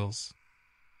unnatural angles.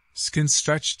 Skin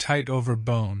stretched tight over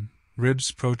bone,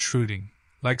 ribs protruding,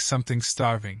 like something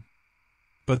starving.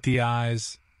 But the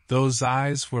eyes, those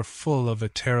eyes were full of a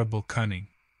terrible cunning.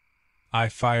 I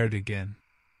fired again.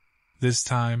 This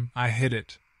time, I hit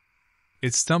it.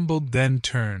 It stumbled, then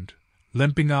turned,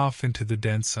 limping off into the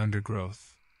dense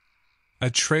undergrowth. A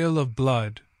trail of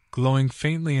blood, glowing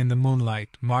faintly in the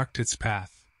moonlight, marked its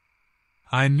path.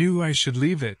 I knew I should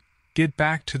leave it, get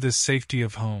back to the safety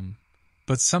of home,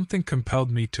 but something compelled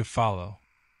me to follow.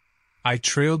 I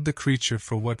trailed the creature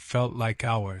for what felt like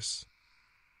hours.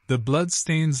 The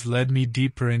bloodstains led me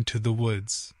deeper into the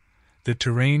woods, the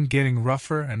terrain getting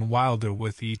rougher and wilder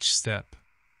with each step.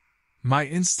 My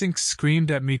instincts screamed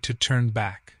at me to turn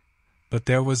back, but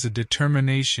there was a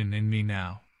determination in me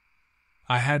now.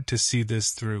 I had to see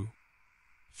this through.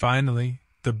 Finally,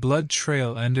 the blood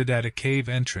trail ended at a cave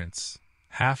entrance,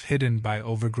 half hidden by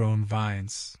overgrown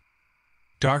vines.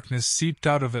 Darkness seeped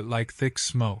out of it like thick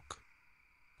smoke.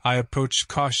 I approached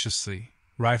cautiously,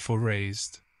 rifle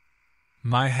raised.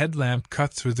 My headlamp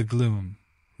cut through the gloom,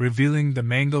 revealing the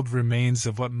mangled remains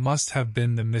of what must have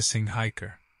been the missing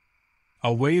hiker.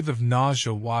 A wave of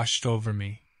nausea washed over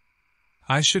me.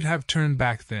 I should have turned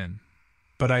back then,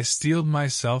 but I steeled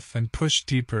myself and pushed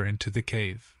deeper into the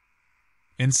cave.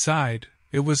 Inside,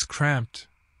 it was cramped,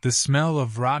 the smell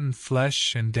of rotten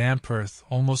flesh and damp earth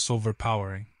almost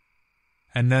overpowering.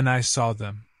 And then I saw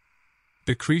them.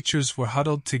 The creatures were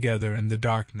huddled together in the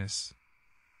darkness.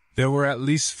 There were at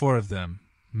least 4 of them,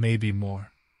 maybe more.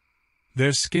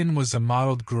 Their skin was a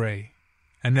mottled gray,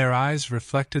 and their eyes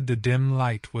reflected the dim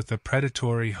light with a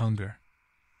predatory hunger.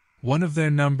 One of their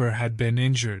number had been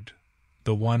injured,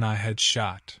 the one I had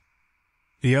shot.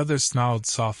 The other snarled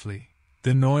softly,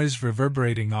 the noise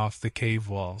reverberating off the cave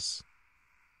walls.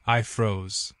 I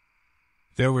froze.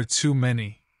 There were too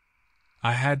many.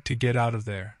 I had to get out of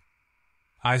there.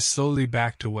 I slowly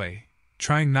backed away,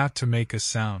 trying not to make a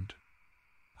sound.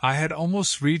 I had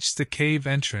almost reached the cave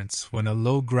entrance when a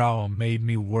low growl made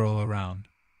me whirl around.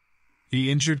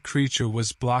 The injured creature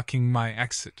was blocking my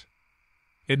exit.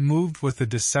 It moved with a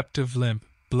deceptive limp,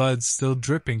 blood still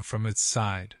dripping from its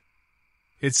side.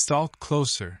 It stalked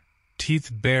closer,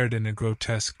 teeth bared in a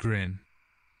grotesque grin.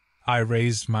 I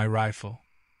raised my rifle.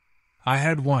 I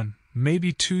had 1,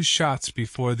 maybe 2 shots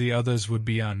before the others would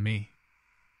be on me.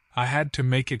 I had to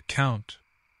make it count.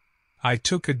 I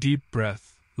took a deep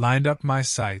breath, lined up my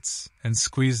sights, and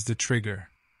squeezed the trigger.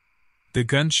 The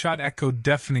gunshot echoed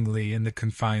deafeningly in the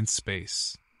confined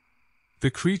space. The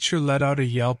creature let out a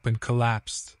yelp and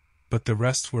collapsed, but the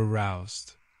rest were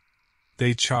roused.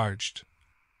 They charged.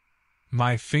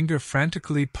 My finger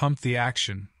frantically pumped the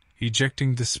action,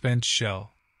 ejecting the spent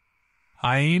shell.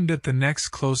 I aimed at the next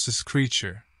closest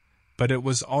creature, but it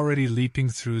was already leaping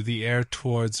through the air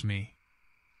towards me.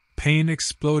 Pain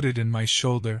exploded in my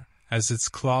shoulder as its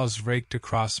claws raked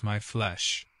across my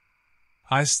flesh.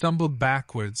 I stumbled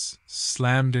backwards,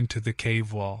 slammed into the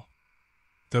cave wall.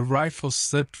 The rifle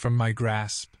slipped from my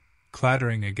grasp,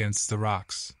 clattering against the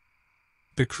rocks.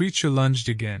 The creature lunged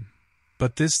again,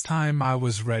 but this time I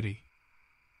was ready.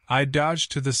 I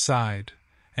dodged to the side,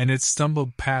 and it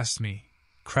stumbled past me,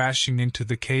 crashing into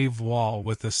the cave wall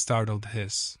with a startled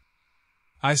hiss.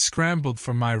 I scrambled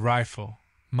for my rifle,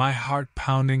 my heart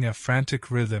pounding a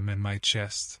frantic rhythm in my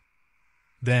chest.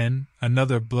 Then,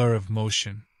 another blur of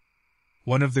motion.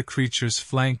 One of the creatures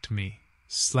flanked me,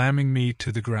 slamming me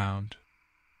to the ground.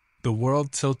 The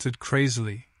world tilted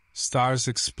crazily, stars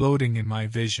exploding in my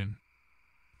vision.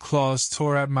 Claws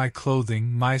tore at my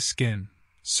clothing, my skin,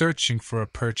 searching for a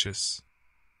purchase.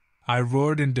 I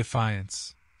roared in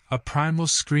defiance, a primal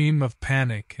scream of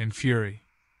panic and fury.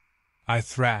 I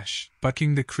thrashed,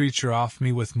 bucking the creature off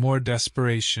me with more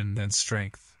desperation than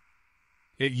strength.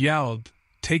 It yowled,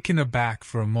 taken aback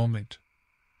for a moment.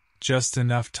 Just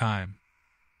enough time.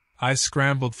 I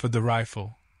scrambled for the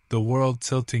rifle, the world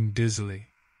tilting dizzily.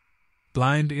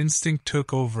 Blind instinct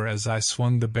took over as I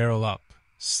swung the barrel up,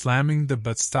 slamming the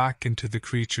buttstock into the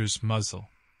creature's muzzle.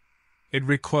 It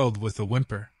recoiled with a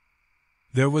whimper.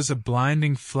 There was a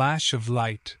blinding flash of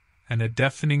light, and a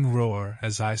deafening roar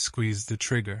as I squeezed the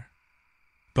trigger.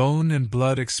 Bone and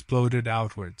blood exploded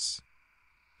outwards.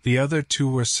 The other two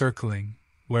were circling,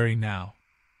 wary now.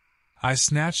 I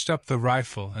snatched up the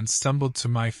rifle and stumbled to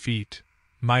my feet,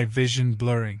 my vision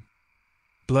blurring.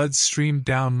 Blood streamed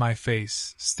down my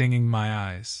face, stinging my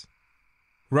eyes.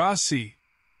 "Rossi!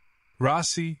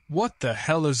 Rossi, what the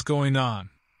hell is going on?"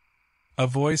 A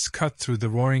voice cut through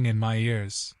the roaring in my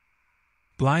ears.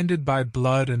 Blinded by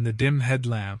blood and the dim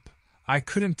headlamp, I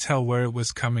couldn't tell where it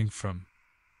was coming from.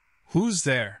 "Who's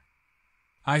there?"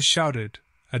 I shouted,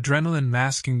 adrenaline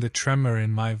masking the tremor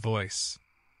in my voice.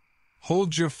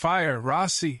 "Hold your fire,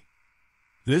 Rossi!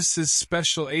 This is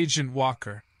Special Agent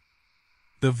Walker."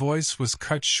 The voice was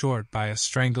cut short by a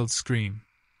strangled scream.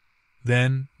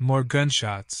 Then, more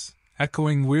gunshots,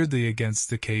 echoing weirdly against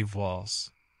the cave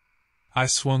walls. I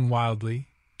swung wildly,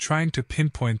 trying to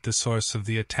pinpoint the source of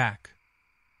the attack.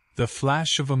 The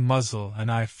flash of a muzzle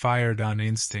and I fired on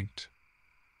instinct.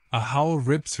 A howl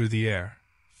ripped through the air,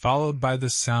 followed by the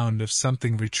sound of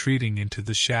something retreating into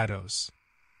the shadows.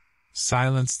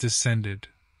 Silence descended,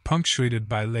 punctuated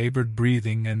by labored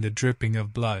breathing and the dripping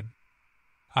of blood.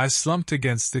 I slumped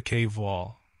against the cave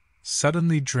wall,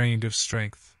 suddenly drained of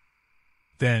strength.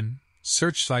 Then,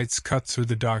 searchlights cut through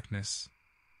the darkness.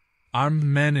 Armed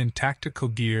men in tactical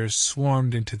gear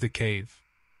swarmed into the cave.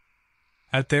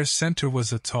 At their center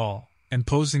was a tall,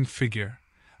 imposing figure,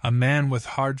 a man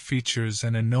with hard features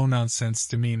and a no-nonsense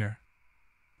demeanor.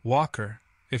 Walker,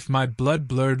 if my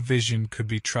blood-blurred vision could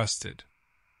be trusted.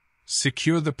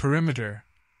 "Secure the perimeter,"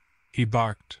 he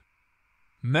barked.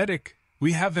 "Medic,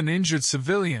 we have an injured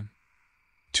civilian."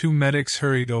 Two medics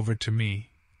hurried over to me,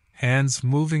 hands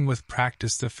moving with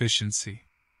practiced efficiency.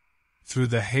 Through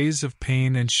the haze of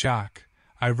pain and shock,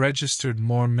 I registered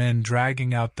more men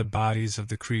dragging out the bodies of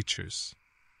the creatures.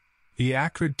 The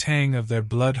acrid tang of their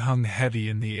blood hung heavy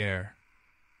in the air.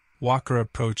 Walker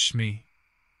approached me.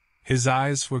 His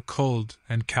eyes were cold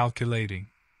and calculating.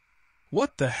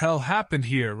 "What the hell happened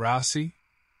here, Rossi?"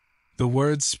 The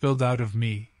words spilled out of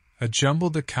me, a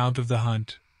jumbled account of the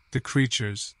hunt, the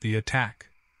creatures, the attack.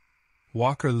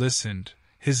 Walker listened,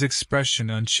 his expression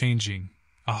unchanging,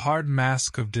 a hard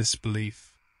mask of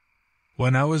disbelief.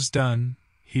 When I was done,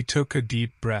 he took a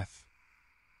deep breath.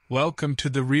 "Welcome to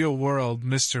the real world,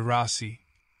 Mr. Rossi,"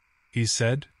 he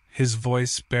said, his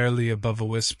voice barely above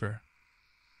a whisper.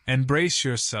 "And brace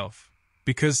yourself,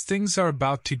 because things are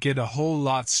about to get a whole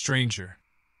lot stranger."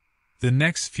 The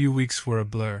next few weeks were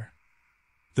a blur.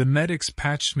 The medics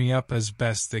patched me up as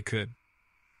best they could.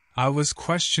 I was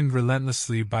questioned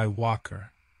relentlessly by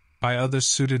Walker, by other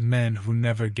suited men who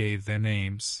never gave their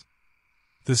names.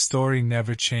 The story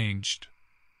never changed.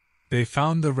 They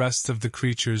found the rest of the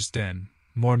creature's den,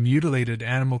 more mutilated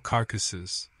animal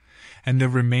carcasses, and the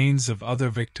remains of other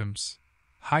victims,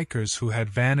 hikers who had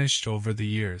vanished over the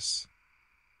years.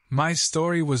 My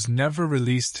story was never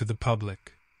released to the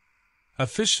public.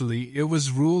 Officially, it was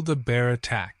ruled a bear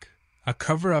attack, a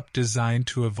cover-up designed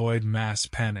to avoid mass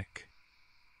panic.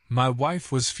 My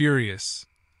wife was furious,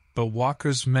 but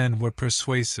Walker's men were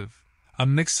persuasive, a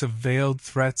mix of veiled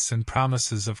threats and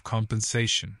promises of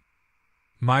compensation.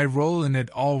 My role in it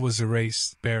all was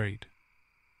erased, buried.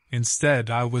 Instead,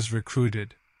 I was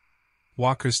recruited.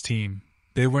 Walker's team,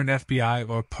 they weren't FBI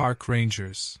or park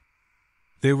rangers.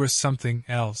 They were something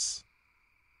else.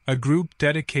 A group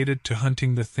dedicated to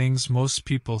hunting the things most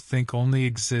people think only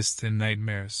exist in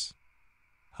nightmares.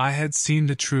 I had seen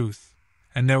the truth,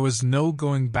 and there was no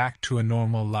going back to a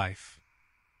normal life.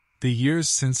 The years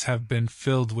since have been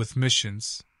filled with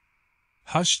missions.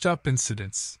 Hushed-up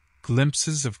incidents,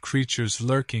 glimpses of creatures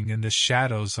lurking in the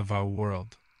shadows of our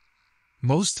world.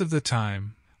 Most of the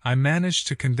time, I managed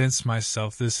to convince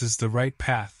myself this is the right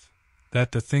path,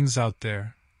 that the things out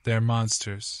there, they're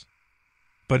monsters.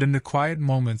 But in the quiet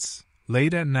moments,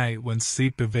 late at night when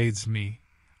sleep evades me,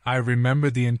 I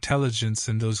remember the intelligence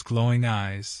in those glowing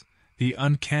eyes, the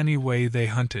uncanny way they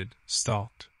hunted,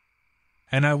 stalked.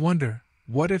 And I wonder,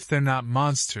 what if they're not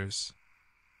monsters?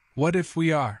 What if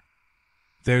we are?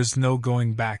 There's no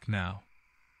going back now.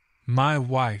 My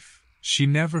wife, she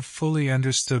never fully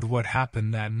understood what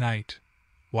happened that night,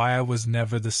 why I was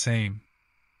never the same.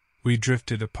 We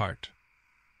drifted apart.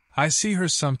 I see her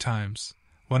sometimes,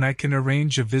 when I can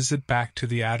arrange a visit back to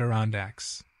the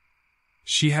Adirondacks.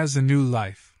 She has a new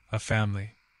life, a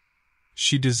family.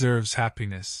 She deserves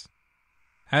happiness.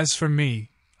 As for me,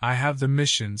 I have the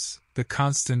missions, the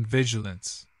constant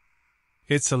vigilance.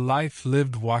 It's a life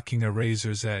lived walking a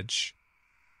razor's edge.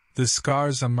 The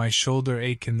scars on my shoulder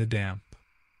ache in the damp.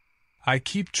 I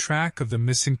keep track of the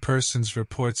missing persons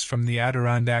reports from the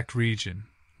Adirondack region,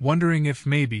 wondering if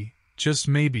maybe, just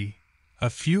maybe, A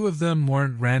few of them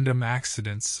weren't random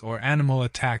accidents or animal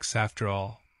attacks after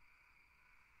all.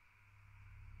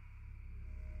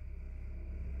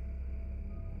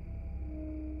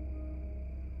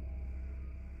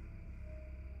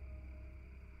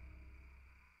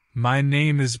 My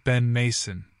name is Ben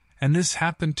Mason, and this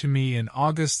happened to me in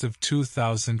August of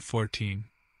 2014.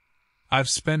 I've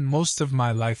spent most of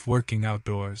my life working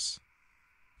outdoors.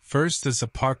 First as a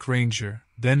park ranger,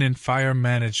 then in fire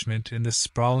management in the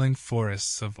sprawling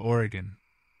forests of Oregon.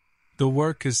 The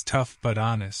work is tough but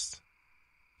honest.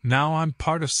 Now I'm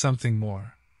part of something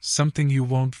more, something you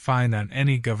won't find on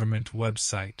any government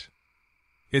website.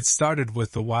 It started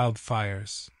with the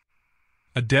wildfires.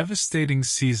 A devastating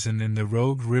season in the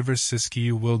Rogue River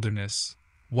Siskiyou wilderness,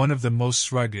 one of the most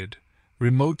rugged,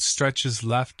 remote stretches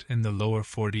left in the lower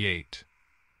 48.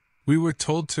 We were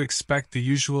told to expect the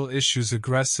usual issues: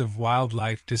 aggressive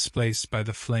wildlife displaced by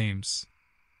the flames.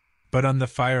 But on the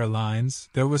fire lines,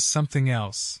 there was something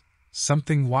else,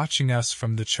 something watching us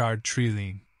from the charred tree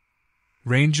line.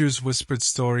 Rangers whispered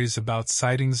stories about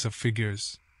sightings of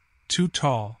figures, too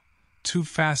tall, too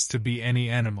fast to be any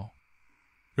animal.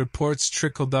 Reports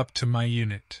trickled up to my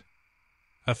unit.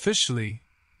 Officially,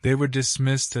 they were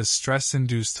dismissed as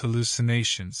stress-induced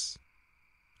hallucinations.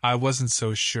 I wasn't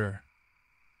so sure.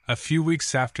 A few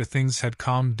weeks after things had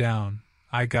calmed down,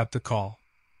 I got the call.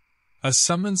 A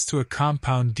summons to a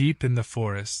compound deep in the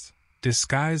forest,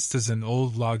 disguised as an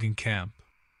old logging camp.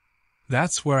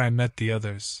 That's where I met the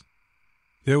others.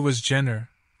 There was Jenner,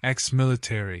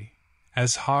 ex-military,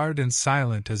 as hard and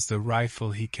silent as the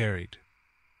rifle he carried.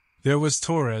 There was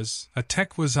Torres, a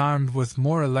tech was armed with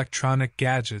more electronic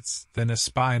gadgets than a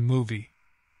spy movie.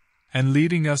 And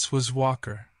leading us was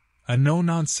Walker, a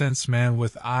no-nonsense man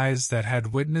with eyes that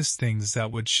had witnessed things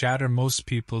that would shatter most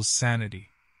people's sanity.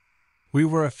 We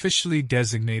were officially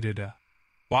designated a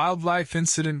Wildlife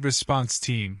Incident Response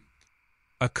Team,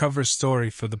 a cover story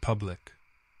for the public.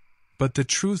 But the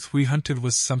truth we hunted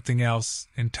was something else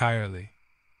entirely.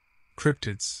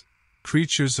 Cryptids,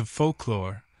 creatures of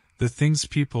folklore, the things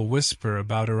people whisper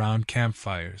about around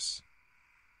campfires.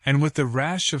 And with the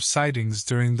rash of sightings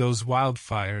during those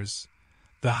wildfires,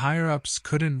 the higher-ups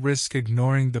couldn't risk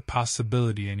ignoring the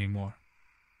possibility anymore.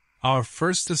 Our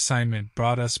first assignment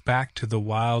brought us back to the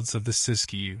wilds of the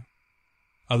Siskiyou.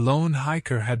 A lone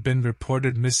hiker had been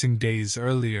reported missing days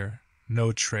earlier,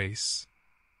 no trace.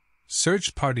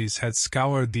 Search parties had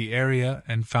scoured the area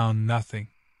and found nothing.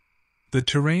 The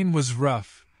terrain was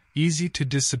rough, easy to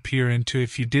disappear into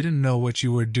if you didn't know what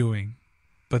you were doing,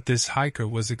 but this hiker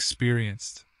was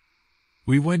experienced.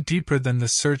 We went deeper than the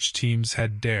search teams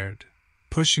had dared,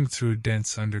 pushing through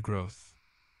dense undergrowth.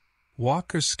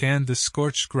 Walker scanned the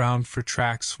scorched ground for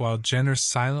tracks while Jenner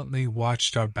silently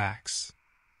watched our backs.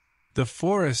 The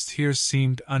forest here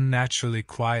seemed unnaturally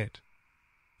quiet.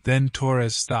 Then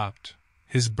Torres stopped,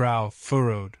 his brow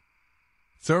furrowed.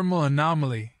 "Thermal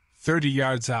anomaly, 30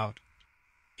 yards out,"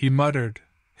 he muttered,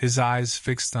 his eyes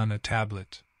fixed on a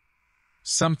tablet.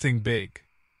 "Something big."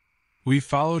 We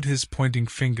followed his pointing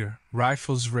finger,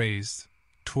 rifles raised,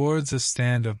 towards a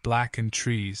stand of blackened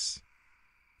trees.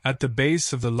 At the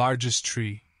base of the largest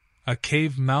tree, a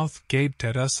cave mouth gaped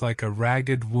at us like a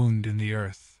ragged wound in the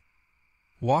earth.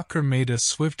 Walker made a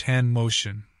swift hand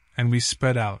motion, and we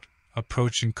spread out,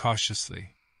 approaching cautiously.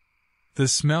 The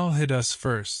smell hit us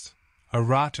first, a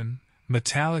rotten,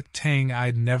 metallic tang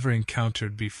I'd never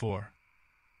encountered before.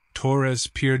 Torres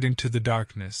peered into the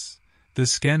darkness, the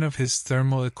skin of his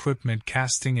thermal equipment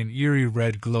casting an eerie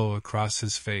red glow across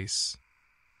his face.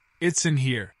 "It's in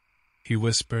here," he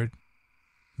whispered.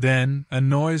 Then, a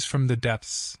noise from the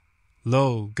depths,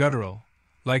 low, guttural,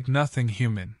 like nothing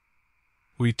human.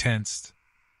 We tensed.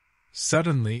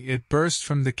 Suddenly, it burst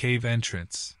from the cave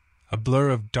entrance, a blur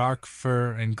of dark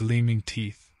fur and gleaming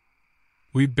teeth.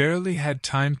 We barely had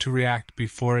time to react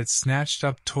before it snatched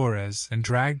up Torres and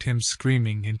dragged him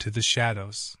screaming into the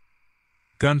shadows.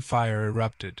 Gunfire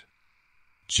erupted.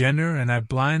 Jenner and I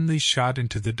blindly shot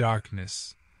into the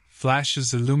darkness,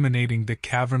 flashes illuminating the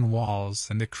cavern walls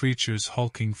and the creature's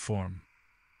hulking form.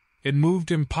 It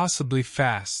moved impossibly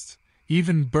fast,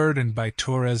 even burdened by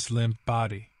Torres' limp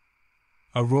body.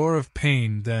 A roar of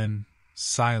pain, then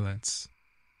silence.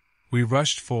 We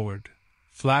rushed forward,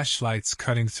 flashlights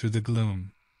cutting through the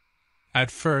gloom. At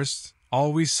first,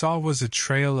 all we saw was a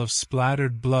trail of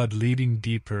splattered blood leading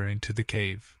deeper into the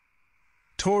cave.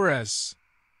 "Torres!"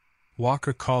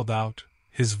 Walker called out,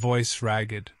 his voice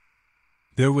ragged.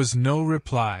 There was no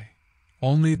reply,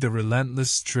 only the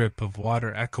relentless drip of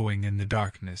water echoing in the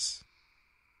darkness.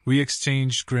 We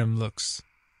exchanged grim looks.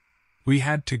 We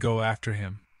had to go after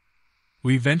him.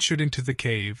 We ventured into the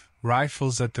cave,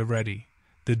 rifles at the ready,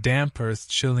 the damp earth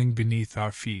chilling beneath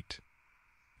our feet.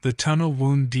 The tunnel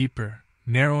wound deeper,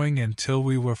 narrowing until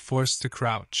we were forced to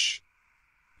crouch.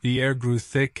 The air grew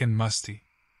thick and musty.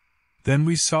 Then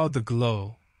we saw the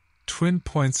glow, twin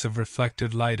points of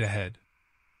reflected light ahead.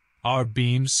 Our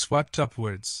beams swept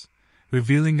upwards,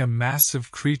 revealing a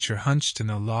massive creature hunched in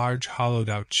a large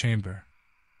hollowed-out chamber.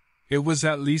 It was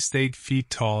at least 8 feet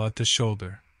tall at the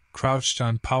shoulder, crouched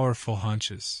on powerful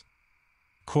haunches.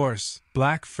 Coarse,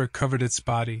 black fur covered its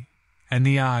body, and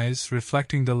the eyes,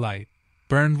 reflecting the light,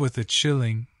 burned with a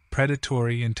chilling,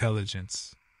 predatory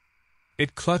intelligence.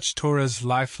 It clutched Torres'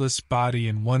 lifeless body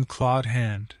in one clawed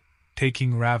hand,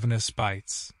 taking ravenous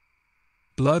bites.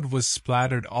 Blood was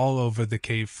splattered all over the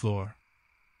cave floor.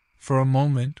 For a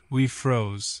moment we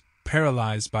froze,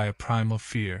 paralyzed by a primal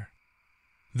fear.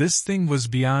 This thing was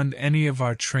beyond any of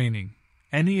our training,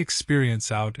 any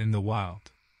experience out in the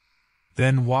wild.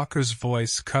 Then Walker's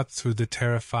voice cut through the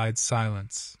terrified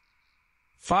silence.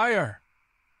 "Fire!"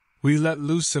 We let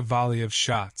loose a volley of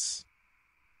shots.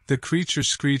 The creature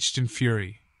screeched in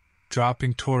fury,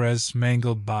 dropping Torres'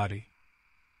 mangled body.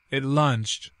 It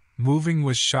lunged, moving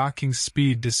with shocking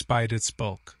speed despite its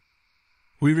bulk.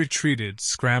 We retreated,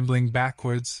 scrambling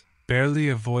backwards, barely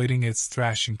avoiding its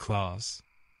thrashing claws.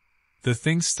 The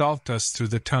thing stalked us through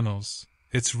the tunnels,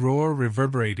 its roar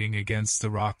reverberating against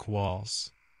the rock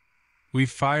walls. We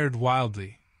fired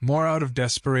wildly, more out of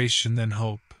desperation than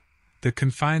hope, the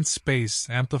confined space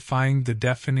amplifying the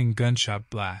deafening gunshot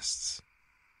blasts.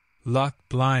 Luck,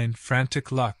 blind,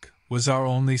 frantic luck, was our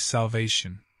only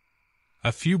salvation.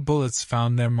 A few bullets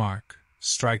found their mark,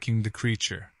 striking the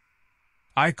creature.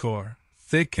 Ichor,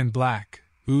 thick and black,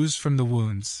 oozed from the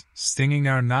wounds, stinging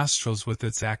our nostrils with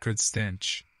its acrid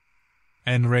stench.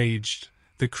 Enraged,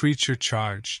 the creature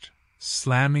charged,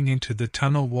 slamming into the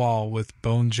tunnel wall with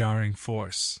bone-jarring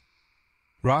force.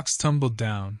 Rocks tumbled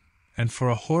down, and for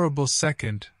a horrible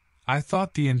second, I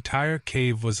thought the entire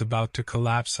cave was about to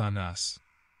collapse on us.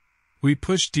 We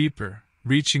pushed deeper,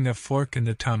 reaching a fork in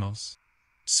the tunnels.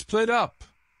 "Split up!"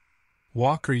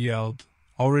 Walker yelled,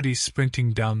 already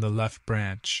sprinting down the left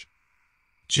branch.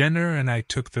 Jenner and I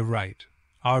took the right,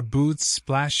 our boots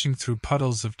splashing through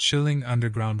puddles of chilling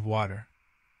underground water.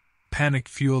 Panic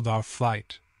fueled our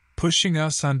flight, pushing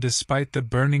us on despite the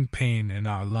burning pain in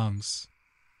our lungs.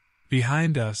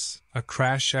 Behind us, a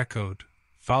crash echoed,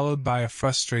 followed by a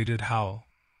frustrated howl.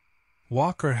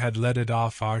 Walker had led it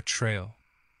off our trail.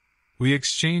 We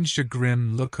exchanged a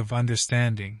grim look of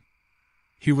understanding.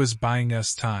 He was buying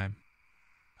us time.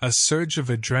 A surge of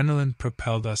adrenaline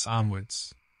propelled us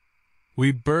onwards.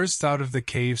 We burst out of the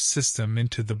cave system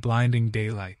into the blinding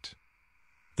daylight.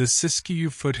 The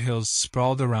Siskiyou foothills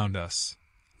sprawled around us,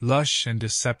 lush and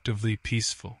deceptively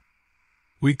peaceful.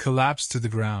 We collapsed to the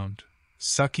ground,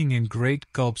 sucking in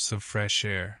great gulps of fresh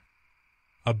air.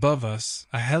 Above us,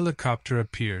 a helicopter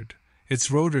appeared, its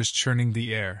rotors churning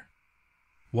the air.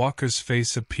 Walker's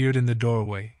face appeared in the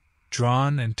doorway,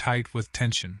 drawn and tight with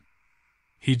tension.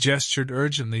 He gestured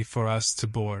urgently for us to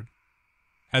board.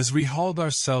 As we hauled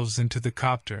ourselves into the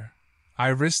copter, I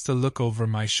risked a look over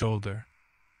my shoulder.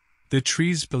 The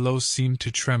trees below seemed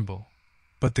to tremble,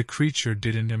 but the creature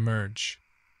didn't emerge.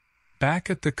 Back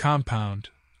at the compound,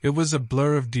 it was a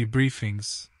blur of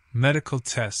debriefings, medical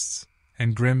tests,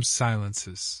 and grim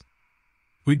silences.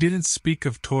 We didn't speak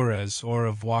of Torres or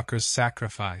of Walker's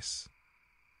sacrifice.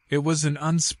 It was an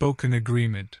unspoken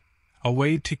agreement, a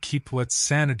way to keep what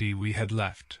sanity we had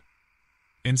left.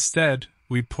 Instead,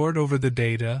 we pored over the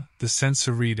data, the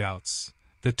sensor readouts,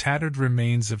 the tattered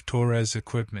remains of Torres'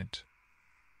 equipment.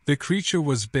 The creature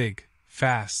was big,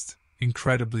 fast,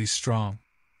 incredibly strong.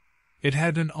 It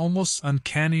had an almost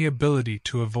uncanny ability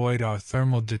to avoid our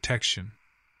thermal detection.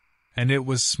 And it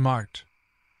was smart.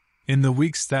 In the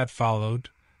weeks that followed,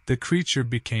 the creature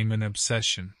became an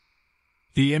obsession.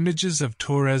 The images of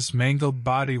Torres' mangled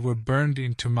body were burned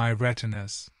into my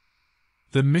retinas.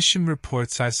 The mission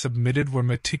reports I submitted were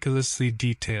meticulously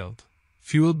detailed,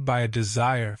 fueled by a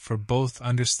desire for both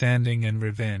understanding and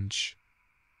revenge.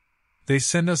 They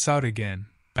sent us out again,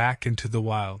 back into the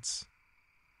wilds.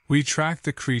 We tracked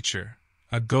the creature,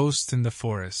 a ghost in the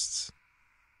forests.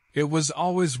 It was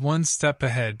always one step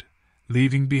ahead,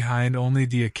 leaving behind only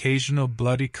the occasional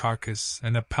bloody carcass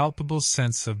and a palpable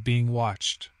sense of being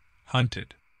watched,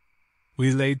 hunted.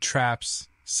 We laid traps,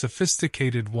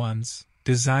 sophisticated ones,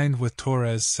 designed with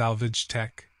Torres' salvage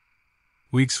tech.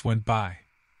 Weeks went by.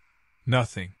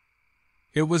 Nothing.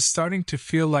 It was starting to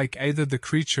feel like either the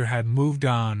creature had moved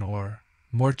on or,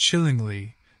 more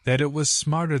chillingly, that it was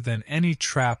smarter than any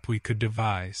trap we could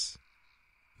devise.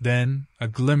 Then, a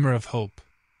glimmer of hope.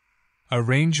 A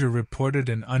ranger reported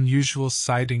an unusual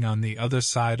sighting on the other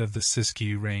side of the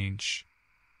Siskiyou Range.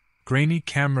 Grainy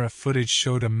camera footage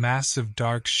showed a massive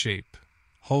dark shape,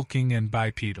 hulking and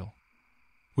bipedal.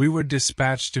 We were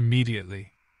dispatched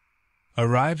immediately.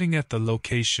 Arriving at the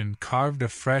location carved a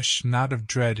fresh knot of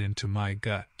dread into my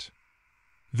gut.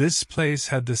 This place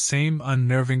had the same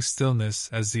unnerving stillness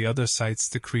as the other sites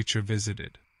the creature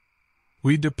visited.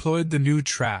 We deployed the new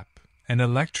trap, an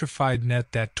electrified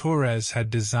net that Torres had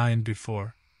designed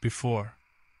before,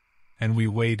 and we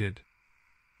waited.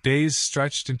 Days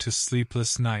stretched into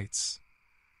sleepless nights.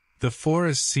 The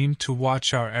forest seemed to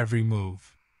watch our every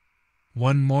move.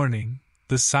 One morning,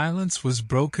 the silence was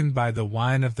broken by the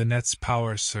whine of the net's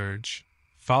power surge,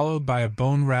 followed by a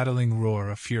bone-rattling roar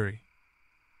of fury.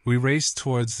 We raced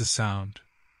towards the sound.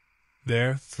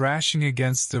 There, thrashing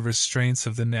against the restraints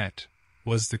of the net,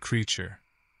 was the creature.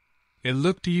 It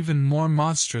looked even more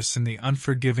monstrous in the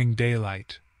unforgiving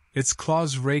daylight, its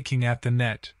claws raking at the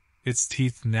net, its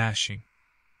teeth gnashing.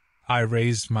 I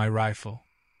raised my rifle.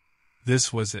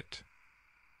 This was it.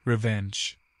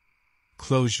 Revenge.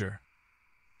 Closure.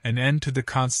 An end to the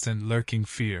constant lurking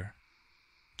fear.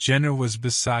 Jenner was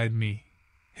beside me,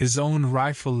 his own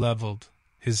rifle leveled,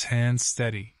 his hand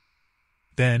steady.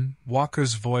 Then,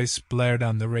 Walker's voice blared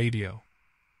on the radio.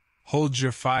 "Hold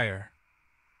your fire.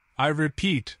 I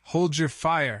repeat, hold your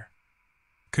fire."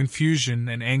 Confusion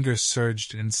and anger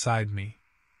surged inside me.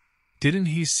 Didn't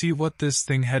he see what this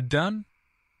thing had done?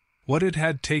 What it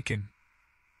had taken?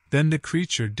 Then the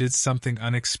creature did something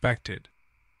unexpected.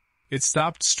 It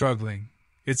stopped struggling,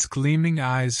 its gleaming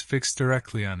eyes fixed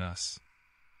directly on us.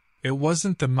 It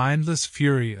wasn't the mindless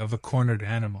fury of a cornered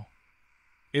animal.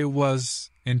 It was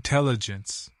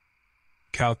intelligence.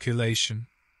 Calculation.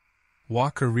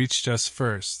 Walker reached us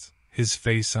first, his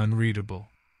face unreadable.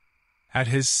 At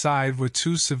his side were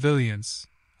two civilians,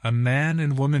 a man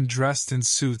and woman dressed in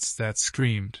suits that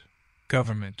screamed,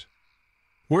 "Government."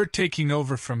 "We're taking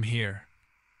over from here,"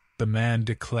 the man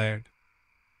declared.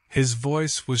 His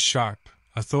voice was sharp,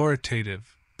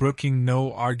 authoritative, brooking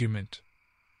no argument.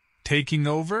 "Taking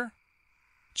over?"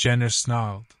 Jenner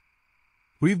snarled.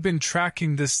 "We've been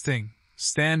tracking this thing.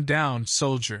 Stand down,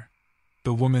 soldier,"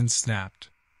 the woman snapped.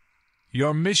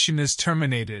 "Your mission is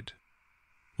terminated."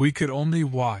 We could only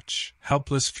watch,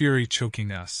 helpless fury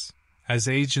choking us, as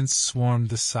agents swarmed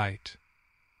the site.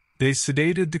 They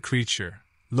sedated the creature,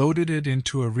 loaded it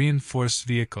into a reinforced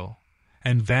vehicle,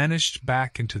 and vanished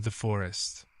back into the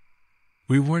forest.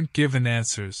 We weren't given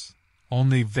answers,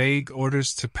 only vague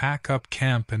orders to pack up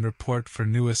camp and report for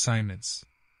new assignments.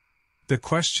 The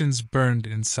questions burned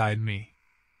inside me.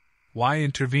 Why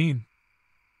intervene?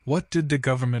 What did the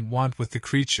government want with the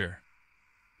creature?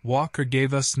 Walker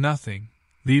gave us nothing,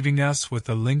 leaving us with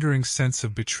a lingering sense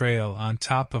of betrayal on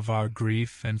top of our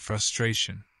grief and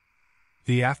frustration.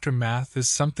 The aftermath is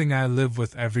something I live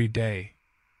with every day.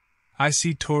 I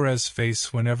see Torres'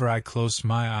 face whenever I close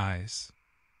my eyes.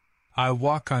 I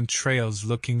walk on trails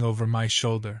looking over my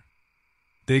shoulder.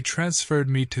 They transferred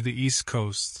me to the East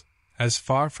Coast, as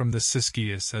far from the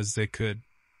Siskiyous as they could.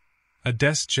 A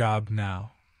desk job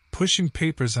now, pushing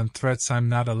papers on threats I'm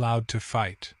not allowed to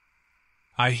fight.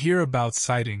 I hear about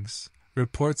sightings,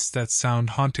 reports that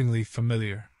sound hauntingly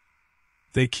familiar.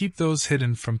 They keep those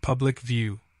hidden from public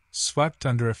view, swept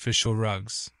under official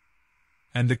rugs.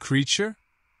 And the creature?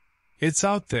 It's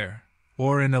out there,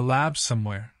 or in a lab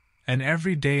somewhere, and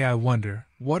every day I wonder,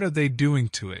 what are they doing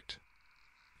to it?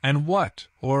 And what,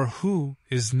 or who,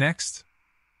 is next?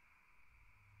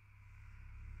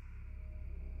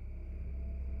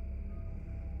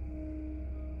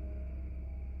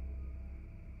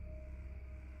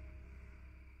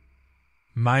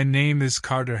 My name is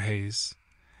Carter Hayes,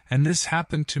 and this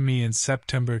happened to me in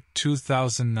September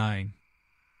 2009.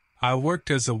 I worked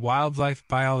as a wildlife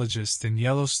biologist in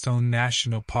Yellowstone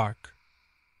National Park.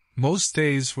 Most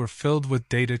days were filled with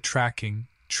data tracking,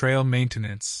 trail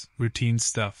maintenance, routine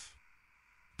stuff.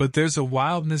 But there's a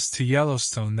wildness to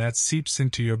Yellowstone that seeps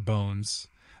into your bones,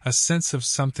 a sense of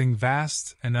something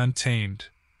vast and untamed,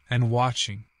 and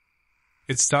watching.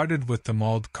 It started with the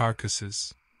mauled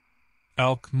carcasses.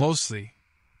 Elk mostly,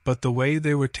 but the way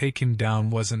they were taken down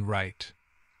wasn't right.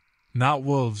 Not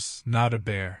wolves, not a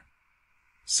bear.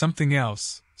 Something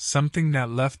else, something that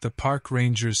left the park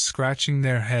rangers scratching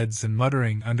their heads and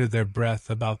muttering under their breath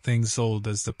about things old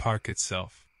as the park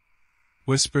itself.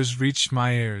 Whispers reached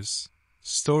my ears,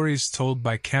 stories told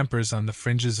by campers on the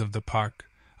fringes of the park,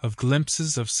 of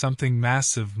glimpses of something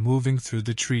massive moving through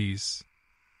the trees.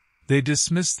 They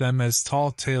dismissed them as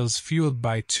tall tales fueled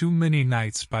by too many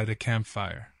nights by the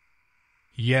campfire.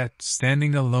 Yet,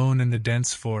 standing alone in the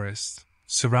dense forest,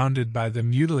 surrounded by the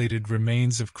mutilated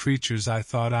remains of creatures I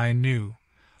thought I knew,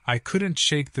 I couldn't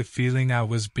shake the feeling I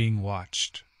was being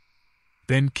watched.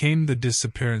 Then came the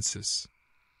disappearances.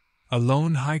 A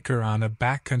lone hiker on a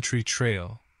backcountry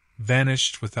trail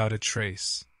vanished without a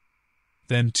trace.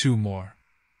 Then 2 more.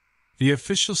 The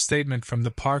official statement from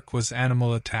the park was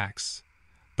animal attacks,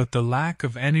 but the lack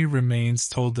of any remains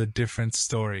told a different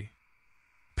story.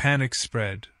 Panic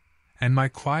spread, and my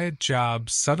quiet job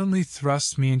suddenly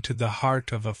thrust me into the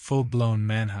heart of a full-blown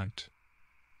manhunt.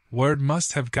 Word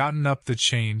must have gotten up the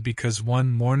chain because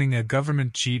one morning a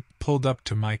government jeep pulled up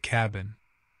to my cabin.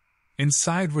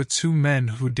 Inside were 2 men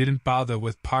who didn't bother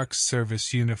with Park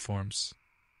Service uniforms.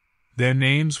 Their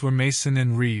names were Mason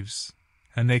and Reeves,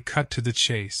 and they cut to the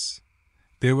chase.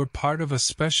 They were part of a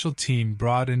special team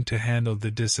brought in to handle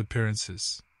the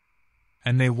disappearances.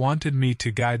 And they wanted me to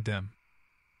guide them.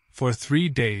 For 3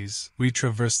 days, we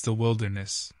traversed the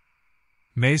wilderness.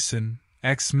 Mason,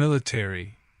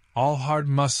 ex-military, all hard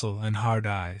muscle and hard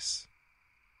eyes.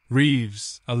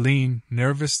 Reeves, a lean,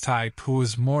 nervous type who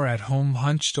was more at home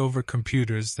hunched over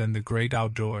computers than the great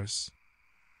outdoors.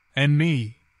 And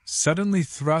me, suddenly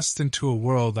thrust into a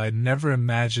world I'd never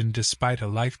imagined despite a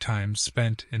lifetime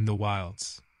spent in the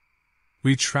wilds.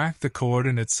 We tracked the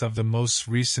coordinates of the most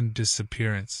recent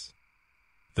disappearance.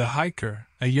 The hiker,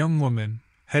 a young woman,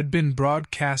 had been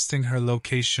broadcasting her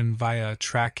location via a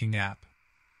tracking app.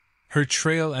 Her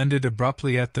trail ended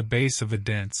abruptly at the base of a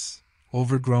dense,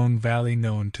 overgrown valley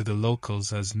known to the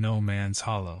locals as No Man's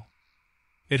Hollow.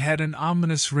 It had an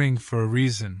ominous ring for a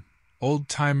reason.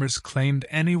 Old-timers claimed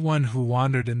anyone who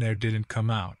wandered in there didn't come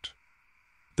out.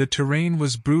 The terrain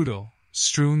was brutal,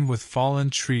 strewn with fallen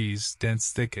trees,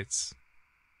 dense thickets.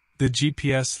 The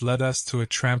GPS led us to a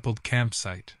trampled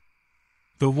campsite.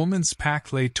 The woman's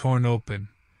pack lay torn open,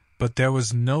 but there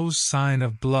was no sign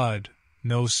of blood,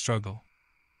 no struggle.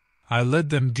 I led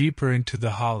them deeper into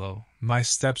the hollow, my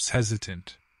steps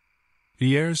hesitant.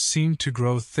 The air seemed to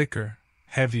grow thicker,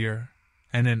 heavier,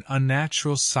 and an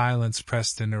unnatural silence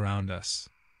pressed in around us.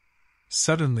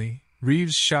 Suddenly,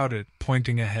 Reeves shouted,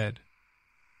 pointing ahead.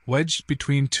 Wedged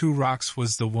between 2 rocks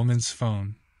was the woman's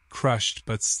phone, crushed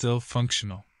but still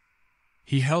functional.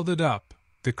 He held it up,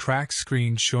 the cracked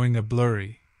screen showing a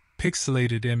blurry,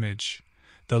 pixelated image,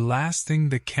 the last thing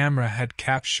the camera had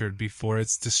captured before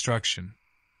its destruction.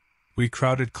 We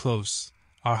crowded close,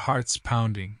 our hearts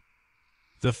pounding.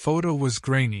 The photo was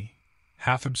grainy,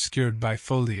 half obscured by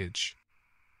foliage.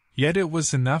 Yet it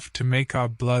was enough to make our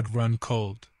blood run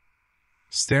cold.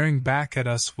 Staring back at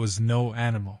us was no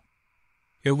animal.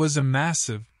 It was a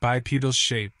massive, bipedal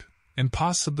shape,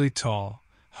 impossibly tall,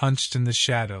 hunched in the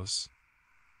shadows.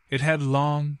 It had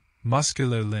long,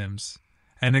 muscular limbs,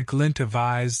 and a glint of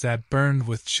eyes that burned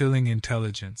with chilling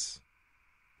intelligence.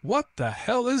 "What the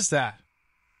hell is that?"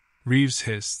 Reeves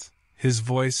hissed, his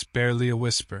voice barely a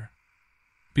whisper.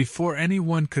 Before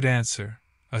anyone could answer,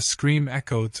 a scream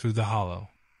echoed through the hollow.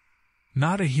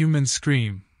 Not a human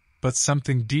scream, but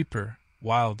something deeper,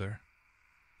 wilder.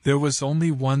 There was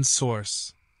only one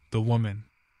source, the woman.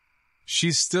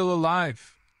 "She's still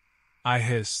alive," I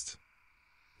hissed.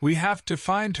 "We have to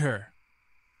find her."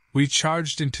 We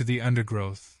charged into the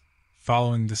undergrowth,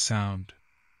 following the sound.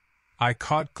 I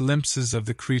caught glimpses of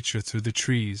the creature through the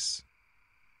trees.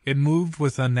 It moved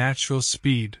with unnatural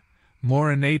speed,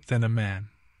 more innate than a man,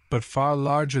 but far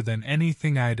larger than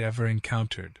anything I'd ever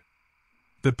encountered.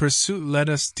 The pursuit led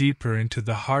us deeper into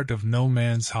the heart of No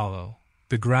Man's Hollow,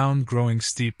 the ground growing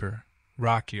steeper,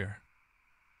 rockier.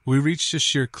 We reached a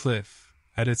sheer cliff,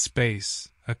 at its base,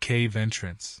 a cave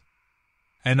entrance.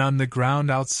 And on the ground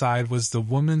outside was the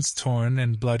woman's torn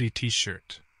and bloody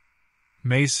t-shirt.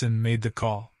 Mason made the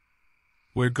call.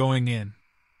 "We're going in."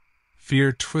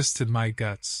 Fear twisted my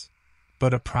guts,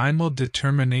 but a primal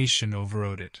determination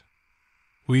overrode it.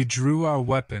 We drew our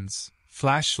weapons,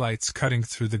 flashlights cutting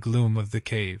through the gloom of the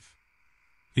cave.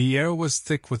 The air was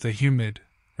thick with a humid,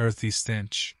 earthy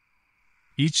stench.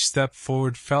 Each step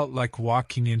forward felt like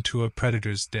walking into a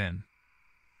predator's den.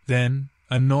 Then,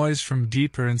 a noise from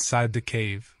deeper inside the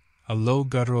cave, a low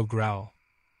guttural growl.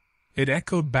 It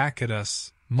echoed back at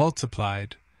us,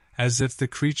 multiplied, as if the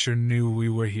creature knew we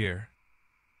were here.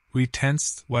 We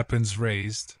tensed, weapons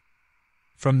raised.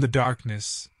 From the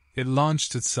darkness, it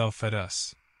launched itself at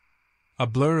us. A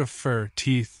blur of fur,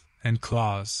 teeth, and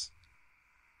claws.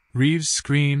 Reeves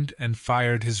screamed and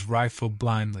fired his rifle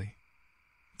blindly.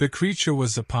 The creature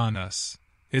was upon us,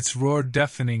 its roar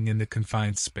deafening in the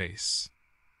confined space.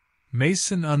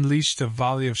 Mason unleashed a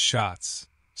volley of shots,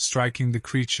 striking the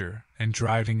creature and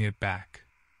driving it back.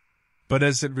 But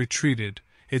as it retreated,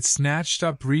 it snatched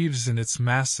up Reeves in its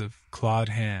massive, clawed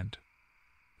hand.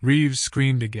 Reeves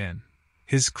screamed again,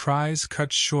 His cries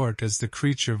cut short as the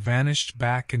creature vanished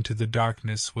back into the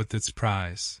darkness with its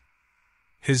prize.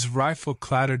 His rifle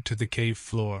clattered to the cave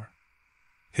floor.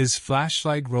 His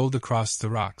flashlight rolled across the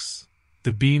rocks,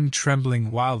 the beam trembling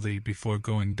wildly before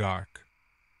going dark.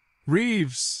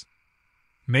 "Reeves!"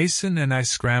 Mason and I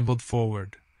scrambled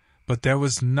forward, but there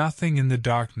was nothing in the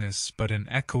darkness but an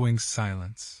echoing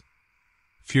silence.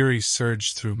 Fury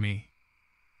surged through me.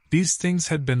 These things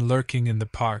had been lurking in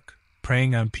the park,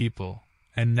 preying on people,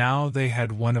 and now they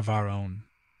had one of our own.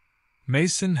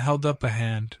 Mason held up a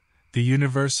hand, the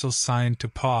universal sign to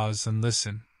pause and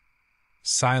listen.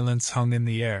 Silence hung in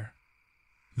the air.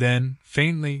 Then,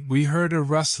 faintly, we heard a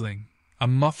rustling, a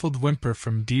muffled whimper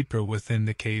from deeper within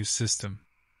the cave system.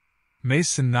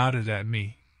 Mason nodded at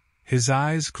me, his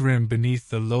eyes grim beneath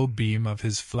the low beam of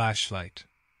his flashlight.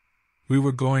 We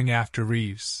were going after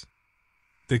Reeves.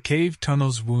 The cave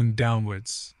tunnels wound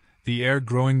downwards, the air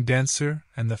growing denser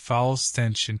and the foul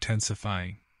stench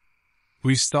intensifying.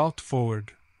 We stalked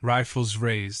forward, rifles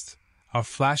raised, our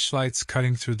flashlights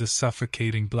cutting through the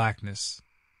suffocating blackness.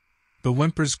 The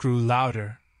whimpers grew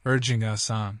louder, urging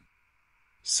us on.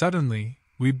 Suddenly,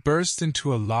 we burst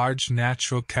into a large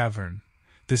natural cavern,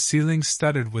 the ceiling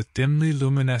studded with dimly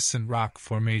luminescent rock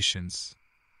formations.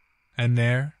 And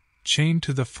there, chained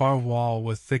to the far wall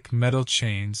with thick metal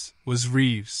chains, was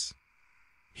Reeves.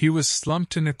 He was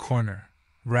slumped in a corner,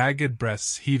 ragged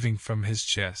breaths heaving from his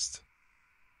chest.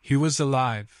 He was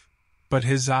alive, but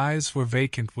his eyes were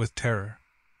vacant with terror.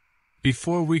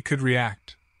 Before we could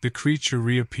react, the creature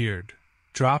reappeared,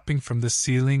 dropping from the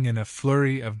ceiling in a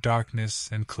flurry of darkness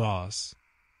and claws.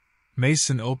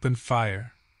 Mason opened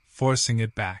fire, forcing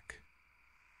it back.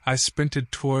 I sprinted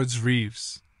towards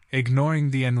Reeves,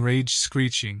 ignoring the enraged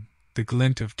screeching, the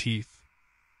glint of teeth.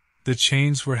 The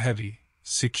chains were heavy,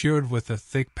 secured with a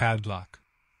thick padlock.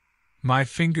 My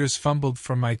fingers fumbled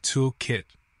for my tool kit,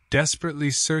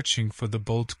 desperately searching for the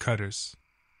bolt cutters.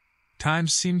 Time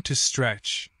seemed to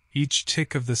stretch, each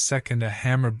tick of the second a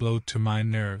hammer blow to my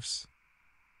nerves.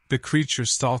 The creature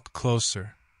stalked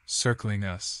closer, circling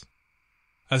us.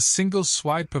 A single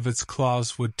swipe of its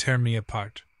claws would tear me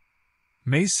apart.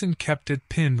 Mason kept it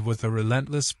pinned with a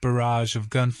relentless barrage of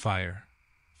gunfire,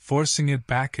 forcing it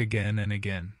back again and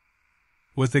again.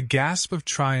 With a gasp of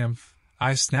triumph,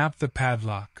 I snapped the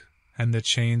padlock, and the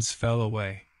chains fell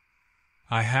away.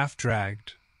 I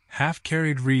half-dragged,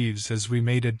 half-carried Reeves as we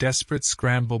made a desperate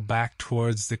scramble back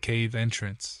towards the cave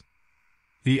entrance.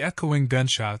 The echoing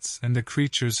gunshots and the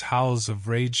creature's howls of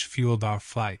rage fueled our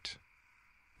flight.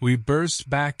 We burst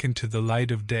back into the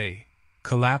light of day,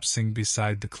 collapsing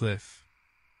beside the cliff.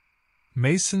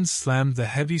 Mason slammed the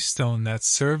heavy stone that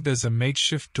served as a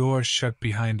makeshift door shut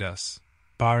behind us,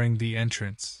 barring the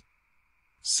entrance.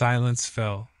 Silence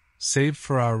fell, save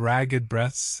for our ragged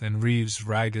breaths and Reeves'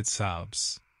 ragged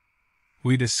sobs.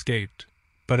 We'd escaped,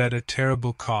 but at a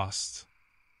terrible cost.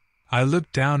 I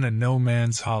looked down at No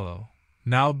Man's Hollow,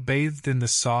 now bathed in the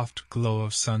soft glow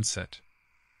of sunset.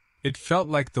 It felt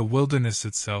like the wilderness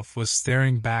itself was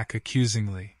staring back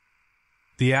accusingly.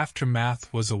 The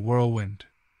aftermath was a whirlwind.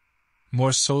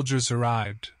 More soldiers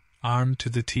arrived, armed to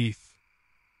the teeth.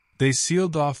 They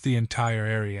sealed off the entire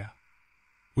area.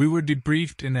 We were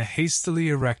debriefed in a hastily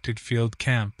erected field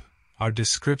camp, our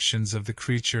descriptions of the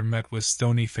creature met with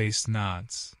stony-faced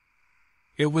nods.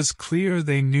 It was clear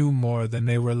they knew more than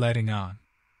they were letting on.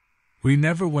 We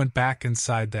never went back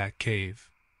inside that cave.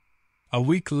 A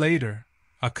week later,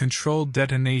 a controlled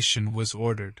detonation was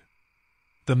ordered.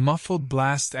 The muffled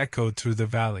blast echoed through the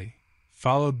valley,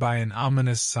 followed by an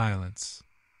ominous silence.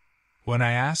 When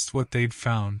I asked what they'd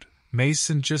found,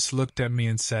 Mason just looked at me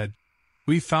and said,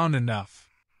 "We found enough."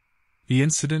 The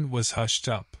incident was hushed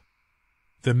up.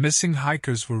 The missing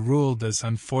hikers were ruled as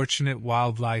unfortunate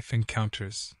wildlife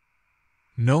encounters.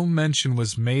 No mention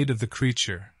was made of the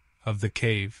creature, of the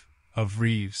cave, of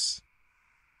Reeves.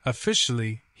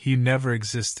 Officially, he never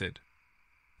existed.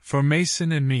 For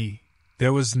Mason and me,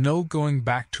 there was no going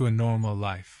back to a normal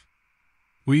life.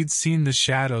 We'd seen the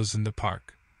shadows in the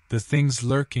park, the things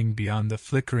lurking beyond the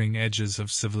flickering edges of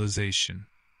civilization.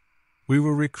 We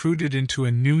were recruited into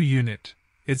a new unit,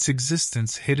 its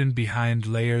existence hidden behind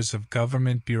layers of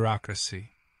government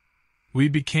bureaucracy. We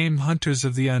became hunters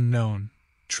of the unknown,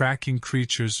 tracking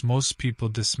creatures most people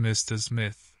dismissed as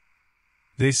myth.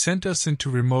 They sent us into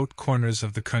remote corners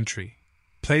of the country,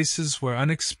 places where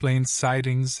unexplained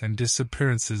sightings and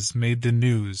disappearances made the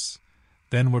news,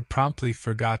 then were promptly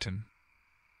forgotten.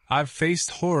 I've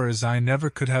faced horrors I never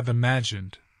could have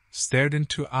imagined, stared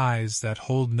into eyes that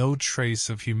hold no trace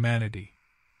of humanity.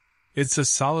 It's a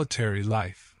solitary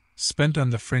life, spent on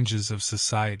the fringes of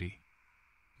society.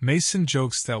 Mason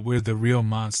jokes that we're the real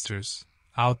monsters,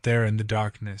 out there in the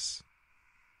darkness.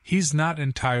 He's not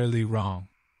entirely wrong.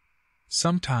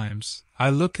 Sometimes, I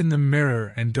look in the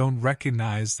mirror and don't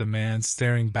recognize the man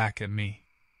staring back at me.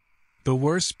 The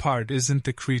worst part isn't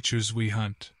the creatures we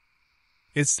hunt.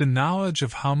 It's the knowledge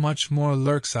of how much more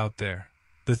lurks out there,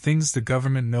 the things the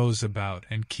government knows about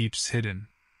and keeps hidden.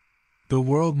 The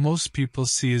world most people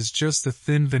see is just a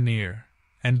thin veneer,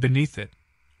 and beneath it,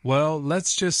 well,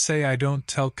 let's just say I don't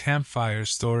tell campfire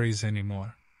stories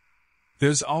anymore.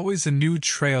 There's always a new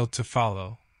trail to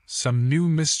follow, some new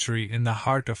mystery in the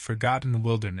heart of forgotten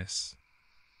wilderness.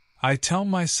 I tell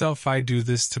myself I do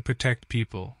this to protect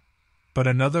people, but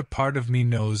another part of me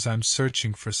knows I'm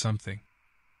searching for something.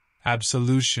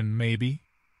 Absolution, maybe?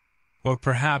 Or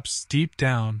perhaps, deep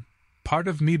down, part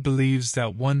of me believes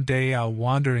that one day I'll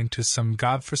wander into some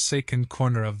godforsaken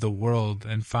corner of the world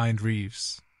and find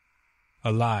Reeves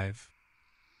alive.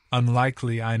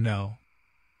 Unlikely, I know.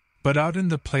 But out in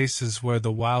the places where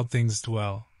the wild things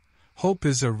dwell, hope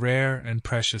is a rare and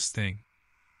precious thing.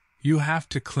 You have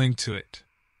to cling to it,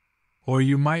 or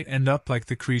you might end up like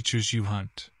the creatures you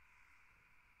hunt.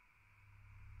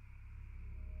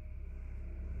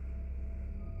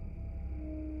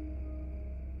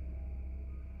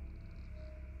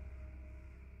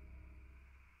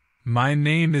 My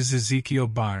name is Ezekiel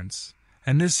Barnes,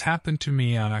 and this happened to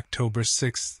me on October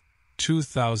 6,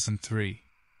 2003.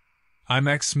 I'm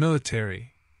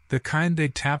ex-military, the kind they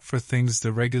tap for things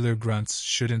the regular grunts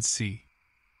shouldn't see.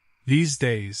 These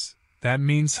days, that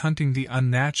means hunting the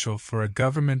unnatural for a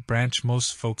government branch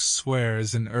most folks swear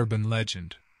is an urban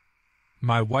legend.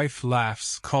 My wife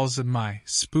laughs, calls it my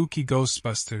spooky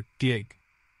Ghostbuster gig.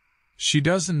 She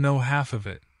doesn't know half of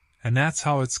it, and that's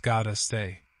how it's gotta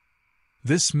stay.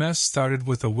 This mess started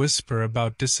with a whisper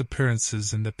about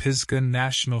disappearances in the Pisgah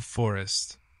National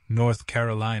Forest, North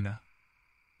Carolina.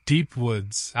 Deep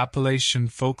woods, Appalachian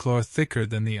folklore thicker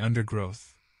than the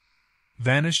undergrowth.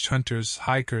 Vanished hunters,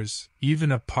 hikers,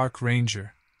 even a park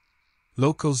ranger.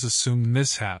 Locals assumed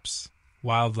mishaps,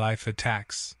 wildlife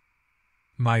attacks.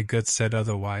 My gut said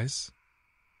otherwise.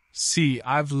 See,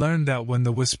 I've learned that when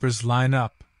the whispers line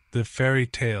up, the fairy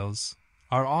tales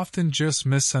are often just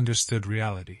misunderstood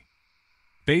reality.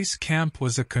 Base camp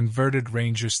was a converted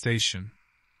ranger station.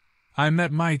 I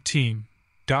met my team,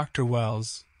 Dr.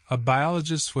 Wells, a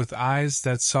biologist with eyes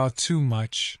that saw too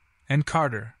much, and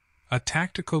Carter, a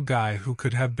tactical guy who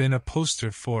could have been a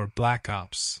poster for Black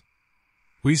Ops.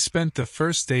 We spent the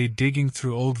first day digging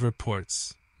through old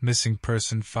reports, missing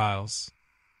person files.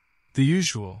 The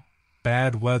usual: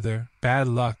 bad weather, bad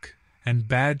luck, and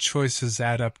bad choices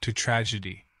add up to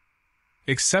tragedy.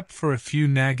 Except for a few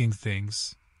nagging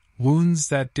things. Wounds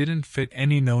that didn't fit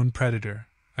any known predator,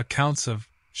 accounts of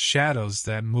shadows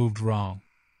that moved wrong.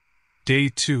 Day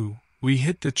 2, we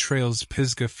hit the trails.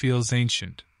 Pisgah feels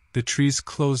ancient, the trees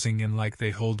closing in like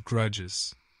they hold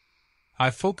grudges.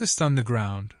 I focused on the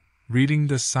ground, reading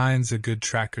the signs a good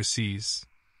tracker sees.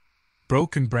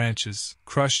 Broken branches,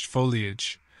 crushed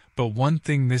foliage, but one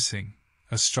thing missing,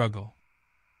 a struggle.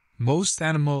 Most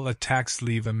animal attacks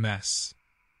leave a mess.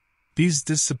 These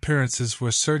disappearances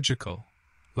were surgical.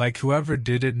 Like whoever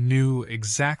did it knew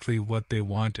exactly what they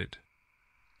wanted.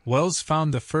 Wells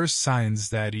found the first signs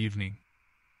that evening.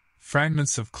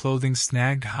 Fragments of clothing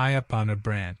snagged high up on a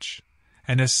branch,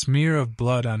 and a smear of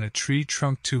blood on a tree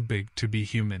trunk too big to be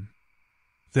human.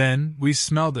 Then we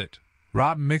smelled it,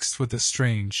 rot mixed with a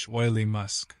strange, oily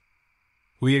musk.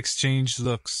 We exchanged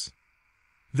looks.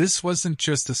 This wasn't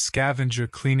just a scavenger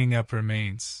cleaning up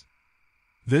remains.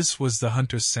 This was the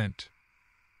hunter's scent.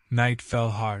 Night fell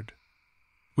hard.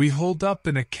 We holed up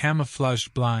in a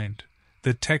camouflaged blind,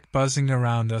 the tech buzzing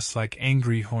around us like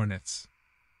angry hornets.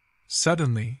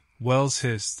 Suddenly, Wells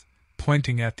hissed,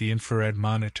 pointing at the infrared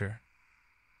monitor.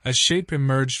 A shape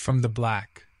emerged from the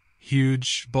black,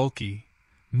 huge, bulky,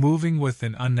 moving with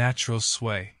an unnatural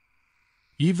sway.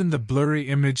 Even the blurry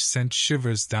image sent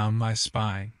shivers down my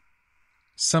spine.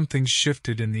 Something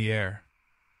shifted in the air.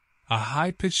 A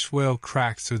high-pitched wail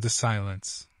cracked through the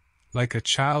silence, like a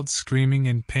child screaming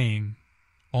in pain,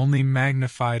 only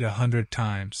magnified 100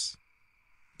 times.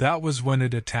 That was when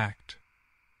it attacked.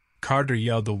 Carter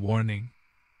yelled a warning.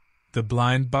 The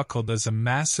blind buckled as a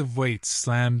massive weight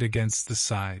slammed against the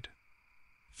side.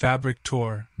 Fabric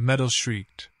tore, metal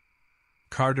shrieked.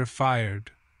 Carter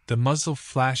fired, the muzzle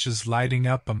flashes lighting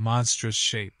up a monstrous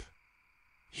shape.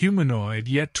 Humanoid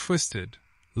yet twisted,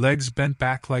 legs bent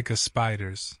back like a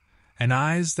spider's, and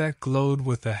eyes that glowed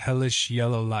with a hellish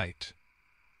yellow light.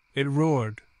 It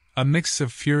roared, a mix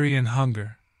of fury and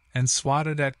hunger, and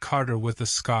swatted at Carter with a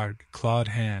scarred, clawed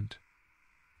hand.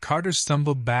 Carter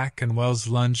stumbled back and Wells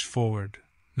lunged forward,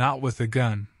 not with a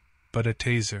gun, but a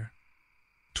taser.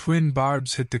 Twin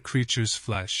barbs hit the creature's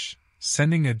flesh,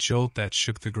 sending a jolt that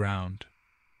shook the ground.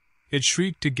 It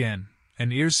shrieked again,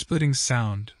 an ear-splitting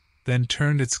sound, then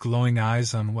turned its glowing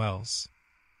eyes on Wells.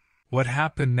 What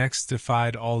happened next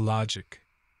defied all logic.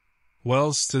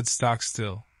 Wells stood stock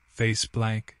still, face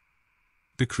blank.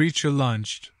 The creature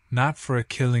lunged, not for a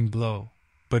killing blow,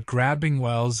 but grabbing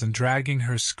Wells and dragging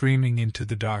her screaming into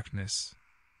the darkness.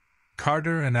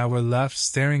 Carter and I were left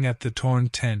staring at the torn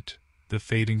tent, the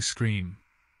fading scream.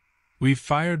 We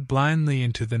fired blindly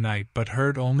into the night but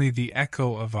heard only the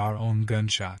echo of our own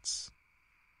gunshots.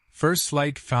 First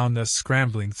light found us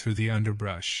scrambling through the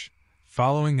underbrush,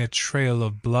 following a trail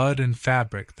of blood and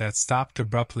fabric that stopped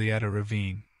abruptly at a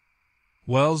ravine.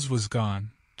 Wells was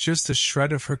gone, just a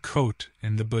shred of her coat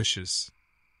in the bushes.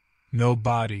 No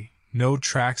body, no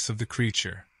tracks of the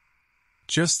creature.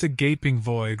 Just a gaping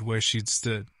void where she'd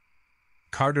stood.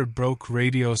 Carter broke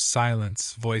radio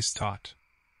silence, voice taut.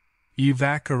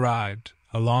 Evac arrived,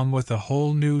 along with a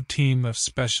whole new team of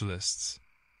specialists.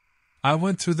 I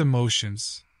went through the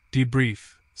motions,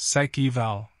 debrief, psych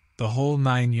eval, the whole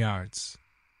 9 yards.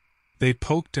 They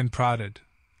poked and prodded,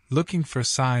 looking for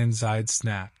signs I'd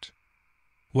snapped.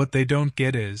 What they don't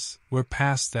get is, we're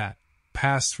past that,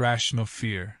 past rational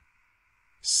fear.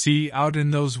 See, out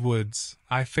in those woods,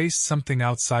 I faced something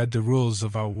outside the rules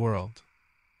of our world.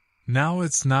 Now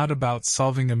it's not about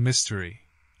solving a mystery,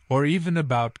 or even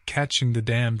about catching the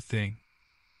damned thing.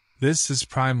 This is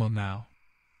primal now.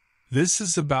 This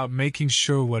is about making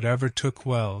sure whatever took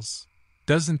Wells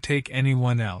doesn't take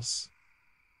anyone else.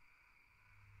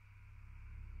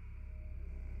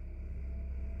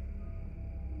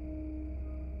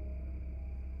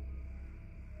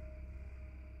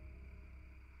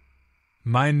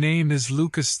 My name is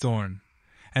Lucas Thorne,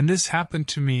 and this happened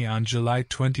to me on July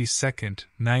 22,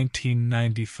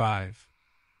 1995.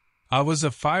 I was a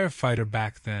firefighter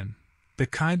back then, the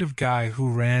kind of guy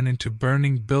who ran into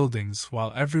burning buildings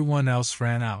while everyone else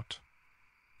ran out.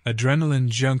 Adrenaline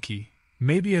junkie,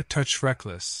 maybe a touch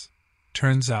reckless.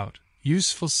 Turns out,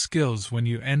 useful skills when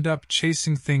you end up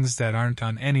chasing things that aren't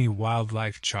on any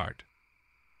wildlife chart.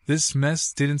 This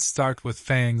mess didn't start with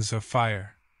fangs or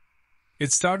fire.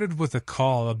 It started with a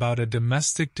call about a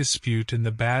domestic dispute in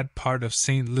the bad part of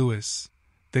St. Louis,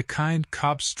 the kind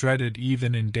cops dreaded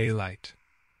even in daylight.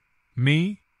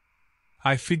 Me?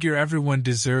 I figure everyone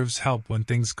deserves help when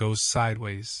things go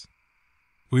sideways.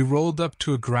 We rolled up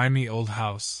to a grimy old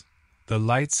house, the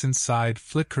lights inside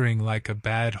flickering like a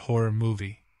bad horror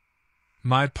movie.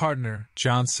 My partner,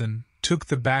 Johnson, took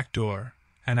the back door,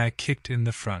 and I kicked in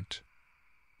the front.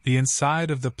 The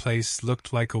inside of the place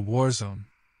looked like a war zone.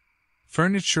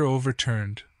 Furniture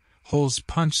overturned, holes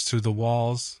punched through the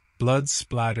walls, blood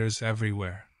splatters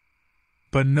everywhere.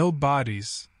 But no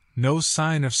bodies, no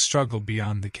sign of struggle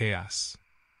beyond the chaos.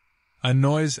 A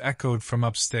noise echoed from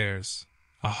upstairs,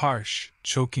 a harsh,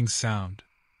 choking sound.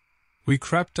 We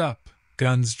crept up,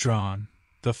 guns drawn,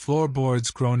 the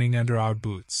floorboards groaning under our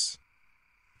boots.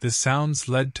 The sounds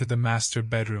led to the master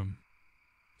bedroom.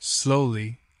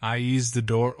 Slowly, I eased the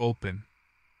door open.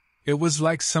 It was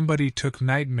like somebody took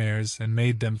nightmares and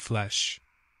made them flesh.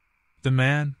 The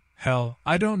man, hell,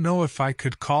 I don't know if I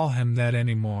could call him that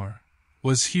anymore,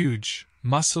 was huge,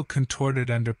 muscle contorted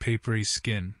under papery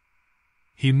skin.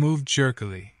 He moved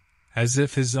jerkily, as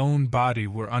if his own body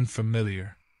were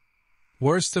unfamiliar.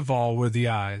 Worst of all were the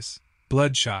eyes,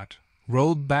 bloodshot,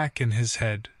 rolled back in his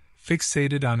head,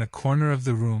 fixated on a corner of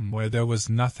the room where there was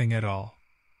nothing at all.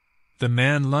 The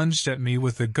man lunged at me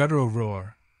with a guttural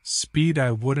roar, speed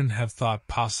I wouldn't have thought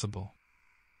possible.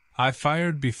 I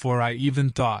fired before I even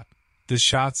thought, the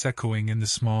shots echoing in the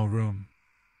small room.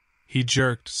 He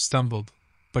jerked, stumbled,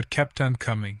 but kept on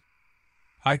coming.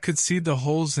 I could see the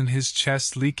holes in his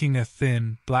chest leaking a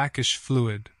thin, blackish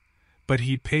fluid, but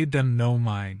he paid them no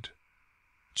mind.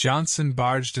 Johnson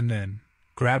barged in,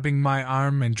 grabbing my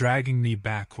arm and dragging me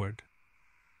backward.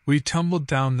 We tumbled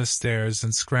down the stairs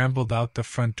and scrambled out the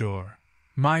front door,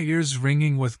 my ears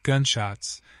ringing with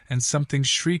gunshots and something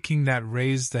shrieking that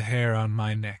raised the hair on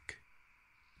my neck.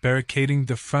 Barricading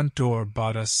the front door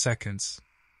bought us seconds.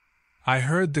 I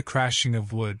heard the crashing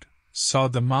of wood, saw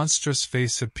the monstrous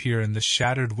face appear in the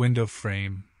shattered window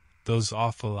frame, those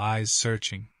awful eyes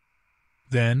searching.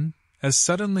 Then, as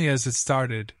suddenly as it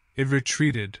started, it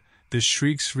retreated, the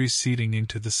shrieks receding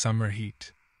into the summer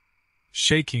heat.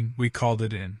 Shaking, we called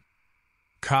it in.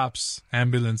 Cops,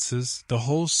 ambulances, the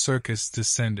whole circus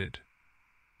descended.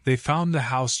 They found the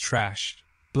house trashed,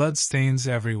 bloodstains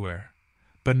everywhere,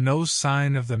 but no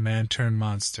sign of the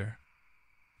man-turned-monster.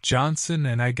 Johnson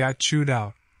and I got chewed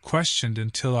out, questioned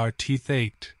until our teeth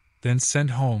ached, then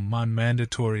sent home on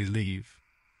mandatory leave.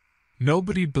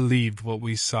 Nobody believed what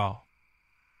we saw.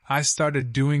 I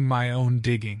started doing my own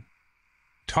digging.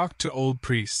 Talked to old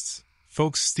priests,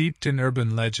 folks steeped in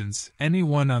urban legends,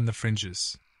 anyone on the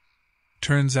fringes.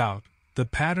 Turns out, the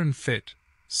pattern fit: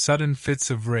 sudden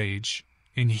fits of rage,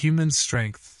 inhuman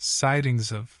strength,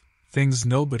 sightings of things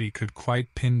nobody could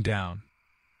quite pin down.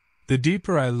 The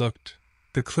deeper I looked,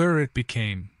 the clearer it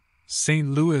became. St.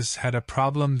 Louis had a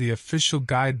problem the official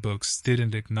guidebooks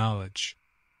didn't acknowledge.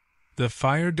 The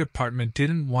fire department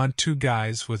didn't want two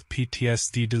guys with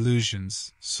PTSD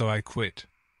delusions, so I quit.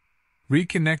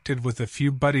 Reconnected with a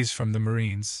few buddies from the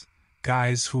Marines,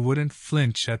 guys who wouldn't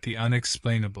flinch at the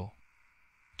unexplainable.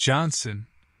 Johnson,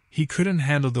 he couldn't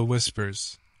handle the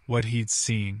whispers, what he'd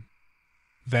seen.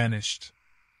 Vanished.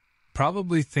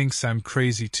 Probably thinks I'm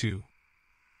crazy too.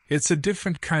 It's a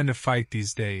different kind of fight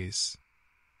these days.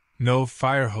 No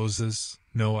fire hoses,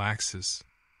 no axes.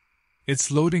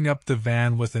 It's loading up the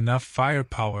van with enough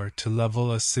firepower to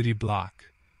level a city block,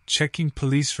 checking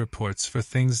police reports for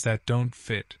things that don't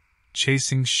fit,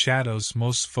 chasing shadows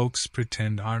most folks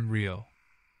pretend aren't real.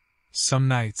 Some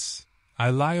nights, I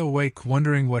lie awake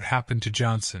wondering what happened to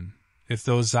Johnson, if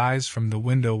those eyes from the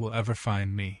window will ever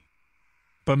find me.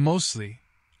 But mostly,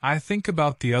 I think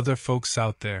about the other folks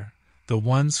out there, the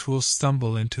ones who'll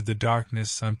stumble into the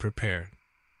darkness unprepared.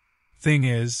 Thing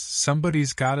is,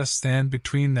 somebody's gotta stand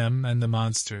between them and the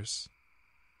monsters.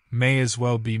 May as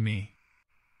well be me.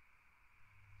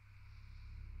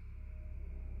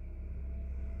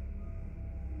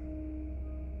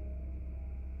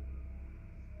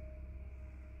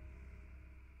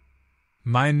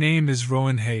 My name is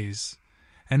Rowan Hayes,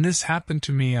 and this happened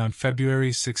to me on February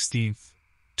 16th,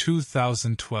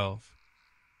 2012.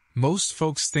 Most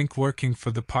folks think working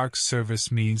for the Park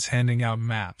Service means handing out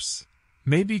maps,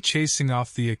 maybe chasing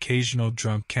off the occasional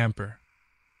drunk camper.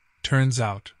 Turns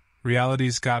out,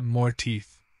 reality's got more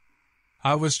teeth.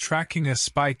 I was tracking a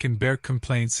spike in bear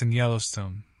complaints in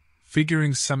Yellowstone,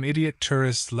 figuring some idiot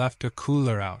tourist left a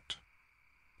cooler out.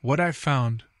 What I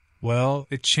found, well,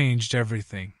 it changed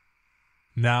everything.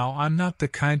 Now, I'm not the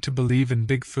kind to believe in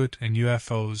Bigfoot and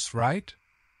UFOs, right?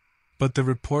 But the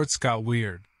reports got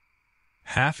weird.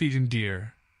 Half-eaten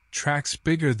deer, tracks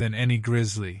bigger than any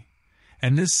grizzly,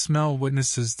 and this smell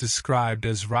witnesses described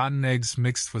as rotten eggs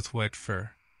mixed with wet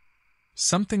fur.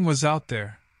 Something was out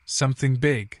there, something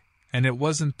big, and it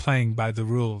wasn't playing by the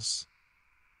rules.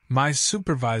 My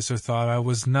supervisor thought I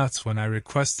was nuts when I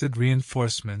requested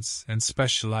reinforcements and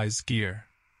specialized gear.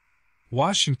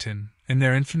 Washington, in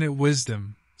their infinite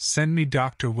wisdom, sent me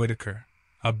Dr. Whitaker,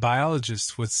 a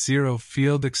biologist with zero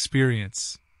field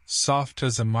experience, soft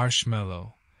as a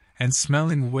marshmallow, and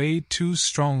smelling way too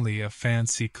strongly of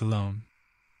fancy cologne.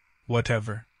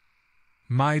 Whatever.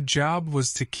 My job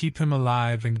was to keep him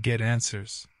alive and get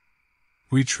answers.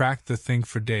 We tracked the thing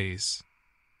for days.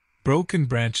 Broken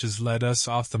branches led us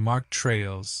off the marked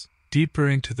trails, deeper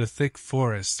into the thick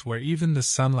forest where even the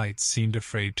sunlight seemed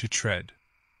afraid to tread.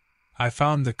 I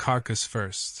found the carcass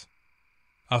first.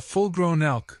 A full-grown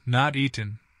elk, not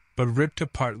eaten, but ripped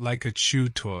apart like a chew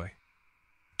toy.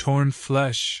 Torn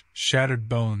flesh, shattered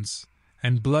bones,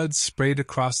 and blood sprayed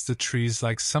across the trees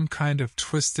like some kind of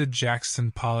twisted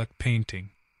Jackson Pollock painting.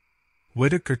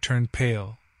 Whitaker turned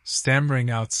pale, stammering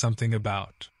out something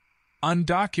about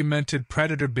undocumented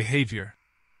predator behavior.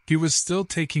 He was still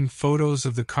taking photos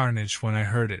of the carnage when I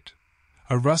heard it,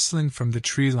 a rustling from the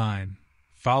tree line,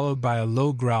 followed by a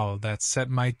low growl that set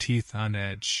my teeth on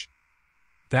edge.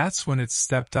 That's when it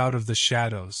stepped out of the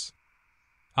shadows.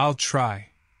 I'll try,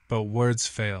 but words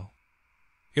fail.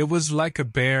 It was like a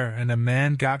bear and a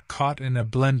man got caught in a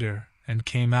blender and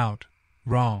came out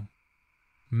wrong.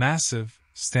 Massive,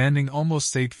 standing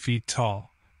almost 8 feet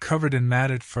tall, covered in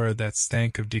matted fur that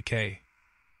stank of decay.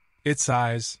 Its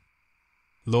eyes,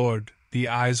 Lord, the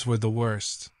eyes were the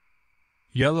worst.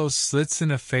 Yellow slits in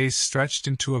a face stretched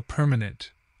into a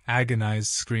permanent, agonized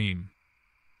scream.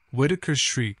 Whitaker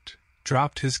shrieked,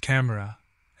 dropped his camera,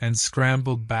 and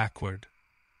scrambled backward.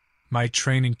 My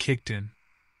training kicked in.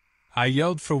 I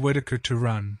yelled for Whitaker to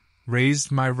run,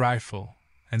 raised my rifle,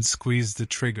 and squeezed the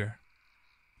trigger.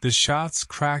 The shots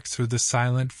cracked through the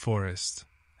silent forest,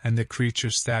 and the creature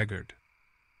staggered.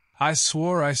 I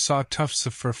swore I saw tufts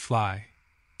of fur fly,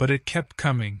 but it kept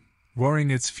coming, roaring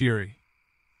its fury.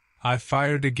 I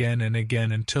fired again and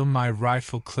again until my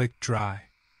rifle clicked dry.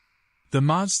 The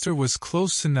monster was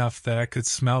close enough that I could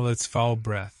smell its foul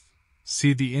breath,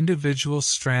 see the individual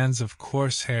strands of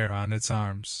coarse hair on its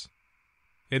arms.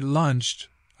 It lunged,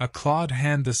 a clawed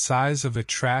hand the size of a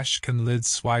trash can lid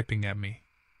swiping at me.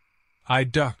 I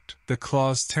ducked, the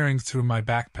claws tearing through my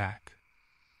backpack.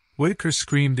 Whitaker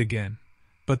screamed again,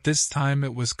 but this time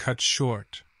it was cut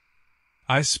short.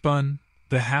 I spun,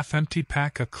 the half-empty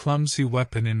pack a clumsy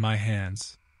weapon in my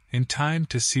hands, in time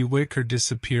to see Whitaker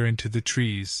disappear into the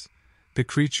trees, the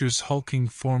creature's hulking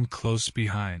form close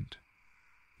behind.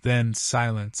 Then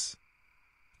silence.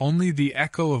 Only the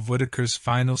echo of Whitaker's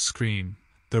final scream,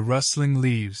 the rustling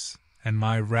leaves, and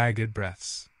my ragged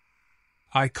breaths.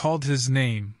 I called his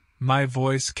name, my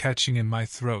voice catching in my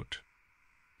throat.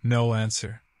 No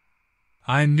answer.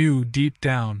 I knew deep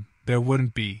down there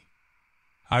wouldn't be.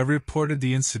 I reported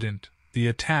the incident, the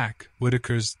attack,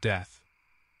 Whitaker's death.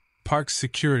 Park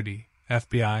security,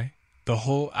 FBI, the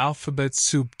whole alphabet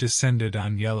soup descended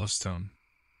on Yellowstone.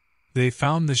 They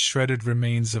found the shredded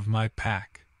remains of my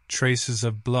pack, traces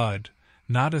of blood,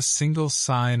 not a single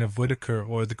sign of Whitaker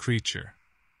or the creature.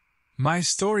 My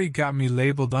story got me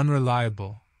labeled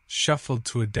unreliable, shuffled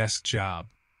to a desk job.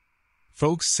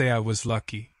 Folks say I was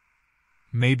lucky.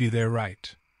 Maybe they're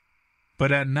right.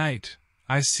 But at night,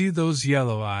 I see those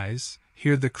yellow eyes,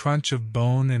 hear the crunch of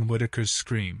bone and Whitaker's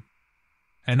scream.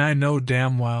 And I know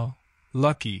damn well,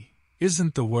 lucky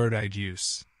isn't the word I'd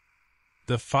use.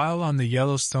 The file on the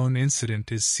Yellowstone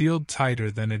incident is sealed tighter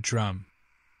than a drum.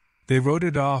 They wrote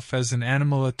it off as an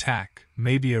animal attack,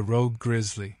 maybe a rogue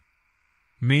grizzly.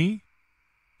 Me?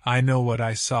 I know what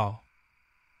I saw.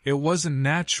 It wasn't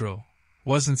natural,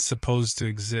 wasn't supposed to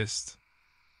exist.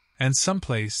 And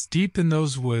someplace deep in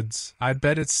those woods, I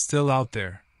bet it's still out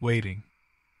there, waiting.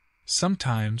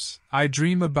 Sometimes, I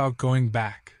dream about going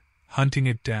back, hunting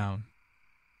it down.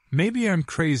 Maybe I'm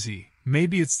crazy,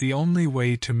 maybe it's the only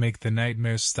way to make the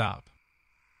nightmare stop.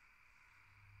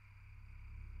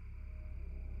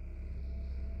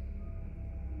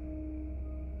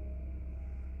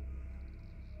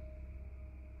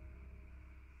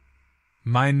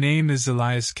 My name is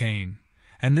Elias Kane,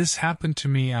 and this happened to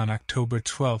me on October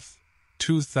 12,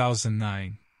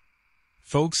 2009.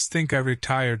 Folks think I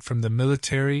retired from the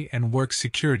military and work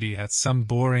security at some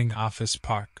boring office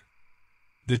park.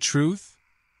 The truth?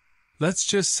 Let's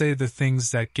just say the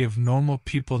things that give normal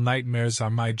people nightmares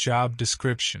are my job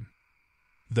description.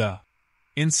 The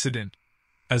incident,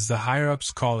 as the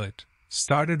higher-ups call it,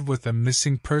 started with a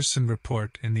missing person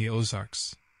report in the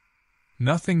Ozarks.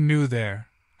 Nothing new there.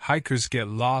 Hikers get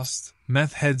lost,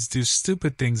 meth heads do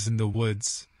stupid things in the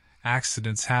woods,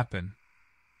 accidents happen.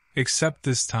 Except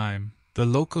this time, the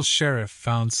local sheriff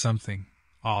found something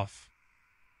off.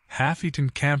 Half-eaten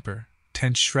camper,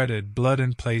 tent shredded, blood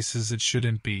in places it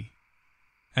shouldn't be.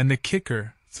 And the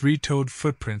kicker, 3-toed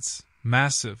footprints,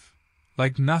 massive,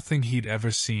 like nothing he'd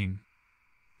ever seen.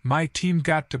 My team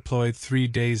got deployed 3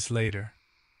 days later.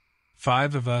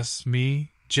 5 of us,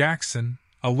 me, Jackson,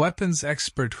 a weapons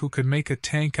expert who could make a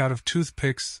tank out of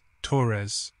toothpicks,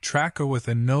 Torres, tracker with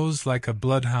a nose like a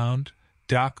bloodhound,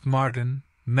 Doc Martin,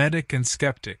 medic and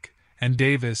skeptic, and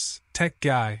Davis, tech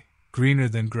guy, greener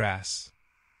than grass.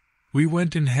 We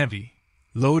went in heavy,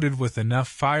 loaded with enough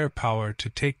firepower to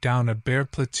take down a bear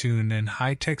platoon and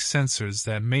high-tech sensors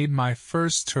that made my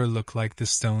first tour look like the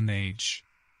Stone Age.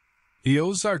 The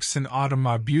Ozarks in autumn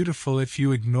are beautiful if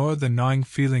you ignore the gnawing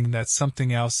feeling that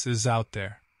something else is out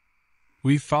there.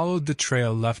 We followed the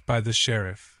trail left by the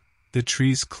sheriff, the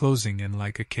trees closing in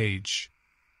like a cage.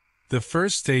 The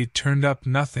first day turned up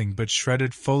nothing but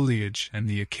shredded foliage and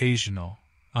the occasional,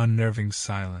 unnerving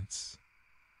silence.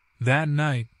 That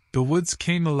night, the woods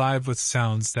came alive with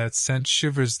sounds that sent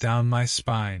shivers down my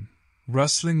spine,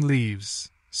 rustling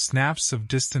leaves, snaps of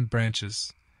distant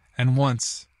branches, and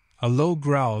once, a low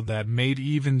growl that made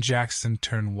even Jackson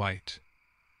turn white.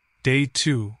 Day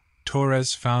 2,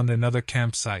 Torres found another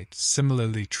campsite,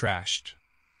 similarly trashed.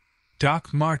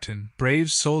 Doc Martin,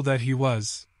 brave soul that he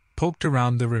was, poked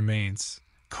around the remains,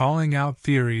 calling out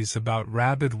theories about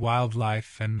rabid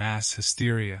wildlife and mass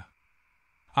hysteria.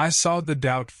 I saw the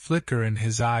doubt flicker in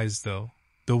his eyes, though,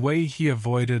 the way he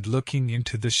avoided looking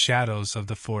into the shadows of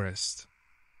the forest.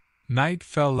 Night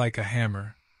fell like a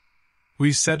hammer.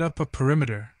 We set up a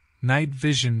perimeter, night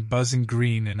vision buzzing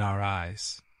green in our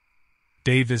eyes.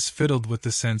 Davis fiddled with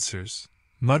the sensors,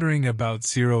 muttering about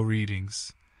 0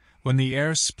 readings, when the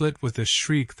air split with a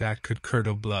shriek that could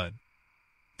curdle blood.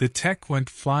 The tech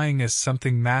went flying as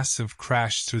something massive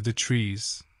crashed through the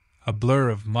trees, a blur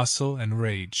of muscle and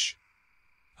rage.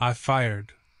 I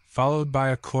fired, followed by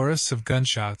a chorus of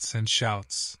gunshots and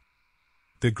shouts.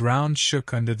 The ground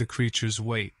shook under the creature's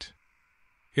weight.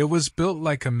 It was built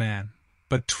like a man,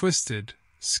 but twisted,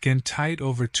 skin tight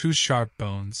over 2 sharp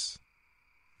bones.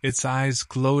 Its eyes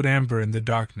glowed amber in the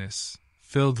darkness,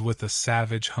 filled with a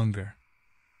savage hunger.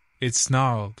 It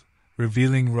snarled,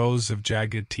 revealing rows of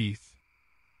jagged teeth.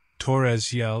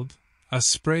 Torres yelled, a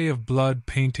spray of blood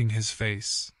painting his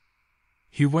face.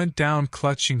 He went down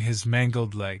clutching his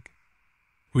mangled leg.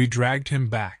 We dragged him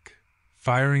back,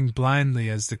 firing blindly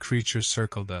as the creature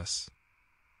circled us.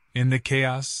 In the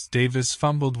chaos, Davis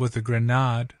fumbled with a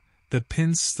grenade, the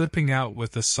pin slipping out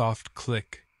with a soft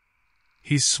click.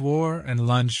 He swore and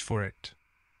lunged for it.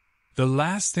 The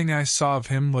last thing I saw of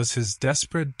him was his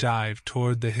desperate dive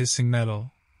toward the hissing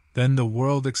metal, then the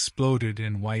world exploded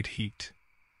in white heat.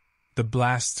 The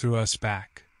blast threw us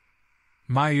back.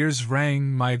 My ears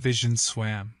rang, my vision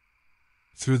swam.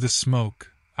 Through the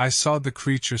smoke, I saw the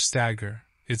creature stagger,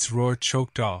 its roar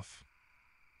choked off.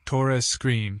 Torres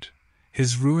screamed,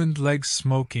 his ruined legs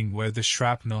smoking where the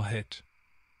shrapnel hit.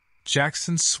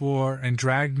 Jackson swore and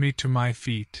dragged me to my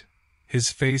feet, his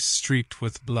face streaked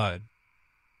with blood.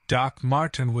 Doc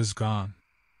Martin was gone.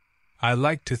 I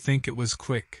like to think it was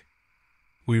quick.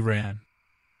 We ran.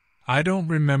 I don't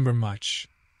remember much.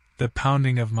 The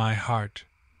pounding of my heart,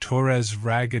 Torres'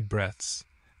 ragged breaths,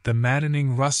 the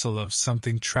maddening rustle of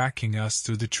something tracking us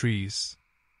through the trees.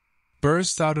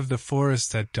 Burst out of the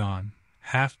forest at dawn,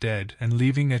 half dead and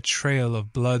leaving a trail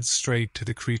of blood straight to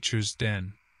the creature's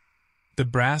den. The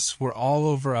brass were all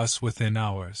over us within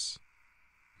hours.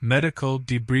 Medical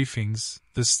debriefings,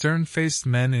 the stern-faced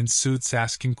men in suits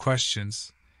asking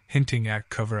questions, hinting at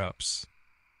cover-ups.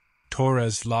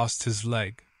 Torres lost his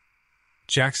leg.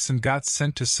 Jackson got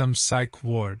sent to some psych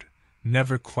ward,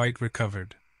 never quite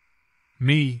recovered.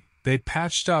 Me, they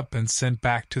patched up and sent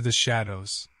back to the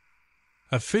shadows.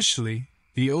 Officially,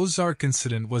 the Ozark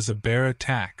incident was a bear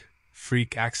attack,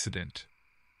 freak accident.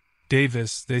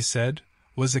 Davis, they said,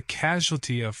 was a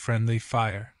casualty of friendly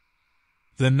fire.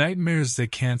 The nightmares they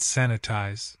can't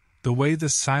sanitize, the way the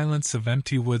silence of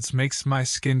empty woods makes my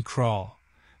skin crawl,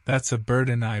 that's a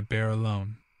burden I bear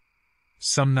alone.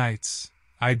 Some nights,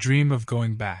 I dream of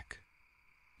going back.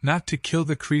 Not to kill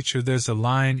the creature, there's a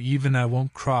line even I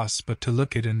won't cross, but to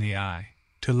look it in the eye,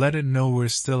 to let it know we're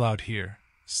still out here,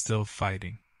 still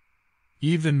fighting.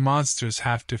 Even monsters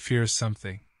have to fear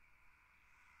something.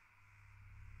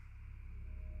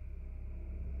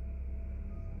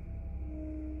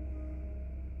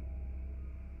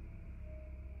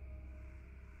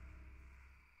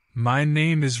 My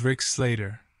name is Rick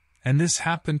Slater, and this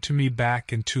happened to me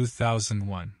back in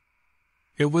 2001.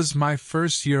 It was my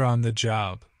first year on the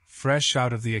job, fresh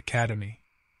out of the academy.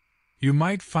 You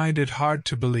might find it hard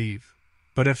to believe,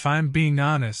 but if I'm being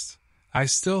honest, I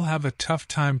still have a tough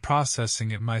time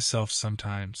processing it myself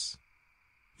sometimes.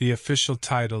 The official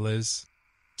title is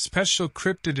Special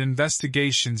Cryptid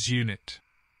Investigations Unit,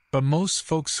 but most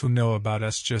folks who know about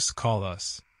us just call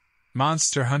us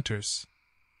Monster Hunters.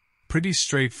 Pretty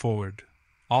straightforward,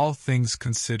 all things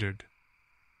considered.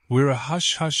 We're a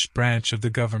hush-hush branch of the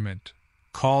government,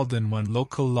 called in when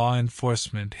local law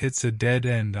enforcement hits a dead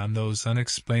end on those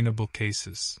unexplainable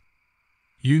cases.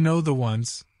 You know the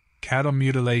ones: cattle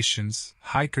mutilations,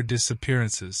 hiker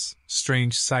disappearances,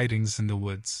 strange sightings in the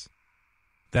woods.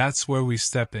 That's where we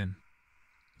step in.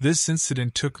 This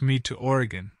incident took me to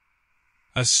Oregon.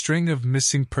 A string of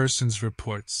missing persons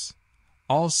reports,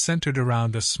 all centered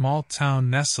around a small town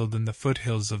nestled in the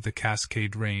foothills of the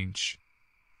Cascade Range.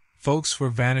 Folks were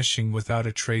vanishing without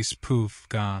a trace, poof,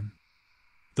 gone.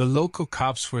 The local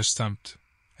cops were stumped,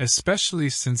 especially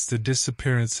since the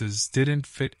disappearances didn't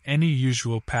fit any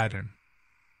usual pattern.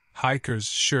 Hikers,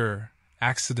 sure,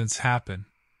 accidents happen.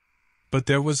 But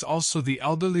there was also the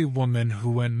elderly woman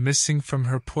who went missing from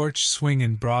her porch swing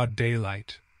in broad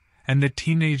daylight, and the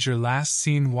teenager last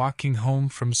seen walking home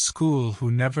from school who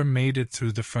never made it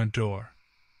through the front door.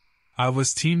 I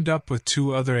was teamed up with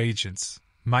two other agents,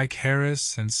 Mike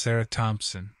Harris and Sarah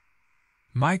Thompson.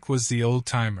 Mike was the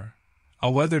old-timer, a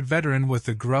weathered veteran with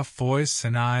a gruff voice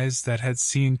and eyes that had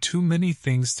seen too many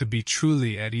things to be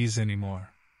truly at ease anymore.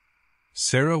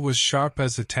 Sarah was sharp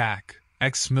as a tack,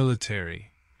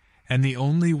 ex-military, and the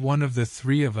only one of the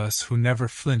three of us who never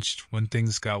flinched when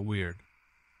things got weird.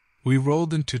 We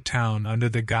rolled into town under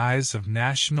the guise of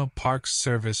National Park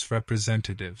Service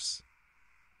representatives.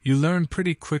 You learn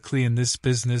pretty quickly in this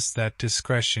business that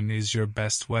discretion is your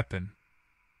best weapon.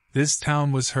 This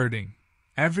town was hurting.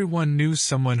 Everyone knew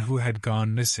someone who had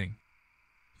gone missing.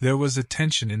 There was a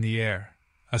tension in the air,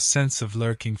 a sense of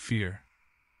lurking fear.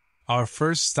 Our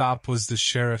first stop was the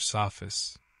sheriff's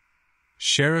office.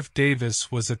 Sheriff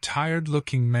Davis was a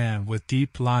tired-looking man with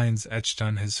deep lines etched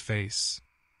on his face.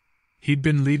 He'd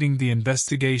been leading the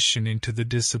investigation into the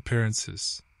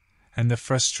disappearances, and the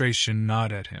frustration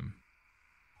gnawed at him.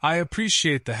 "I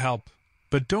appreciate the help,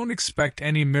 but don't expect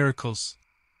any miracles,"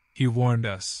 he warned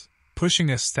us,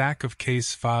 pushing a stack of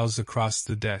case files across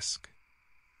the desk.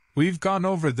 "We've gone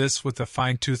over this with a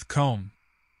fine-tooth comb.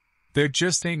 There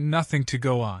just ain't nothing to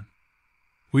go on."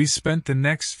 We spent the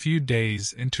next few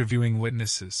days interviewing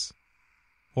witnesses.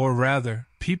 Or rather,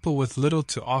 people with little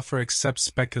to offer except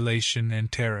speculation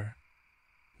and terror.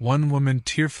 One woman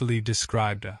tearfully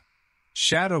described a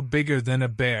shadow bigger than a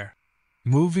bear,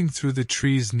 moving through the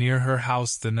trees near her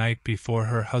house the night before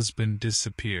her husband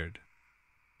disappeared.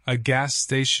 A gas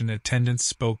station attendant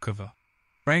spoke of a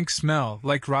rank smell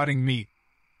like rotting meat,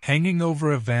 hanging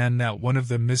over a van that one of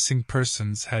the missing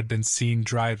persons had been seen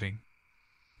driving.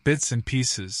 Bits and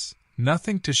pieces,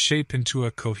 nothing to shape into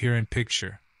a coherent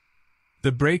picture.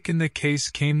 The break in the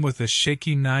case came with a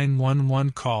shaky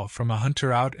 911 call from a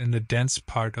hunter out in the dense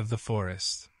part of the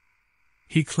forest.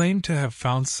 He claimed to have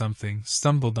found something,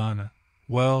 stumbled on a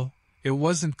well, it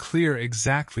wasn't clear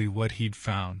exactly what he'd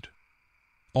found.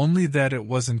 Only that it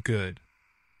wasn't good.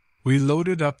 We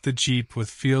loaded up the Jeep with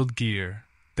field gear,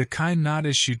 the kind not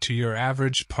issued to your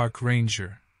average park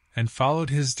ranger, and followed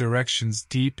his directions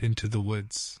deep into the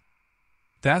woods.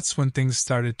 That's when things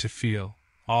started to feel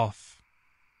off.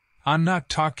 I'm not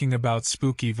talking about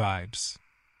spooky vibes.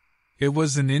 It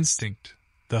was an instinct,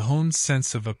 the honed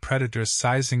sense of a predator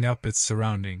sizing up its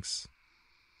surroundings.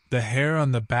 The hair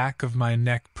on the back of my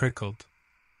neck prickled.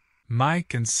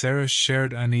 Mike and Sarah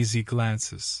shared uneasy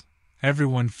glances.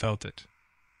 Everyone felt it.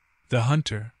 The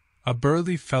hunter, a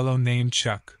burly fellow named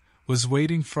Chuck, was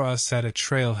waiting for us at a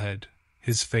trailhead,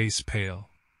 his face pale.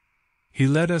 He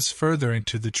led us further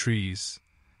into the trees,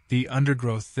 the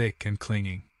undergrowth thick and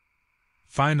clinging.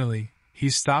 Finally, he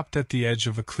stopped at the edge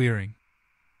of a clearing.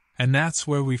 And that's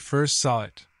where we first saw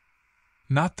it.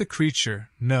 Not the creature,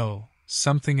 no,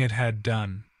 something it had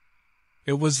done.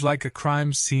 It was like a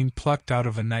crime scene plucked out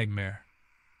of a nightmare.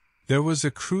 There was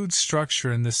a crude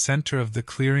structure in the center of the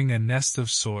clearing, a nest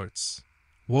of sorts,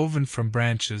 woven from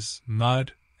branches,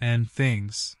 mud, and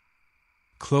things.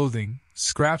 Clothing,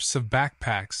 scraps of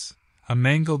backpacks, a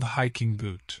mangled hiking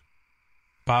boot.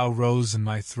 Bow rose in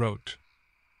my throat.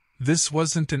 This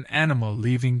wasn't an animal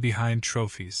leaving behind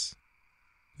trophies.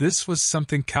 This was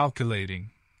something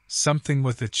calculating, something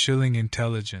with a chilling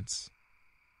intelligence.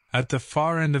 At the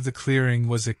far end of the clearing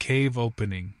was a cave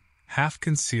opening, half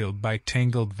concealed by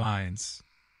tangled vines.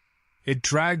 It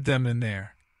dragged them in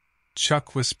there,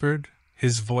 Chuck whispered,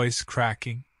 his voice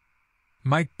cracking.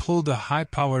 Mike pulled a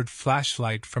high-powered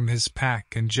flashlight from his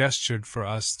pack and gestured for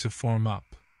us to form up.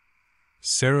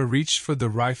 Sarah reached for the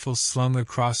rifle slung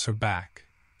across her back,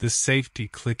 the safety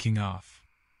clicking off.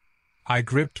 I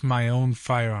gripped my own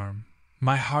firearm,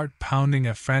 my heart pounding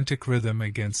a frantic rhythm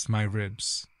against my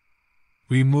ribs.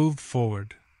 We moved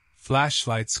forward,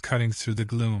 flashlights cutting through the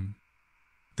gloom.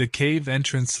 The cave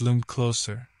entrance loomed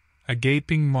closer, a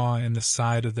gaping maw in the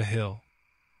side of the hill.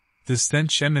 The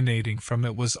stench emanating from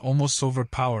it was almost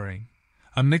overpowering,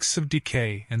 a mix of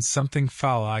decay and something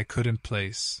foul I couldn't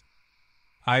place.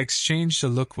 I exchanged a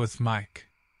look with Mike.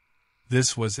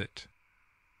 This was it.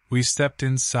 We stepped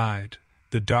inside,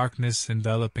 the darkness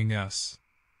enveloping us.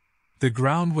 The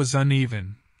ground was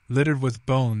uneven, littered with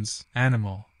bones,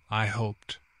 animal, I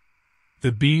hoped.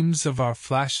 The beams of our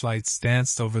flashlights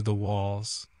danced over the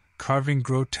walls, carving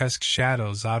grotesque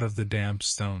shadows out of the damp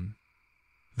stone.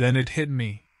 Then it hit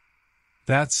me.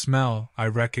 That smell, I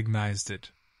recognized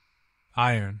it.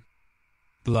 Iron.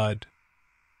 Blood.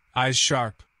 Eyes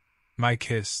sharp, Mike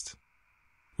hissed.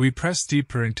 We pressed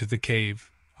deeper into the cave,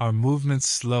 our movements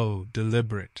slow,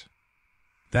 deliberate.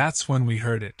 That's when we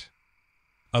heard it.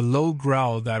 A low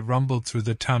growl that rumbled through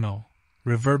the tunnel,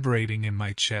 reverberating in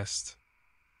my chest.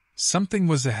 Something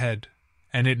was ahead,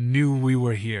 and it knew we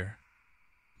were here.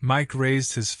 Mike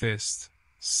raised his fist,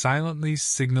 silently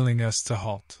signaling us to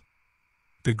halt.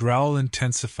 The growl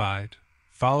intensified,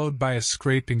 followed by a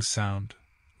scraping sound,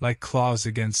 like claws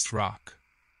against rock.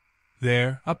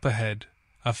 There, up ahead,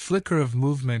 a flicker of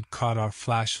movement caught our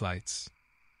flashlights.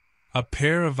 A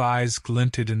pair of eyes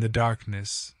glinted in the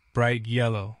darkness, bright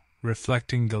yellow,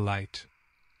 reflecting the light.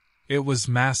 It was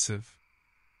massive.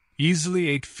 Easily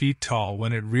 8 feet tall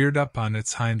when it reared up on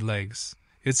its hind legs,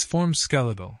 its form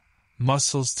skeletal,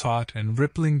 muscles taut and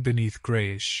rippling beneath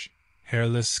grayish,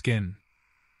 hairless skin.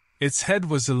 Its head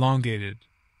was elongated,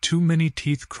 too many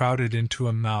teeth crowded into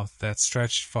a mouth that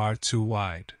stretched far too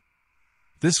wide.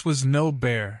 This was no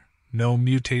bear, no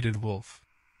mutated wolf.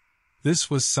 This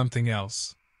was something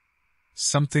else.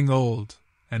 Something old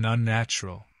and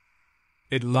unnatural.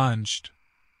 It lunged.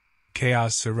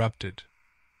 Chaos erupted.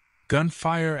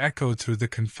 Gunfire echoed through the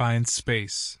confined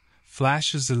space,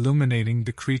 flashes illuminating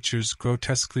the creature's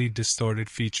grotesquely distorted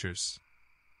features.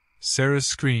 Sarah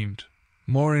screamed,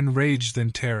 more in rage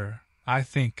than terror, I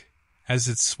think, as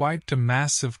it swiped a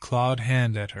massive clawed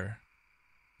hand at her.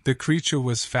 The creature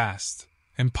was fast,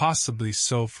 impossibly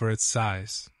so for its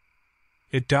size.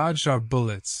 It dodged our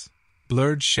bullets,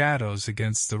 blurred shadows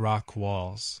against the rock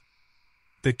walls.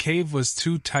 The cave was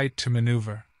too tight to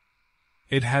maneuver.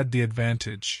 It had the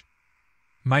advantage.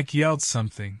 Mike yelled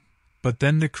something, but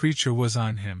then the creature was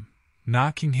on him,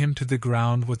 knocking him to the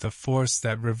ground with a force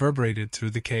that reverberated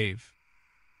through the cave.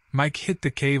 Mike hit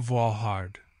the cave wall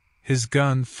hard, his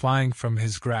gun flying from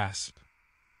his grasp.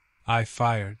 I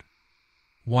fired.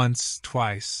 Once,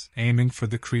 twice, aiming for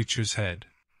the creature's head.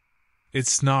 It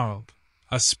snarled,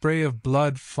 a spray of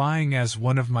blood flying as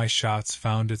one of my shots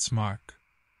found its mark.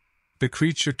 The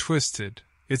creature twisted,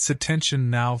 its attention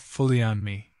now fully on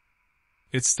me.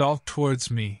 It stalked towards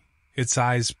me, its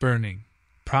eyes burning,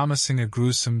 promising a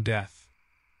gruesome death.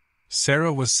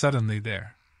 Sarah was suddenly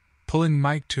there, pulling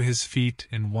Mike to his feet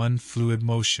in one fluid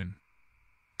motion.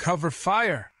 "Cover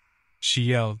fire!" she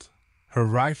yelled, her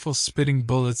rifle spitting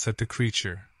bullets at the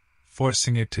creature,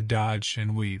 forcing it to dodge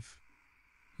and weave.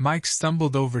 Mike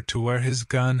stumbled over to where his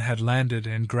gun had landed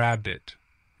and grabbed it,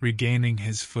 regaining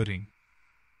his footing.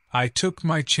 I took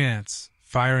my chance,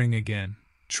 firing again,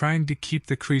 trying to keep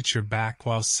the creature back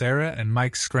while Sarah and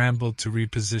Mike scrambled to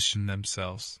reposition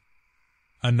themselves.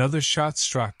 Another shot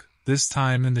struck, this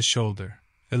time in the shoulder,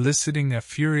 eliciting a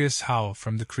furious howl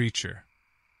from the creature.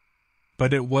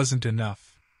 But it wasn't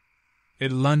enough.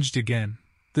 It lunged again,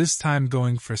 this time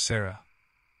going for Sarah.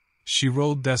 She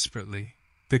rolled desperately,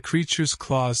 the creature's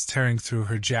claws tearing through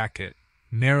her jacket,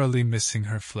 narrowly missing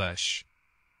her flesh.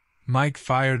 Mike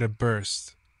fired a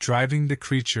burst, driving the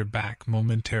creature back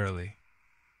momentarily.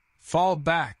 "Fall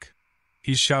back!"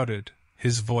 he shouted,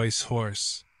 his voice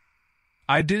hoarse.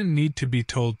 I didn't need to be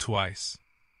told twice.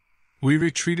 We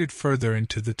retreated further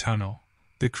into the tunnel,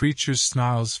 the creature's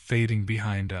snarls fading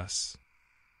behind us.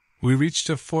 We reached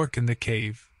a fork in the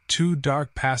cave, two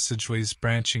dark passageways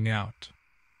branching out.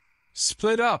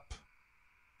 "Split up!"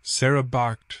 Sarah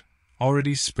barked,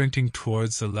 already sprinting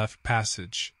towards the left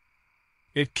passage.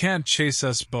 "It can't chase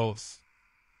us both."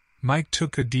 Mike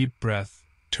took a deep breath,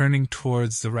 turning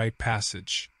towards the right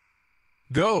passage.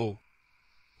 "Go!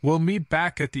 We'll meet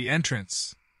back at the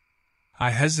entrance." I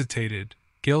hesitated,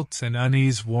 guilt and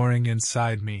unease warring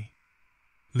inside me,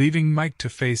 leaving Mike to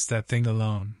face that thing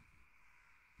alone.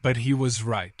 But he was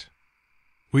right.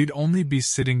 We'd only be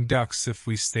sitting ducks if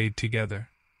we stayed together.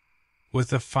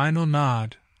 With a final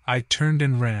nod, I turned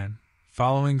and ran,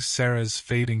 following Sarah's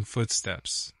fading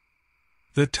footsteps.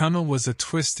 The tunnel was a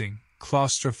twisting,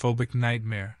 claustrophobic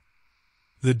nightmare.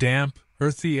 The damp,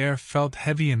 earthy air felt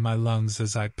heavy in my lungs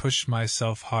as I pushed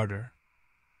myself harder.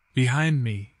 Behind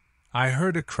me, I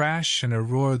heard a crash and a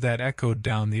roar that echoed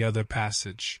down the other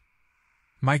passage.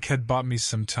 Mike had bought me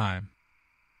some time.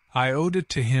 I owed it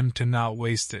to him to not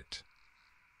waste it.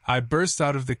 I burst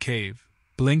out of the cave,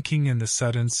 blinking in the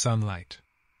sudden sunlight.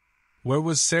 Where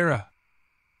was Sarah?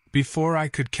 Before I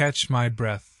could catch my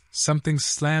breath, something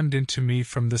slammed into me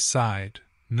from the side,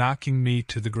 knocking me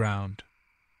to the ground.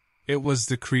 It was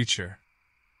the creature.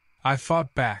 I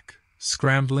fought back,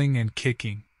 scrambling and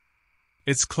kicking.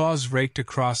 Its claws raked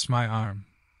across my arm,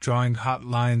 drawing hot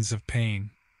lines of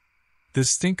pain. The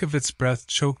stink of its breath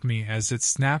choked me as it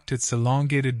snapped its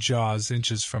elongated jaws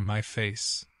inches from my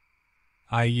face.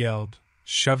 I yelled,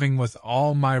 shoving with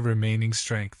all my remaining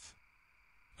strength.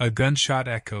 A gunshot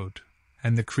echoed,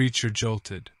 and the creature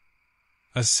jolted.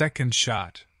 A second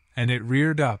shot, and it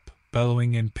reared up,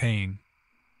 bellowing in pain.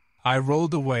 I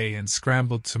rolled away and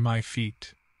scrambled to my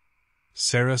feet.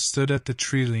 Sarah stood at the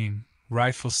tree-line,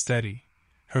 rifle steady,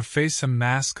 her face a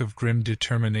mask of grim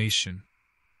determination.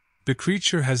 The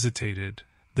creature hesitated,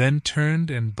 then turned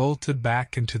and bolted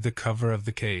back into the cover of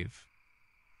the cave.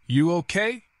 "You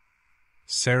okay?"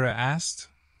 Sarah asked,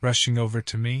 rushing over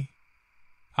to me.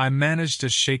 I managed a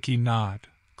shaky nod,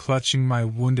 clutching my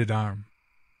wounded arm.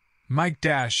 "Mike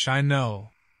Dash, I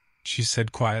know," she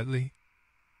said quietly.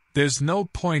 "There's no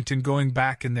point in going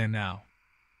back in there now.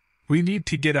 We need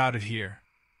to get out of here."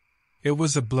 It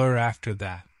was a blur after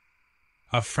that.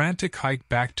 A frantic hike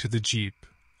back to the jeep,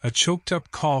 a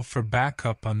choked-up call for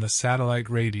backup on the satellite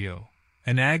radio,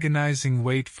 an agonizing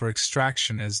wait for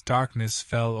extraction as darkness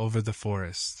fell over the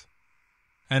forest.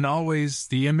 And always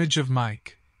the image of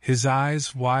Mike, his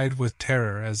eyes wide with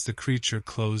terror as the creature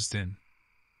closed in.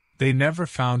 They never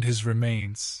found his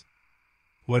remains.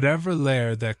 Whatever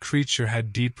lair that creature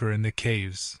had deeper in the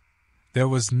caves, there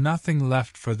was nothing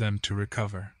left for them to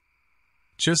recover.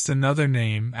 Just another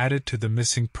name added to the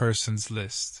missing persons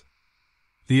list.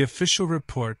 The official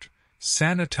report,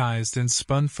 sanitized and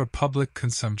spun for public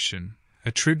consumption,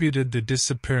 attributed the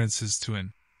disappearances to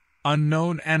an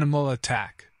unknown animal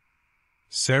attack.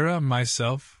 Sarah,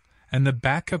 myself, and the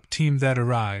backup team that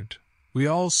arrived, we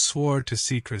all swore to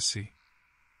secrecy.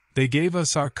 They gave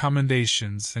us our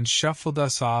commendations and shuffled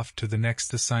us off to the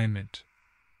next assignment.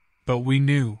 But we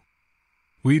knew.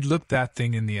 We'd looked that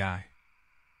thing in the eye.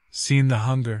 Seen the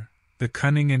hunger, the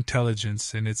cunning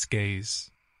intelligence in its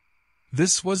gaze.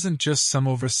 This wasn't just some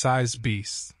oversized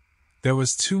beast. There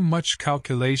was too much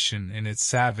calculation in its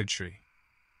savagery.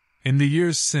 In the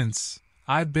years since,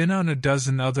 I'd been on a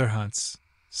dozen other hunts,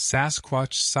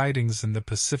 Sasquatch sightings in the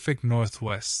Pacific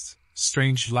Northwest,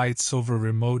 strange lights over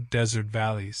remote desert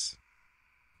valleys.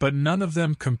 But none of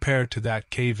them compared to that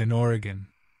cave in Oregon.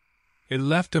 It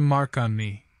left a mark on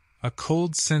me, a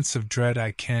cold sense of dread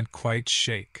I can't quite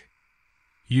shake.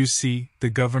 You see, the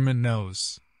government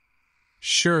knows.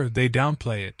 Sure, they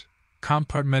downplay it,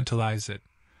 compartmentalize it,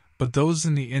 but those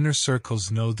in the inner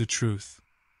circles know the truth.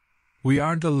 We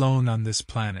aren't alone on this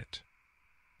planet.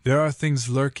 There are things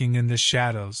lurking in the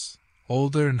shadows,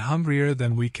 older and hungrier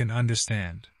than we can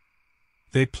understand.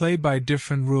 They play by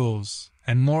different rules,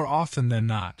 and more often than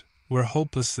not, we're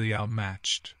hopelessly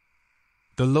outmatched.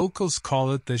 The locals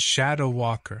call it the Shadow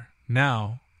Walker,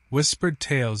 now, whispered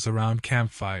tales around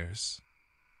campfires.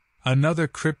 Another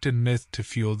cryptid myth to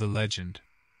fuel the legend.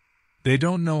 They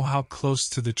don't know how close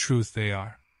to the truth they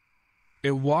are.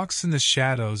 It walks in the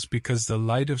shadows because the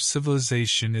light of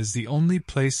civilization is the only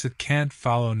place it can't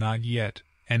follow, not yet,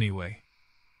 anyway.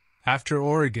 After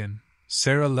Oregon,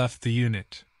 Sarah left the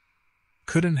unit.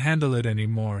 Couldn't handle it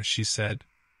anymore, she said.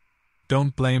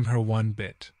 Don't blame her one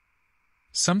bit.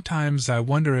 Sometimes I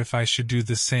wonder if I should do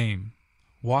the same,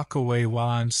 walk away while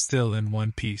I'm still in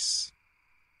one piece.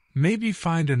 Maybe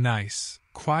find a nice,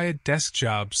 quiet desk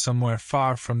job somewhere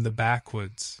far from the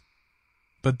backwoods.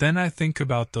 But then I think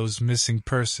about those missing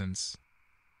persons.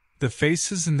 The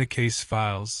faces in the case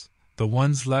files, the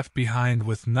ones left behind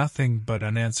with nothing but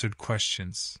unanswered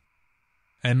questions.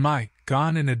 And Mike,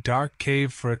 gone in a dark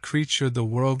cave for a creature the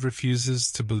world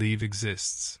refuses to believe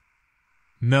exists.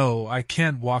 No, I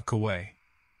can't walk away.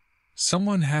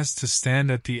 Someone has to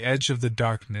stand at the edge of the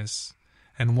darkness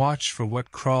and watch for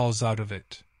what crawls out of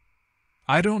it.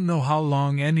 I don't know how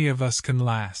long any of us can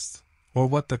last, or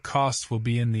what the cost will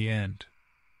be in the end.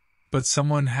 But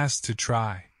someone has to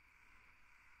try.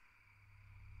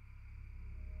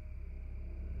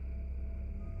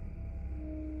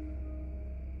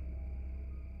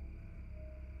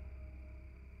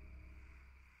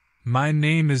 My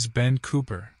name is Ben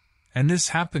Cooper, and this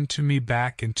happened to me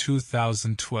back in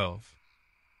 2012.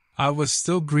 I was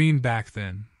still green back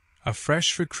then, a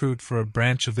fresh recruit for a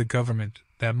branch of the government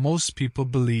that most people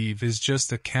believe is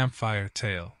just a campfire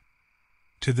tale.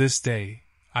 To this day,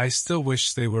 I still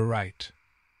wish they were right.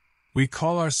 We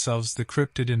call ourselves the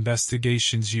Cryptid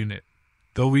Investigations Unit,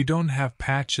 though we don't have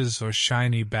patches or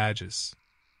shiny badges.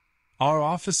 Our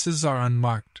offices are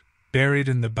unmarked, buried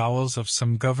in the bowels of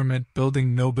some government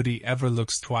building nobody ever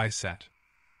looks twice at.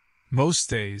 Most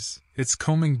days, it's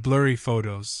combing blurry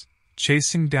photos,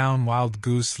 chasing down wild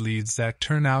goose leads that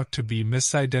turn out to be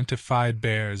misidentified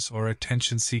bears or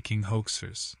attention-seeking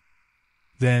hoaxers.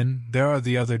 Then, there are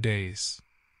the other days.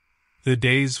 The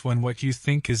days when what you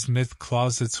think is myth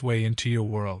claws its way into your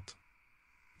world.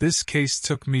 This case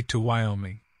took me to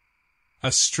Wyoming.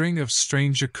 A string of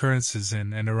strange occurrences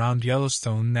in and around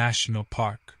Yellowstone National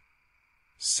Park.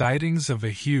 Sightings of a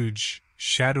huge,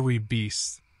 shadowy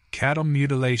beast, cattle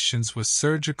mutilations with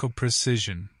surgical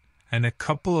precision, and a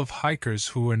couple of hikers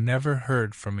who were never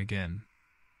heard from again.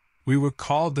 We were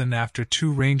called in after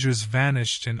two rangers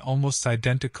vanished in almost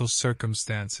identical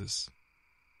circumstances.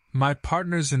 My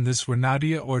partners in this were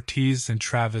Nadia Ortiz and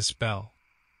Travis Bell.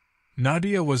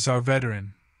 Nadia was our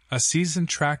veteran, a seasoned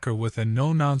tracker with a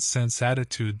no-nonsense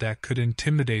attitude that could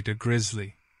intimidate a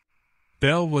grizzly.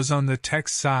 Bell was on the tech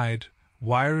side,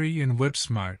 wiry and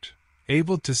whip-smart,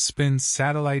 able to spin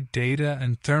satellite data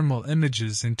and thermal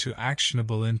images into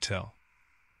actionable intel.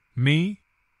 Me?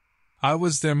 I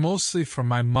was there mostly for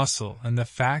my muscle and the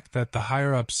fact that the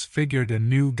higher-ups figured a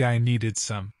new guy needed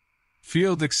some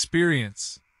field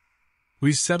experience.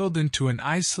 We settled into an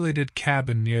isolated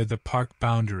cabin near the park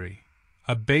boundary,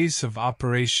 a base of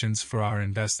operations for our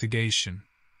investigation.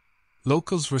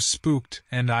 Locals were spooked,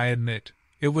 and I admit,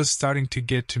 it was starting to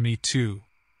get to me too.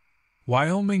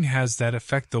 Wyoming has that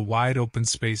effect, the wide open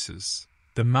spaces,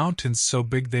 the mountains so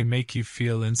big they make you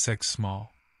feel insect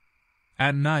small.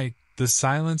 At night, the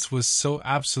silence was so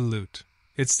absolute,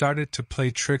 it started to play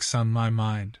tricks on my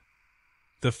mind.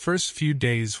 The first few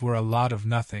days were a lot of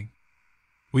nothing.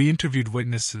 We interviewed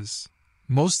witnesses,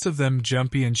 most of them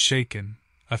jumpy and shaken,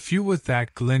 a few with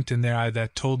that glint in their eye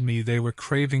that told me they were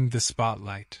craving the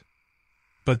spotlight.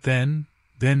 But then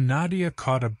Nadia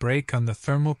caught a break on the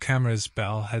thermal cameras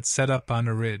Bell had set up on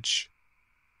a ridge.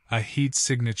 A heat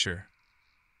signature.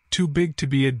 Too big to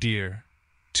be a deer,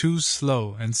 too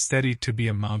slow and steady to be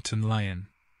a mountain lion.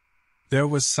 There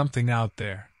was something out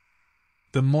there.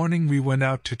 The morning we went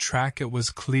out to track it was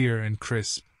clear and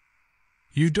crisp.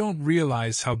 You don't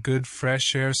realize how good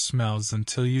fresh air smells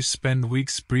until you spend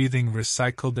weeks breathing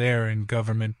recycled air in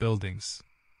government buildings.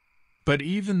 But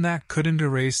even that couldn't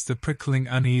erase the prickling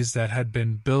unease that had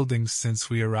been building since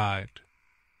we arrived.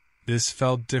 This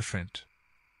felt different.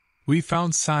 We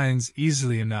found signs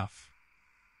easily enough.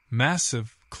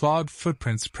 Massive, clawed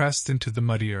footprints pressed into the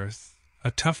muddy earth,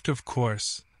 a tuft of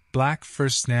coarse, black fur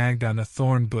snagged on a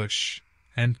thorn bush,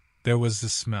 and there was the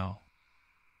smell.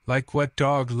 Like wet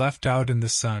dog left out in the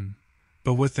sun,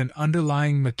 but with an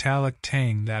underlying metallic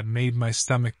tang that made my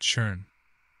stomach churn.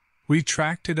 We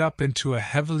tracked it up into a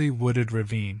heavily wooded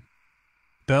ravine.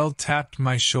 Belle tapped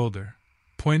my shoulder,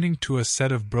 pointing to a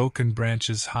set of broken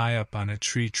branches high up on a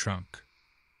tree trunk.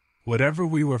 Whatever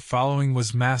we were following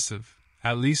was massive,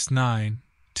 at least 9-10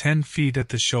 feet at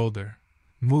the shoulder,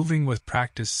 moving with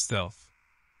practiced stealth.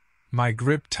 My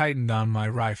grip tightened on my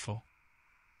rifle.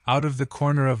 Out of the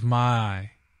corner of my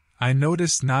eye, I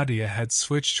noticed Nadia had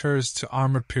switched hers to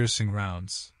armor-piercing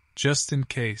rounds, just in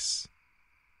case.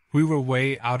 We were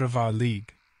way out of our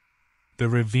league. The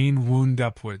ravine wound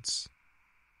upwards.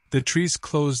 The trees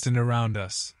closed in around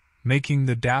us, making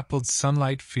the dappled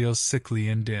sunlight feel sickly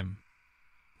and dim.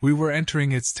 We were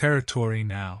entering its territory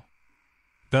now.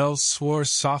 Bell swore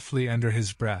softly under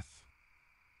his breath.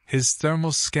 His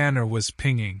thermal scanner was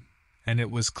pinging, and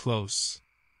it was close.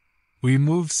 We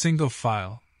moved single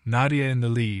file, Nadia in the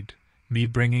lead, me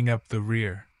bringing up the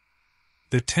rear.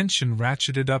 The tension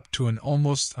ratcheted up to an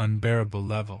almost unbearable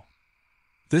level.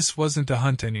 This wasn't a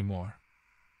hunt anymore.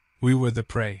 We were the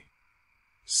prey.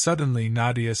 Suddenly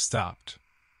Nadia stopped.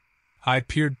 I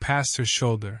peered past her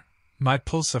shoulder, my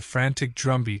pulse a frantic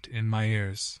drumbeat in my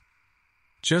ears.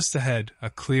 Just ahead,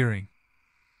 a clearing.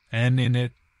 And in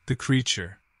it, the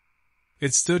creature.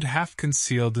 It stood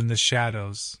half-concealed in the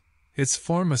shadows, its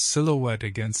form a silhouette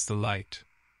against the light.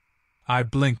 I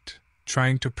blinked,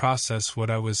 trying to process what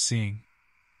I was seeing.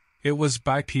 It was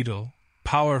bipedal,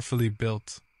 powerfully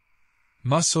built.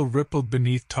 Muscle rippled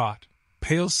beneath taut,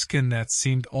 pale skin that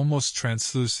seemed almost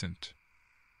translucent.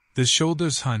 The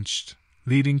shoulders hunched,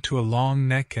 leading to a long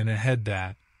neck and a head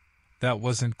that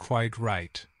wasn't quite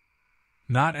right.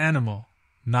 Not animal,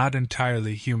 not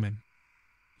entirely human.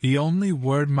 The only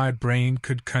word my brain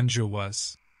could conjure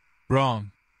was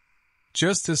wrong.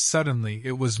 Just as suddenly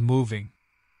it was moving.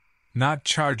 Not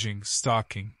charging,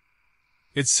 stalking.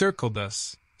 It circled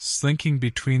us, slinking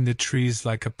between the trees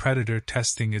like a predator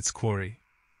testing its quarry.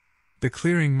 The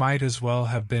clearing might as well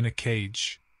have been a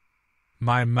cage.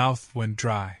 My mouth went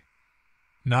dry.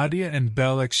 Nadia and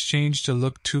Belle exchanged a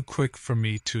look too quick for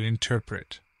me to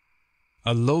interpret.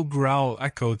 A low growl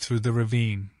echoed through the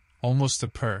ravine, almost a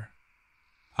purr.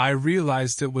 I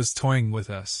realized it was toying with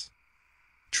us.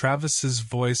 Travis's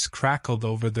voice crackled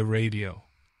over the radio.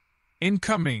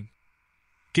 "Incoming!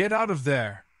 Get out of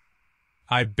there!"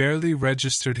 I barely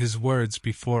registered his words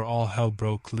before all hell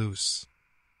broke loose.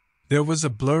 There was a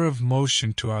blur of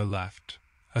motion to our left,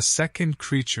 a second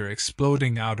creature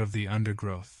exploding out of the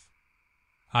undergrowth.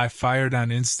 I fired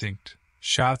on instinct,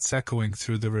 shots echoing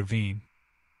through the ravine.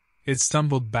 It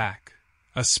stumbled back,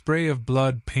 a spray of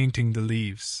blood painting the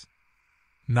leaves.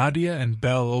 Nadia and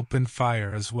Belle opened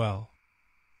fire as well.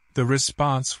 The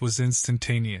response was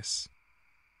instantaneous.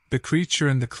 The creature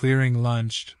in the clearing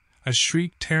lunged, a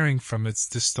shriek tearing from its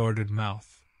distorted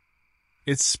mouth.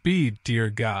 Its speed, dear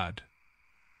God!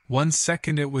 1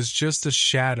 second it was just a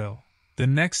shadow, the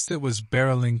next it was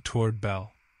barreling toward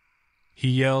Belle. He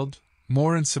yelled,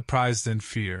 more in surprise than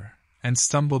fear, and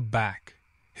stumbled back,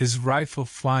 his rifle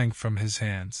flying from his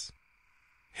hands.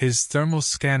 His thermal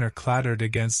scanner clattered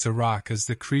against a rock as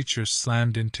the creature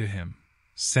slammed into him,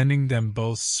 sending them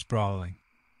both sprawling.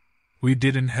 We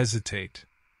didn't hesitate.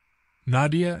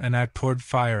 Nadia and I poured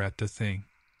fire at the thing.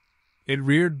 It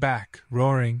reared back,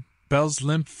 roaring, Belle's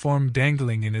limp form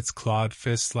dangling in its clawed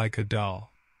fist like a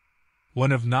doll.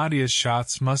 One of Nadia's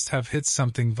shots must have hit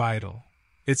something vital.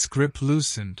 Its grip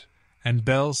loosened, and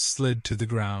Belle slid to the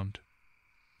ground.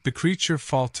 The creature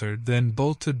faltered, then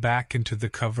bolted back into the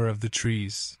cover of the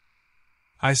trees.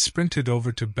 I sprinted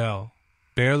over to Belle,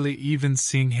 barely even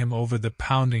seeing him over the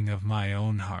pounding of my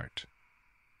own heart.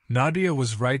 Nadia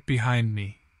was right behind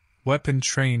me, weapon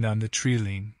trained on the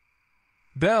tree-line.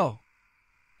 "Belle!"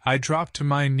 I dropped to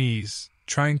my knees,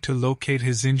 trying to locate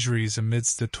his injuries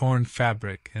amidst the torn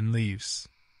fabric and leaves.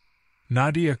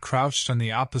 Nadia crouched on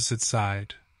the opposite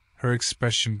side, her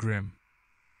expression grim.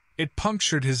 "It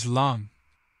punctured his lung,"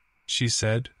 she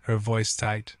said, her voice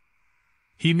tight.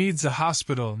 "He needs a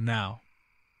hospital now."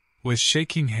 With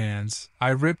shaking hands, I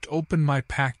ripped open my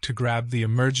pack to grab the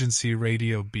emergency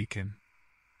radio beacon.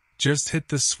 Just hit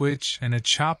the switch and a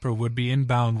chopper would be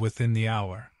inbound within the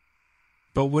hour.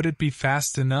 But would it be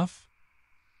fast enough?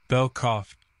 Bell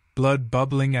coughed, blood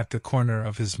bubbling at the corner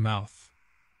of his mouth.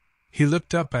 He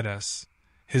looked up at us,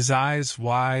 his eyes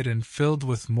wide and filled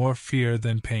with more fear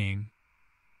than pain.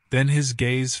 Then his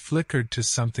gaze flickered to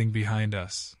something behind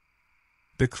us.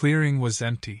 The clearing was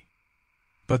empty.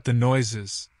 But the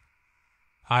noises,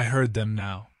 I heard them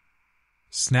now.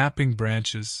 Snapping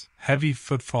branches, heavy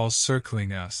footfalls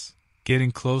circling us,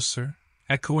 getting closer,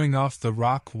 echoing off the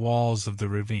rock walls of the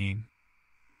ravine.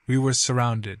 We were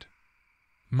surrounded.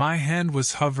 My hand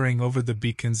was hovering over the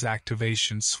beacon's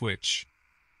activation switch.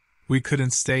 We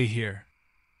couldn't stay here.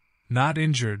 Not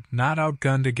injured, not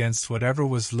outgunned against whatever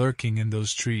was lurking in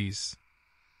those trees.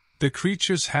 The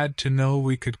creatures had to know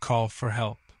we could call for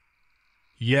help.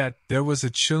 Yet, there was a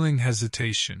chilling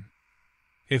hesitation.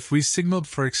 If we signaled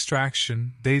for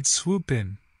extraction, they'd swoop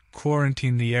in,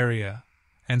 quarantine the area,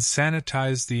 and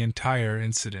sanitize the entire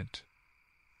incident.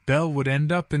 Belle would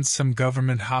end up in some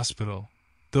government hospital.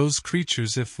 Those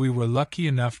creatures, if we were lucky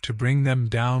enough to bring them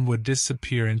down, would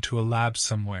disappear into a lab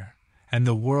somewhere, and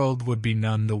the world would be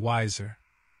none the wiser.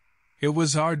 It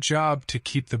was our job to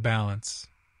keep the balance,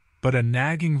 but a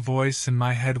nagging voice in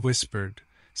my head whispered,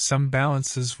 some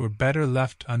balances were better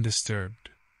left undisturbed.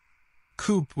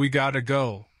 Coop, we gotta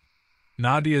go.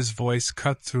 Nadia's voice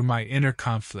cut through my inner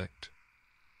conflict.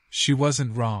 She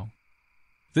wasn't wrong.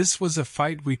 This was a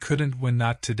fight we couldn't win,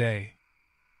 not today.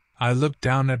 I looked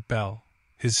down at Bell,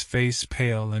 his face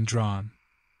pale and drawn.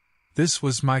 This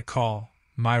was my call,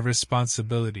 my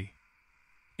responsibility.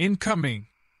 Incoming!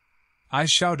 I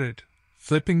shouted,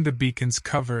 flipping the beacon's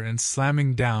cover and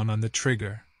slamming down on the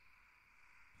trigger.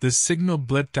 The signal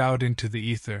blipped out into the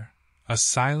ether, a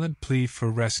silent plea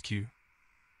for rescue.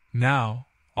 Now,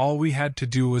 all we had to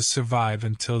do was survive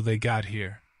until they got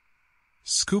here.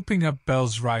 Scooping up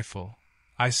Bell's rifle,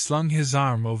 I slung his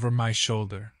arm over my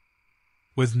shoulder.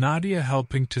 With Nadia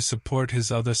helping to support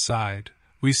his other side,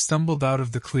 we stumbled out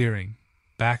of the clearing,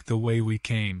 back the way we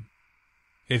came.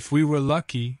 If we were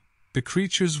lucky, the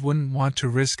creatures wouldn't want to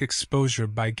risk exposure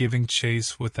by giving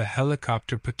chase with a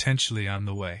helicopter potentially on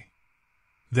the way.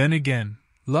 Then again,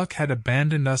 luck had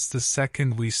abandoned us the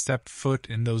second we stepped foot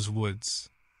in those woods.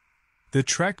 The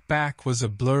trek back was a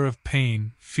blur of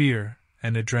pain, fear,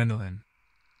 and adrenaline.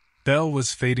 Bell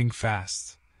was fading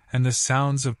fast, and the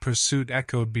sounds of pursuit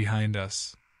echoed behind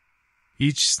us.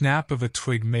 Each snap of a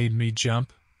twig made me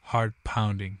jump, heart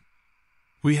pounding.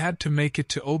 We had to make it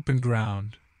to open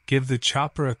ground, give the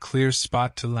chopper a clear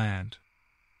spot to land.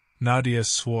 Nadia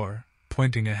swore,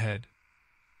 pointing ahead.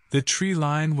 The tree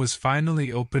line was finally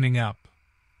opening up,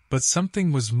 but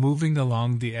something was moving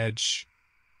along the edge.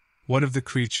 One of the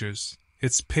creatures,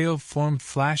 its pale form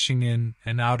flashing in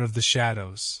and out of the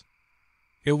shadows.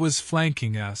 It was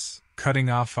flanking us, cutting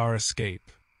off our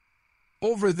escape.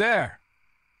 Over there!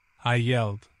 I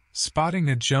yelled, spotting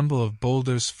a jumble of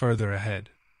boulders further ahead.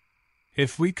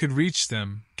 If we could reach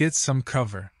them, get some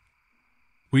cover.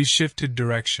 We shifted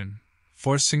direction,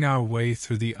 forcing our way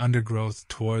through the undergrowth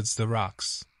towards the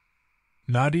rocks.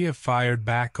 Nadia fired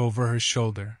back over her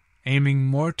shoulder, aiming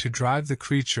more to drive the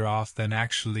creature off than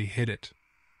actually hit it.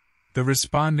 The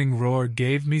responding roar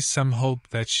gave me some hope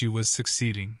that she was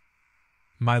succeeding.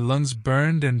 My lungs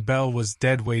burned and Bell was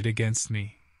dead weight against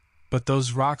me, but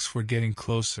those rocks were getting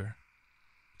closer.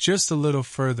 Just a little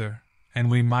further,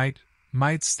 and we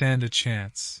might stand a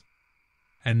chance.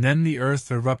 And then the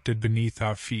earth erupted beneath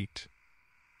our feet.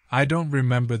 I don't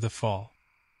remember the fall.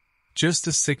 Just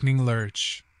a sickening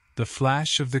lurch, the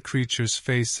flash of the creature's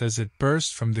face as it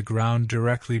burst from the ground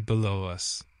directly below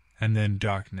us, and then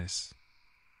darkness.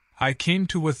 I came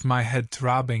to with my head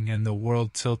throbbing and the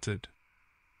world tilted.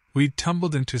 We'd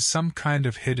tumbled into some kind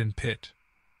of hidden pit.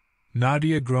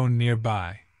 Nadia groaned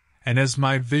nearby, and as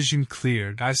my vision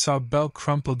cleared I saw Bell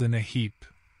crumpled in a heap,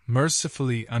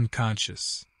 mercifully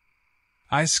unconscious.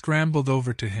 I scrambled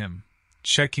over to him,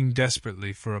 checking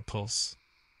desperately for a pulse.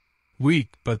 Weak,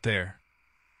 but there.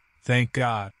 Thank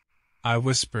God, I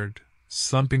whispered,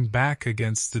 slumping back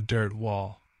against the dirt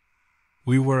wall.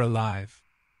 We were alive.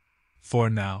 For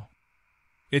now.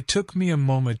 It took me a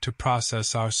moment to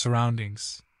process our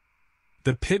surroundings.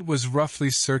 The pit was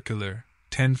roughly circular,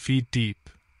 10 feet deep,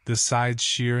 the sides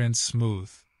sheer and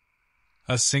smooth.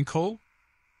 A sinkhole?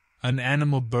 An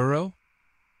animal burrow?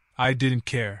 I didn't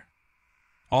care.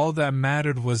 All that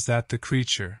mattered was that the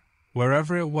creature,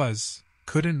 wherever it was,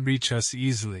 couldn't reach us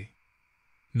easily.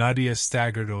 Nadia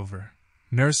staggered over,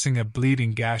 nursing a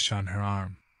bleeding gash on her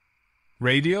arm.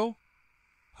 Radio?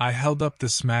 I held up the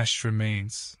smashed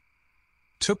remains.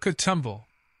 Took a tumble.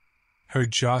 Her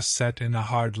jaw set in a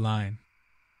hard line.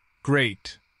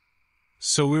 Great.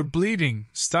 So we're bleeding,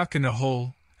 stuck in a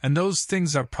hole, and those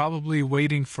things are probably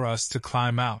waiting for us to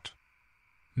climb out.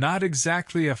 Not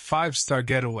exactly a 5-star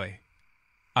getaway,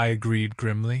 I agreed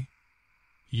grimly.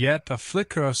 Yet a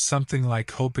flicker of something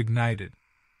like hope ignited.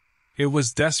 It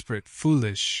was desperate,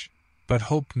 foolish, but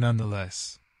hope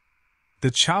nonetheless.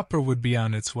 The chopper would be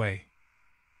on its way.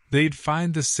 They'd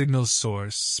find the signal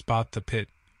source, spot the pit.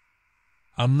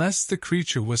 Unless the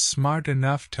creature was smart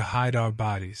enough to hide our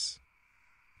bodies.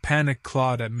 Panic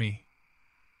clawed at me.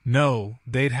 No,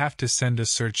 they'd have to send a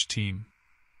search team.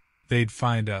 They'd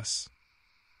find us.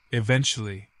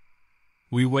 Eventually.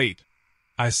 We wait,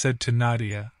 I said to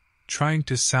Nadia, trying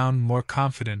to sound more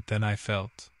confident than I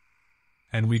felt.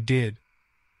 And we did.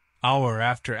 Hour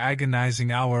after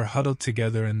agonizing hour huddled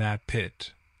together in that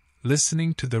pit,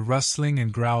 listening to the rustling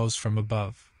and growls from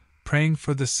above, praying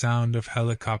for the sound of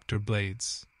helicopter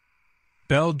blades.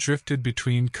 Bell drifted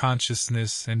between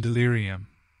consciousness and delirium,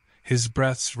 his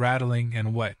breaths rattling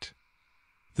and wet.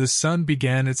 The sun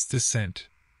began its descent,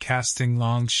 casting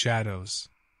long shadows.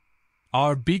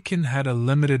 Our beacon had a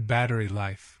limited battery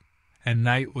life, and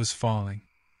night was falling.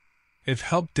 If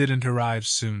help didn't arrive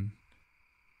soon,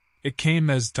 it came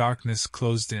as darkness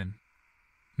closed in.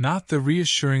 Not the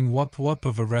reassuring whoop-whoop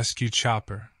of a rescue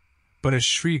chopper, but a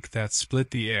shriek that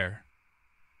split the air.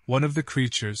 One of the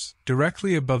creatures,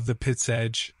 directly above the pit's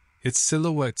edge, its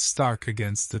silhouette stark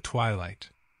against the twilight.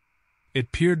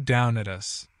 It peered down at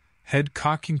us, head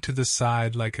cocking to the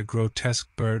side like a grotesque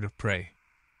bird of prey.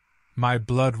 My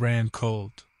blood ran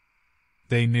cold.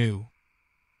 They knew.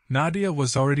 Nadia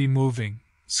was already moving,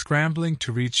 scrambling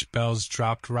to reach Bell's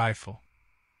dropped rifle.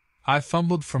 I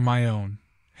fumbled for my own,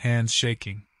 hands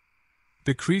shaking.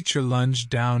 The creature lunged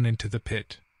down into the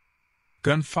pit.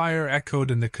 Gunfire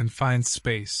echoed in the confined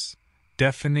space,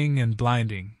 deafening and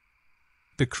blinding.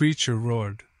 The creature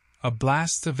roared, a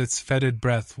blast of its fetid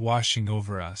breath washing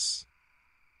over us.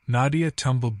 Nadia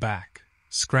tumbled back,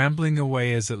 scrambling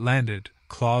away as it landed,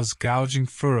 claws gouging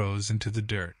furrows into the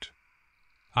dirt.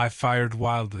 I fired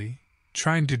wildly,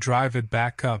 trying to drive it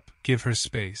back up, give her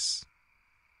space.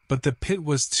 But the pit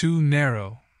was too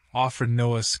narrow, offered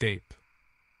no escape.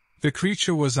 The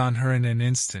creature was on her in an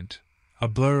instant, a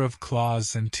blur of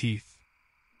claws and teeth.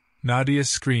 Nadia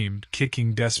screamed,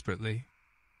 kicking desperately.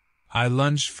 I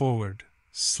lunged forward,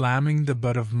 slamming the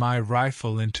butt of my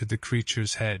rifle into the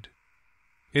creature's head.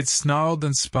 It snarled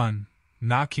and spun,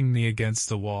 knocking me against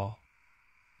the wall.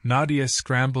 Nadia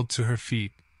scrambled to her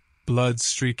feet, blood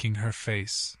streaking her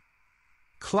face.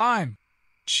 "Climb!"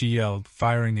 she yelled,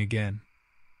 firing again.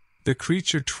 The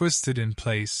creature twisted in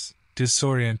place,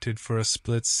 disoriented for a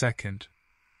split second.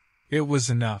 It was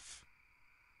enough.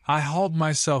 I hauled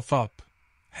myself up,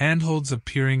 handholds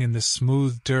appearing in the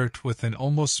smooth dirt with an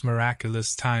almost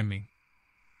miraculous timing.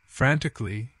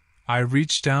 Frantically, I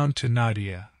reached down to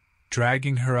Nadia,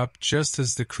 dragging her up just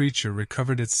as the creature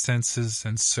recovered its senses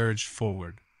and surged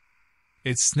forward.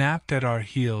 It snapped at our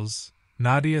heels,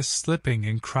 Nadia slipping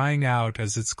and crying out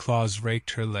as its claws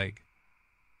raked her leg.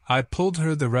 I pulled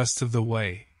her the rest of the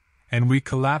way, and we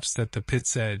collapsed at the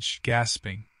pit's edge,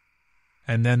 gasping.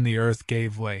 And then the earth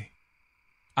gave way.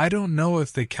 I don't know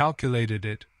if they calculated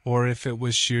it or if it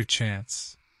was sheer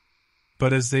chance.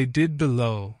 But as they did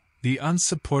below, the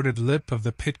unsupported lip of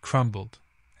the pit crumbled,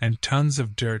 and tons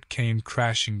of dirt came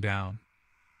crashing down.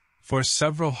 For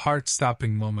several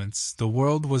heart-stopping moments, the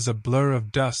world was a blur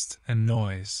of dust and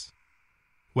noise.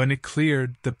 When it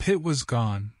cleared, the pit was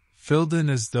gone, filled in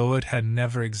as though it had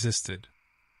never existed.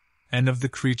 And of the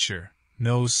creature,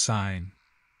 no sign.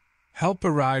 Help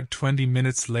arrived 20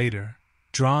 minutes later,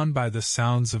 drawn by the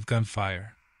sounds of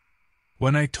gunfire.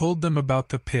 When I told them about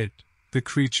the pit, the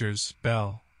creatures,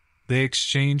 Bell, they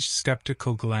exchanged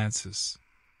skeptical glances.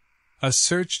 A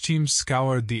search team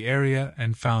scoured the area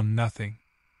and found nothing.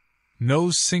 No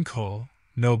sinkhole,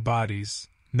 no bodies,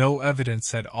 no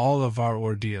evidence at all of our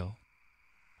ordeal.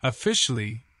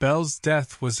 Officially, Bell's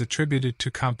death was attributed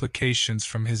to complications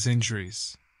from his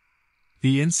injuries.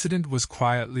 The incident was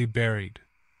quietly buried.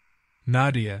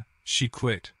 Nadia, she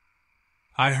quit.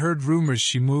 I heard rumors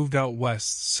she moved out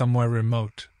west somewhere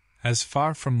remote, as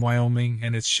far from Wyoming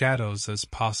and its shadows as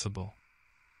possible.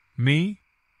 Me?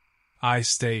 I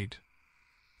stayed.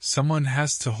 Someone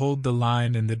has to hold the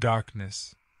line in the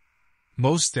darkness.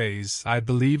 Most days, I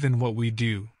believe in what we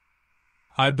do.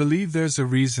 I believe there's a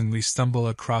reason we stumble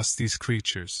across these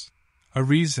creatures, a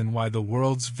reason why the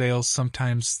world's veil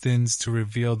sometimes thins to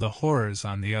reveal the horrors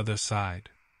on the other side.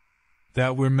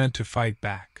 That we're meant to fight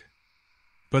back.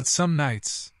 But some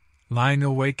nights, lying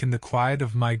awake in the quiet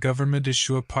of my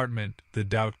government-issue apartment, the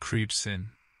doubt creeps in.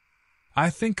 I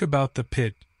think about the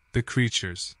pit, the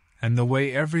creatures, and the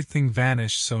way everything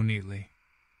vanished so neatly.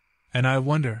 And I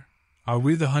wonder, are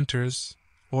we the hunters,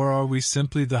 or are we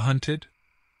simply the hunted?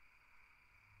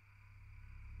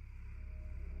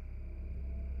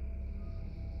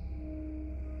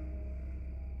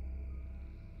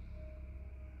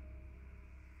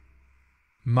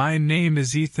 My name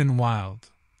is Ethan Wilde,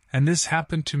 and this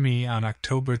happened to me on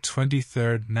October 23,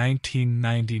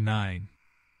 1999.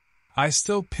 I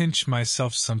still pinch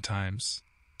myself sometimes.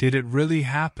 Did it really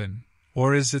happen,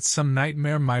 or is it some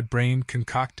nightmare my brain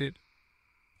concocted?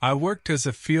 I worked as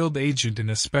a field agent in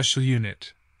a special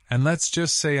unit, and let's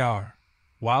just say our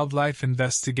wildlife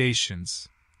investigations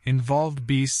involved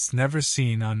beasts never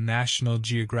seen on National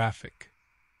Geographic.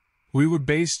 We were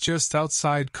based just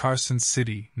outside Carson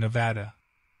City, Nevada.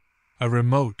 A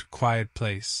remote, quiet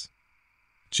place.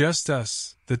 Just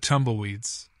us, the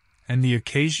tumbleweeds, and the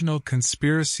occasional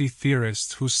conspiracy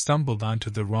theorist who stumbled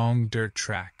onto the wrong dirt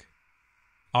track.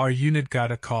 Our unit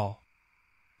got a call.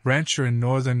 Rancher in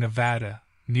northern Nevada,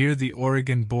 near the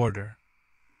Oregon border.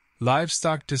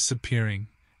 Livestock disappearing,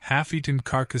 half-eaten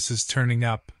carcasses turning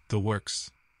up, the works.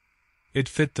 It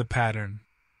fit the pattern.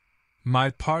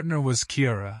 My partner was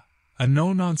Kiara, a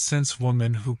no-nonsense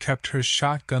woman who kept her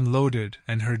shotgun loaded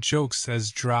and her jokes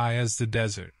as dry as the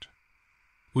desert.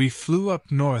 We flew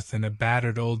up north in a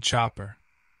battered old chopper.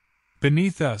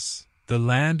 Beneath us, the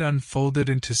land unfolded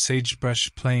into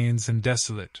sagebrush plains and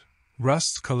desolate,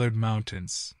 rust-colored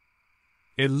mountains.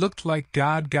 It looked like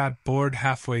God got bored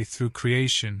halfway through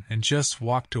creation and just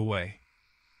walked away.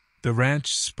 The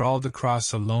ranch sprawled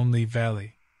across a lonely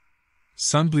valley.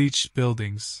 Sun-bleached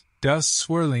buildings, dust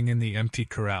swirling in the empty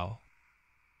corral.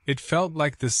 It felt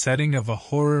like the setting of a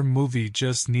horror movie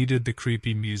just needed the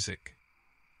creepy music.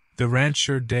 The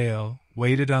rancher Dale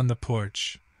waited on the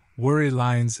porch, worry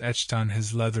lines etched on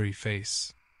his leathery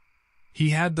face. He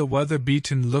had the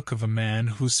weather-beaten look of a man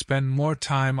who spent more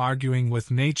time arguing with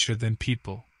nature than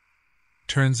people.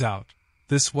 Turns out,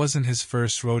 this wasn't his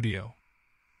first rodeo.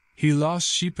 He lost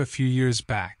sheep a few years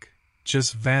back,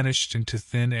 just vanished into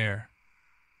thin air.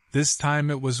 This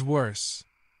time it was worse.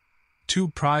 2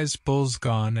 prize bulls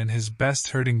gone and his best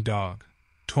herding dog,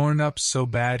 torn up so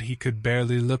bad he could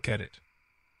barely look at it.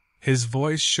 His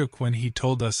voice shook when he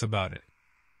told us about it.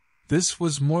 This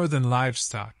was more than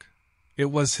livestock. It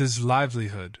was his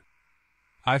livelihood.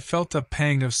 I felt a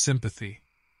pang of sympathy.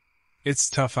 It's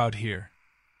tough out here.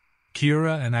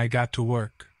 Kira and I got to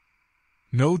work.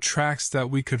 No tracks that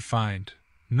we could find,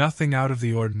 nothing out of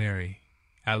the ordinary,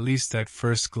 at least at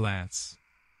first glance.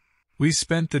 We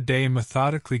spent the day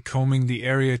methodically combing the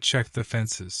area, checked the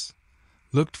fences,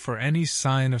 looked for any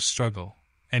sign of struggle,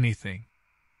 anything.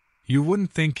 You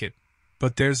wouldn't think it,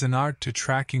 but there's an art to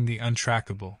tracking the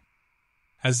untrackable.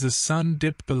 As the sun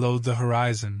dipped below the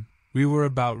horizon, we were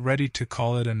about ready to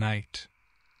call it a night.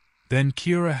 Then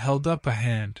Kira held up a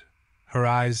hand, her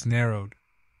eyes narrowed.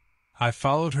 I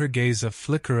followed her gaze, a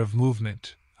flicker of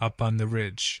movement, up on the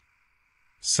ridge.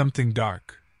 Something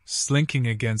dark, slinking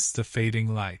against the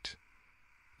fading light.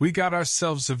 We got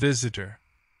ourselves a visitor,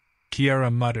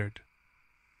 Kiara muttered.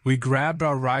 We grabbed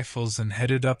our rifles and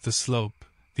headed up the slope,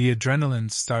 the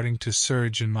adrenaline starting to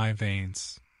surge in my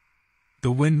veins.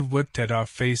 The wind whipped at our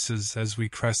faces as we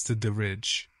crested the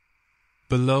ridge.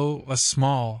 Below, a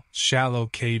small, shallow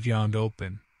cave yawned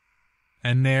open.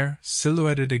 And there,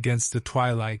 silhouetted against the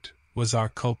twilight, was our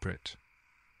culprit.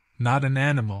 Not an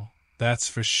animal, that's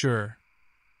for sure.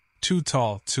 Too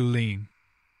tall, too lean.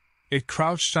 It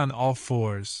crouched on all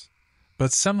fours,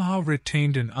 but somehow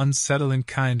retained an unsettling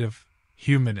kind of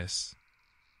humanness.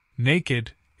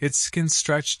 Naked, its skin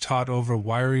stretched taut over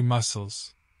wiry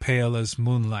muscles, pale as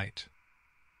moonlight.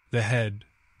 The head,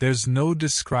 there's no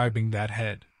describing that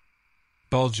head.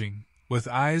 Bulging, with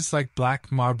eyes like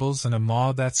black marbles and a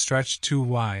maw that stretched too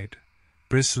wide,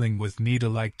 bristling with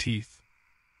needle-like teeth.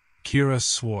 Kira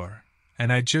swore,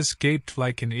 and I just gaped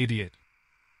like an idiot.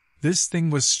 This thing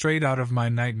was straight out of my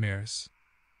nightmares.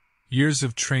 Years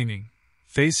of training,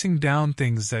 facing down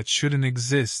things that shouldn't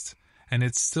exist, and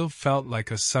it still felt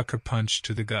like a sucker punch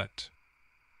to the gut.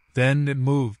 Then it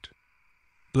moved.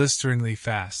 Blisteringly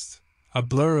fast, a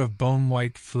blur of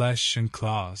bone-white flesh and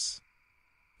claws.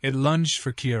 It lunged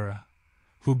for Kira,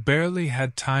 who barely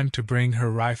had time to bring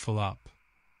her rifle up.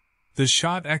 The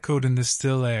shot echoed in the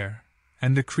still air,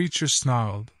 and the creature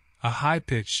snarled, a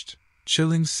high-pitched,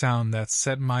 chilling sound that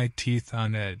set my teeth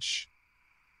on edge.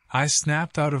 I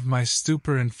snapped out of my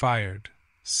stupor and fired,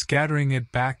 scattering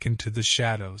it back into the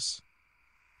shadows.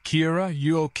 Kira,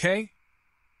 you okay?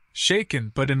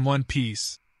 Shaken, but in one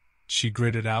piece, she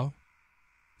gritted out.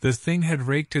 The thing had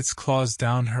raked its claws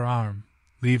down her arm,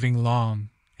 leaving long,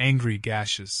 angry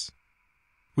gashes.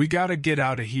 We gotta get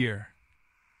out of here,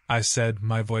 I said,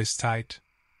 my voice tight.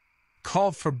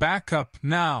 Call for backup,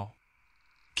 now!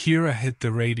 Kira hit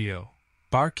the radio,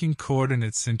 barking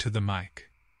coordinates into the mic.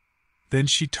 Then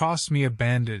she tossed me a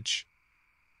bandage.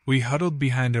 We huddled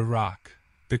behind a rock,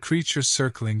 the creature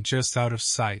circling just out of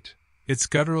sight, its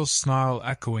guttural snarl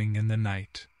echoing in the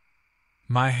night.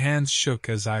 My hands shook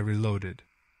as I reloaded.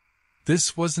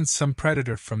 This wasn't some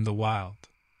predator from the wild.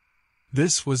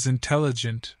 This was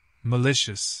intelligent,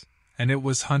 malicious, and it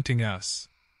was hunting us.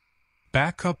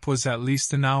 Backup was at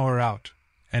least an hour out,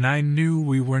 and I knew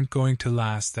we weren't going to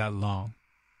last that long.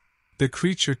 The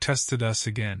creature tested us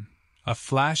again, a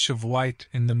flash of white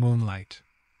in the moonlight.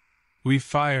 We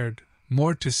fired,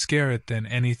 more to scare it than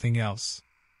anything else.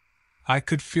 I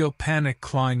could feel panic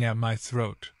clawing at my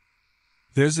throat.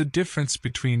 There's a difference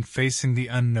between facing the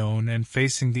unknown and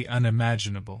facing the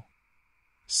unimaginable.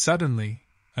 Suddenly,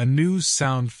 a new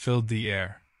sound filled the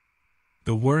air.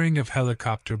 The whirring of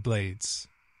helicopter blades.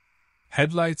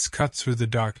 Headlights cut through the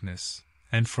darkness,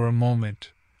 and for a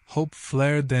moment, hope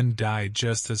flared then died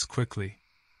just as quickly.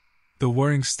 The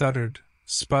whirring stuttered,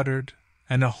 sputtered,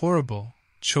 and a horrible,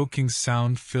 choking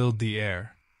sound filled the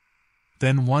air.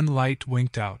 Then one light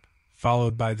winked out,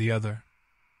 followed by the other.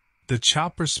 The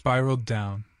chopper spiraled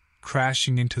down,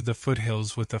 crashing into the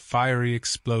foothills with a fiery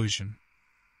explosion.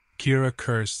 Kira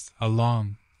cursed, a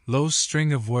long, low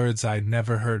string of words I'd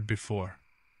never heard before.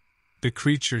 The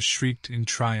creature shrieked in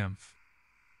triumph.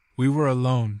 We were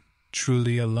alone,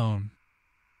 truly alone.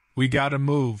 "We gotta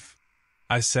move,"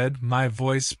 I said, my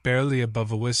voice barely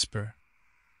above a whisper.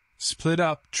 "Split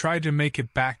up, try to make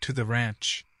it back to the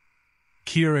ranch."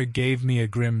 Kira gave me a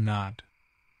grim nod.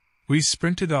 We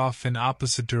sprinted off in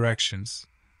opposite directions,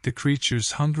 the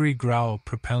creature's hungry growl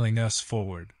propelling us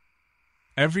forward.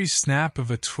 Every snap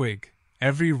of a twig,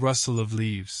 every rustle of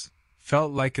leaves,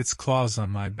 felt like its claws on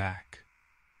my back.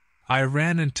 I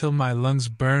ran until my lungs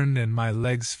burned and my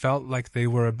legs felt like they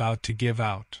were about to give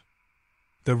out.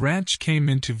 The ranch came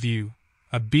into view,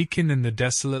 a beacon in the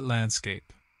desolate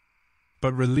landscape.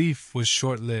 But relief was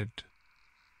short-lived.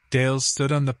 Dale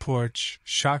stood on the porch,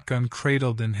 shotgun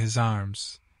cradled in his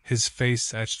arms, his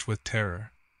face etched with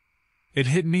terror. It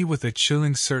hit me with a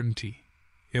chilling certainty.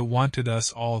 It wanted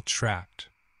us all trapped.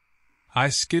 I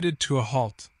skidded to a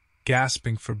halt,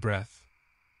 gasping for breath.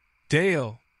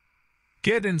 "Dale!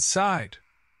 Get inside!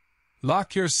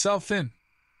 Lock yourself in!"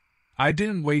 I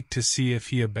didn't wait to see if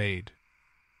he obeyed.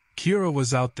 Kira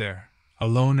was out there,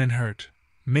 alone and hurt,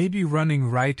 maybe running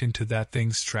right into that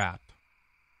thing's trap.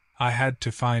 I had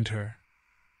to find her.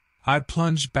 I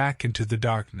plunged back into the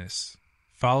darkness,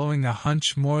 following a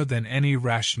hunch more than any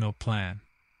rational plan.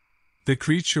 The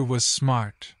creature was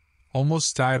smart,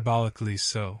 almost diabolically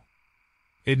so.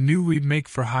 It knew we'd make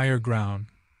for higher ground,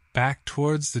 back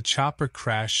towards the chopper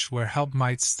crash where help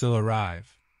might still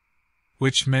arrive.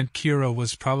 Which meant Kira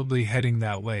was probably heading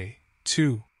that way,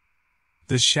 too.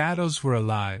 The shadows were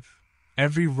alive,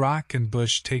 every rock and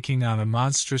bush taking on a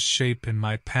monstrous shape in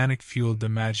my panic-fueled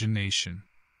imagination.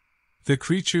 The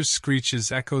creature's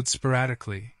screeches echoed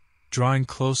sporadically, drawing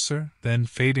closer, then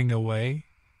fading away,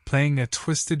 playing a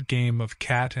twisted game of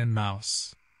cat and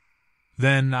mouse.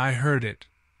 Then I heard it,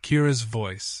 Kira's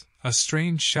voice, a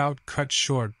strange shout cut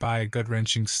short by a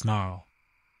gut-wrenching snarl.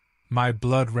 My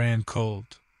blood ran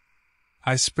cold.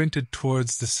 I sprinted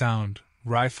towards the sound,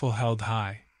 rifle held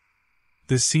high.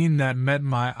 The scene that met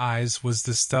my eyes was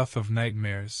the stuff of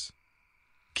nightmares.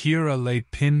 Kira lay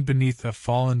pinned beneath a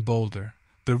fallen boulder,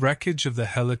 the wreckage of the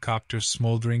helicopter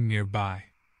smoldering nearby.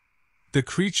 The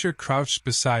creature crouched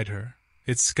beside her,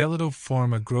 its skeletal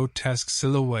form a grotesque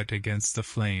silhouette against the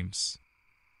flames.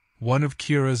 One of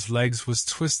Kira's legs was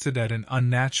twisted at an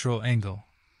unnatural angle,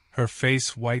 her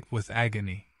face white with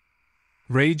agony.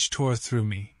 Rage tore through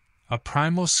me, a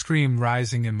primal scream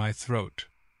rising in my throat.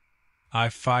 I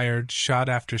fired shot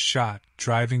after shot,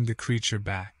 driving the creature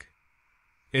back.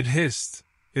 It hissed,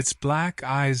 its black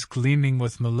eyes gleaming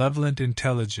with malevolent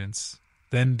intelligence,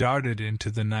 then darted into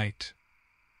the night.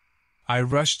 I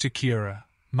rushed to Kira,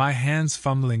 my hands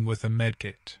fumbling with a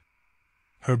medkit.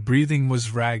 Her breathing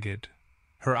was ragged,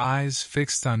 her eyes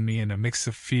fixed on me in a mix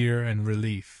of fear and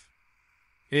relief.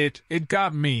 It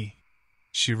got me,"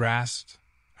 she rasped,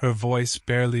 her voice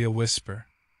barely a whisper.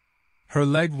 Her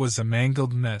leg was a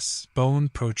mangled mess, bone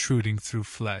protruding through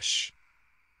flesh.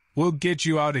 "We'll get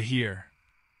you out of here,"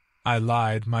 I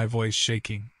lied, my voice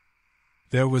shaking.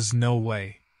 There was no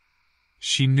way.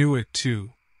 She knew it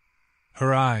too.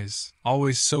 Her eyes,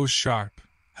 always so sharp,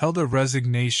 held a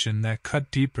resignation that cut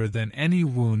deeper than any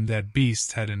wound that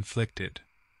beast had inflicted.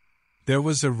 There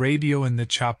was a radio in the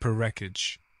chopper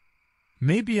wreckage.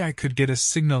 Maybe I could get a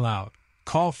signal out,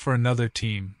 call for another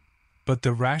team, but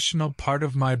the rational part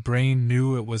of my brain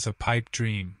knew it was a pipe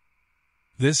dream.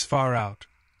 This far out,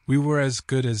 we were as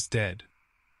good as dead.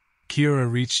 Kira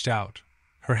reached out,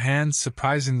 her hand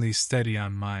surprisingly steady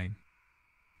on mine.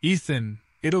 Ethan,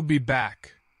 it'll be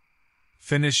back.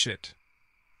 Finish it.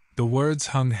 The words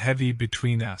hung heavy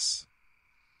between us.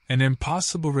 An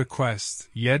impossible request,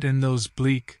 yet in those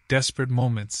bleak, desperate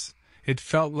moments, it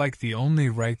felt like the only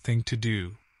right thing to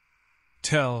do.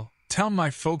 Tell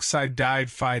my folks I died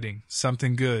fighting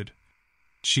something good.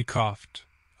 She coughed,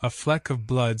 a fleck of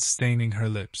blood staining her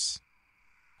lips.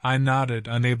 I nodded,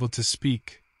 unable to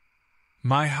speak.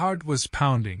 My heart was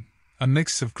pounding, a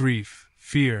mix of grief,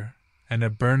 fear, and a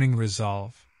burning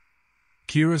resolve.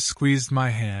 Kira squeezed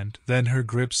my hand, then her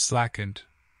grip slackened,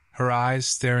 her eyes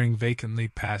staring vacantly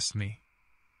past me.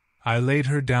 I laid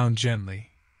her down gently,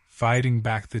 fighting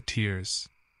back the tears.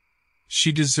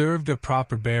 She deserved a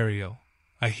proper burial,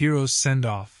 a hero's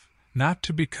send-off, not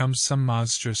to become some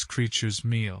monstrous creature's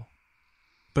meal.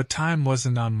 But time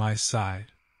wasn't on my side.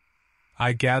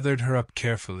 I gathered her up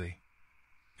carefully.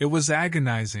 It was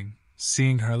agonizing,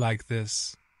 seeing her like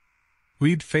this.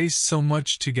 We'd faced so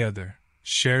much together,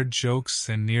 shared jokes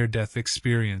and near-death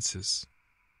experiences.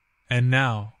 And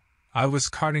now, I was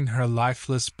carting her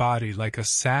lifeless body like a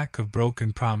sack of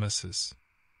broken promises.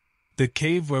 The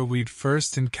cave where we'd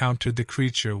first encountered the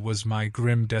creature was my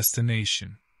grim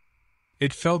destination.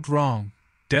 It felt wrong,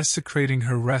 desecrating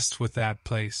her rest with that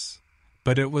place,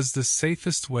 but it was the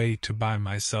safest way to buy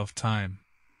myself time.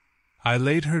 I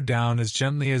laid her down as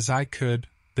gently as I could,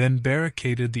 then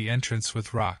barricaded the entrance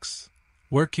with rocks,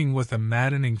 working with a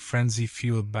maddening frenzy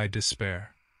fueled by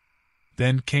despair.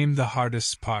 Then came the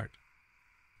hardest part.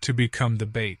 To become the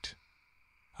bait.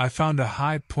 I found a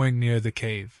high point near the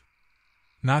cave.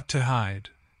 Not to hide,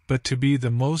 but to be the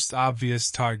most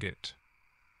obvious target.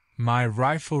 My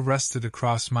rifle rested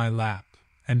across my lap,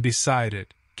 and beside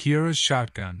it, Kira's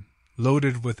shotgun,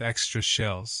 loaded with extra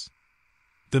shells.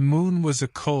 The moon was a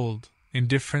cold,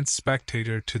 indifferent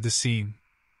spectator to the scene.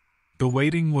 The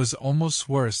waiting was almost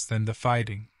worse than the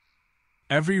fighting.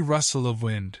 Every rustle of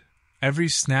wind, every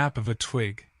snap of a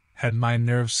twig, had my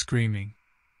nerves screaming.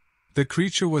 The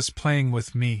creature was playing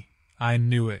with me, I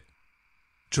knew it.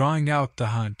 Drawing out the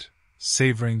hunt,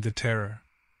 savoring the terror.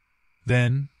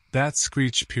 Then, that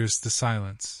screech pierced the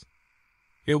silence.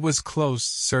 It was close,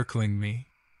 circling me.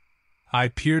 I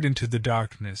peered into the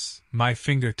darkness, my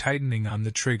finger tightening on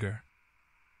the trigger.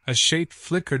 A shape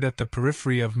flickered at the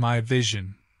periphery of my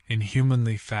vision,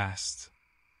 inhumanly fast.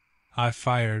 I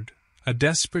fired, a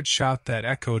desperate shout that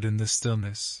echoed in the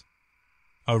stillness.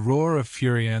 A roar of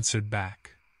fury answered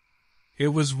back. It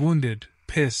was wounded,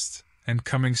 pissed, and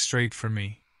coming straight for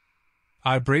me.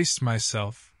 I braced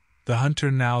myself, the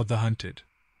hunter now the hunted.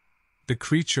 The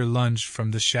creature lunged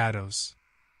from the shadows.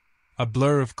 A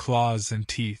blur of claws and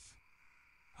teeth.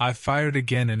 I fired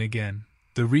again and again,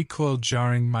 the recoil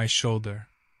jarring my shoulder.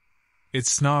 It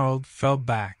snarled, fell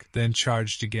back, then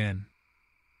charged again.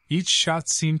 Each shot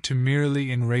seemed to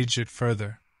merely enrage it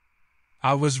further.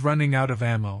 I was running out of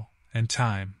ammo and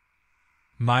time.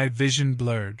 My vision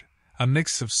blurred, a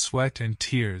mix of sweat and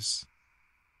tears.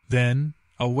 Then,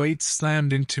 a weight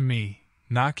slammed into me,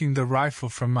 knocking the rifle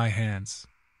from my hands.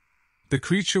 The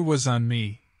creature was on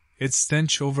me, its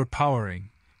stench overpowering,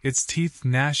 its teeth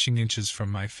gnashing inches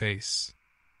from my face.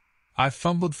 I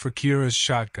fumbled for Kira's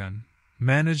shotgun,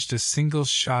 managed a single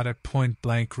shot at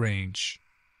point-blank range.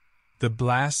 The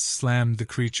blast slammed the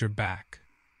creature back.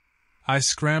 I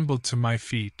scrambled to my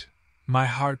feet, my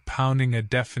heart pounding a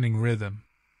deafening rhythm.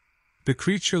 The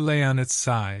creature lay on its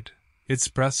side, its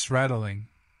breath rattling,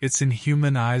 its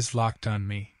inhuman eyes locked on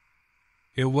me.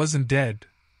 It wasn't dead,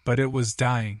 but it was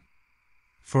dying.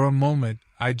 For a moment,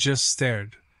 I just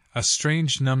stared, a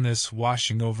strange numbness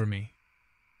washing over me.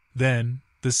 Then,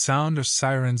 the sound of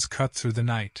sirens cut through the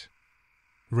night.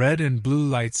 Red and blue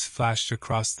lights flashed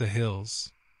across the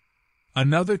hills.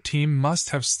 Another team must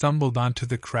have stumbled onto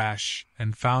the crash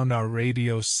and found our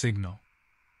radio signal.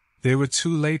 They were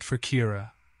too late for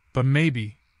Kira, but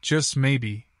maybe, just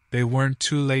maybe, they weren't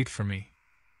too late for me.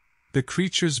 The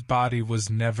creature's body was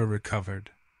never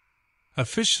recovered.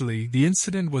 Officially, the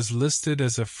incident was listed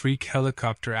as a freak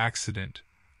helicopter accident,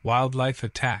 wildlife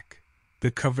attack,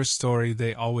 the cover story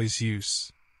they always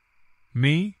use.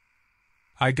 Me?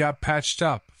 I got patched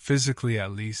up, physically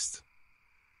at least.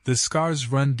 The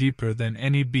scars run deeper than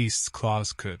any beast's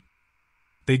claws could.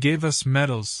 They gave us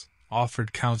medals,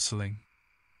 offered counseling.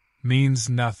 Means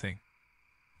nothing.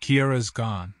 Kira's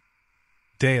gone.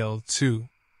 Dale, too.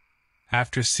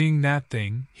 After seeing that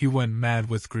thing, he went mad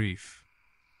with grief.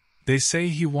 They say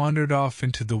he wandered off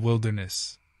into the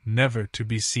wilderness, never to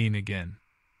be seen again.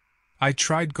 I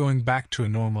tried going back to a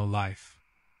normal life.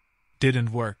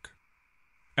 Didn't work.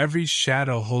 Every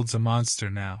shadow holds a monster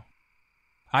now.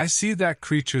 I see that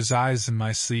creature's eyes in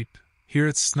my sleep, hear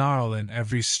its snarl in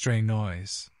every stray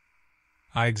noise.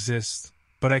 I exist,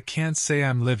 but I can't say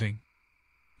I'm living.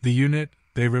 The unit,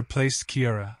 they replaced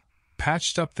Kiara,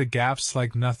 patched up the gaps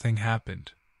like nothing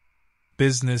happened.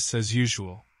 Business as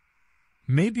usual.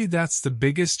 Maybe that's the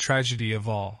biggest tragedy of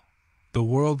all. The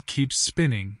world keeps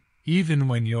spinning, even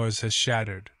when yours has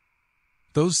shattered.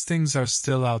 Those things are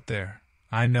still out there,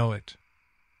 I know it.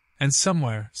 And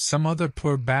somewhere, some other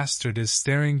poor bastard is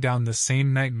staring down the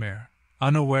same nightmare,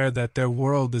 unaware that their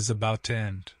world is about to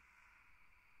end.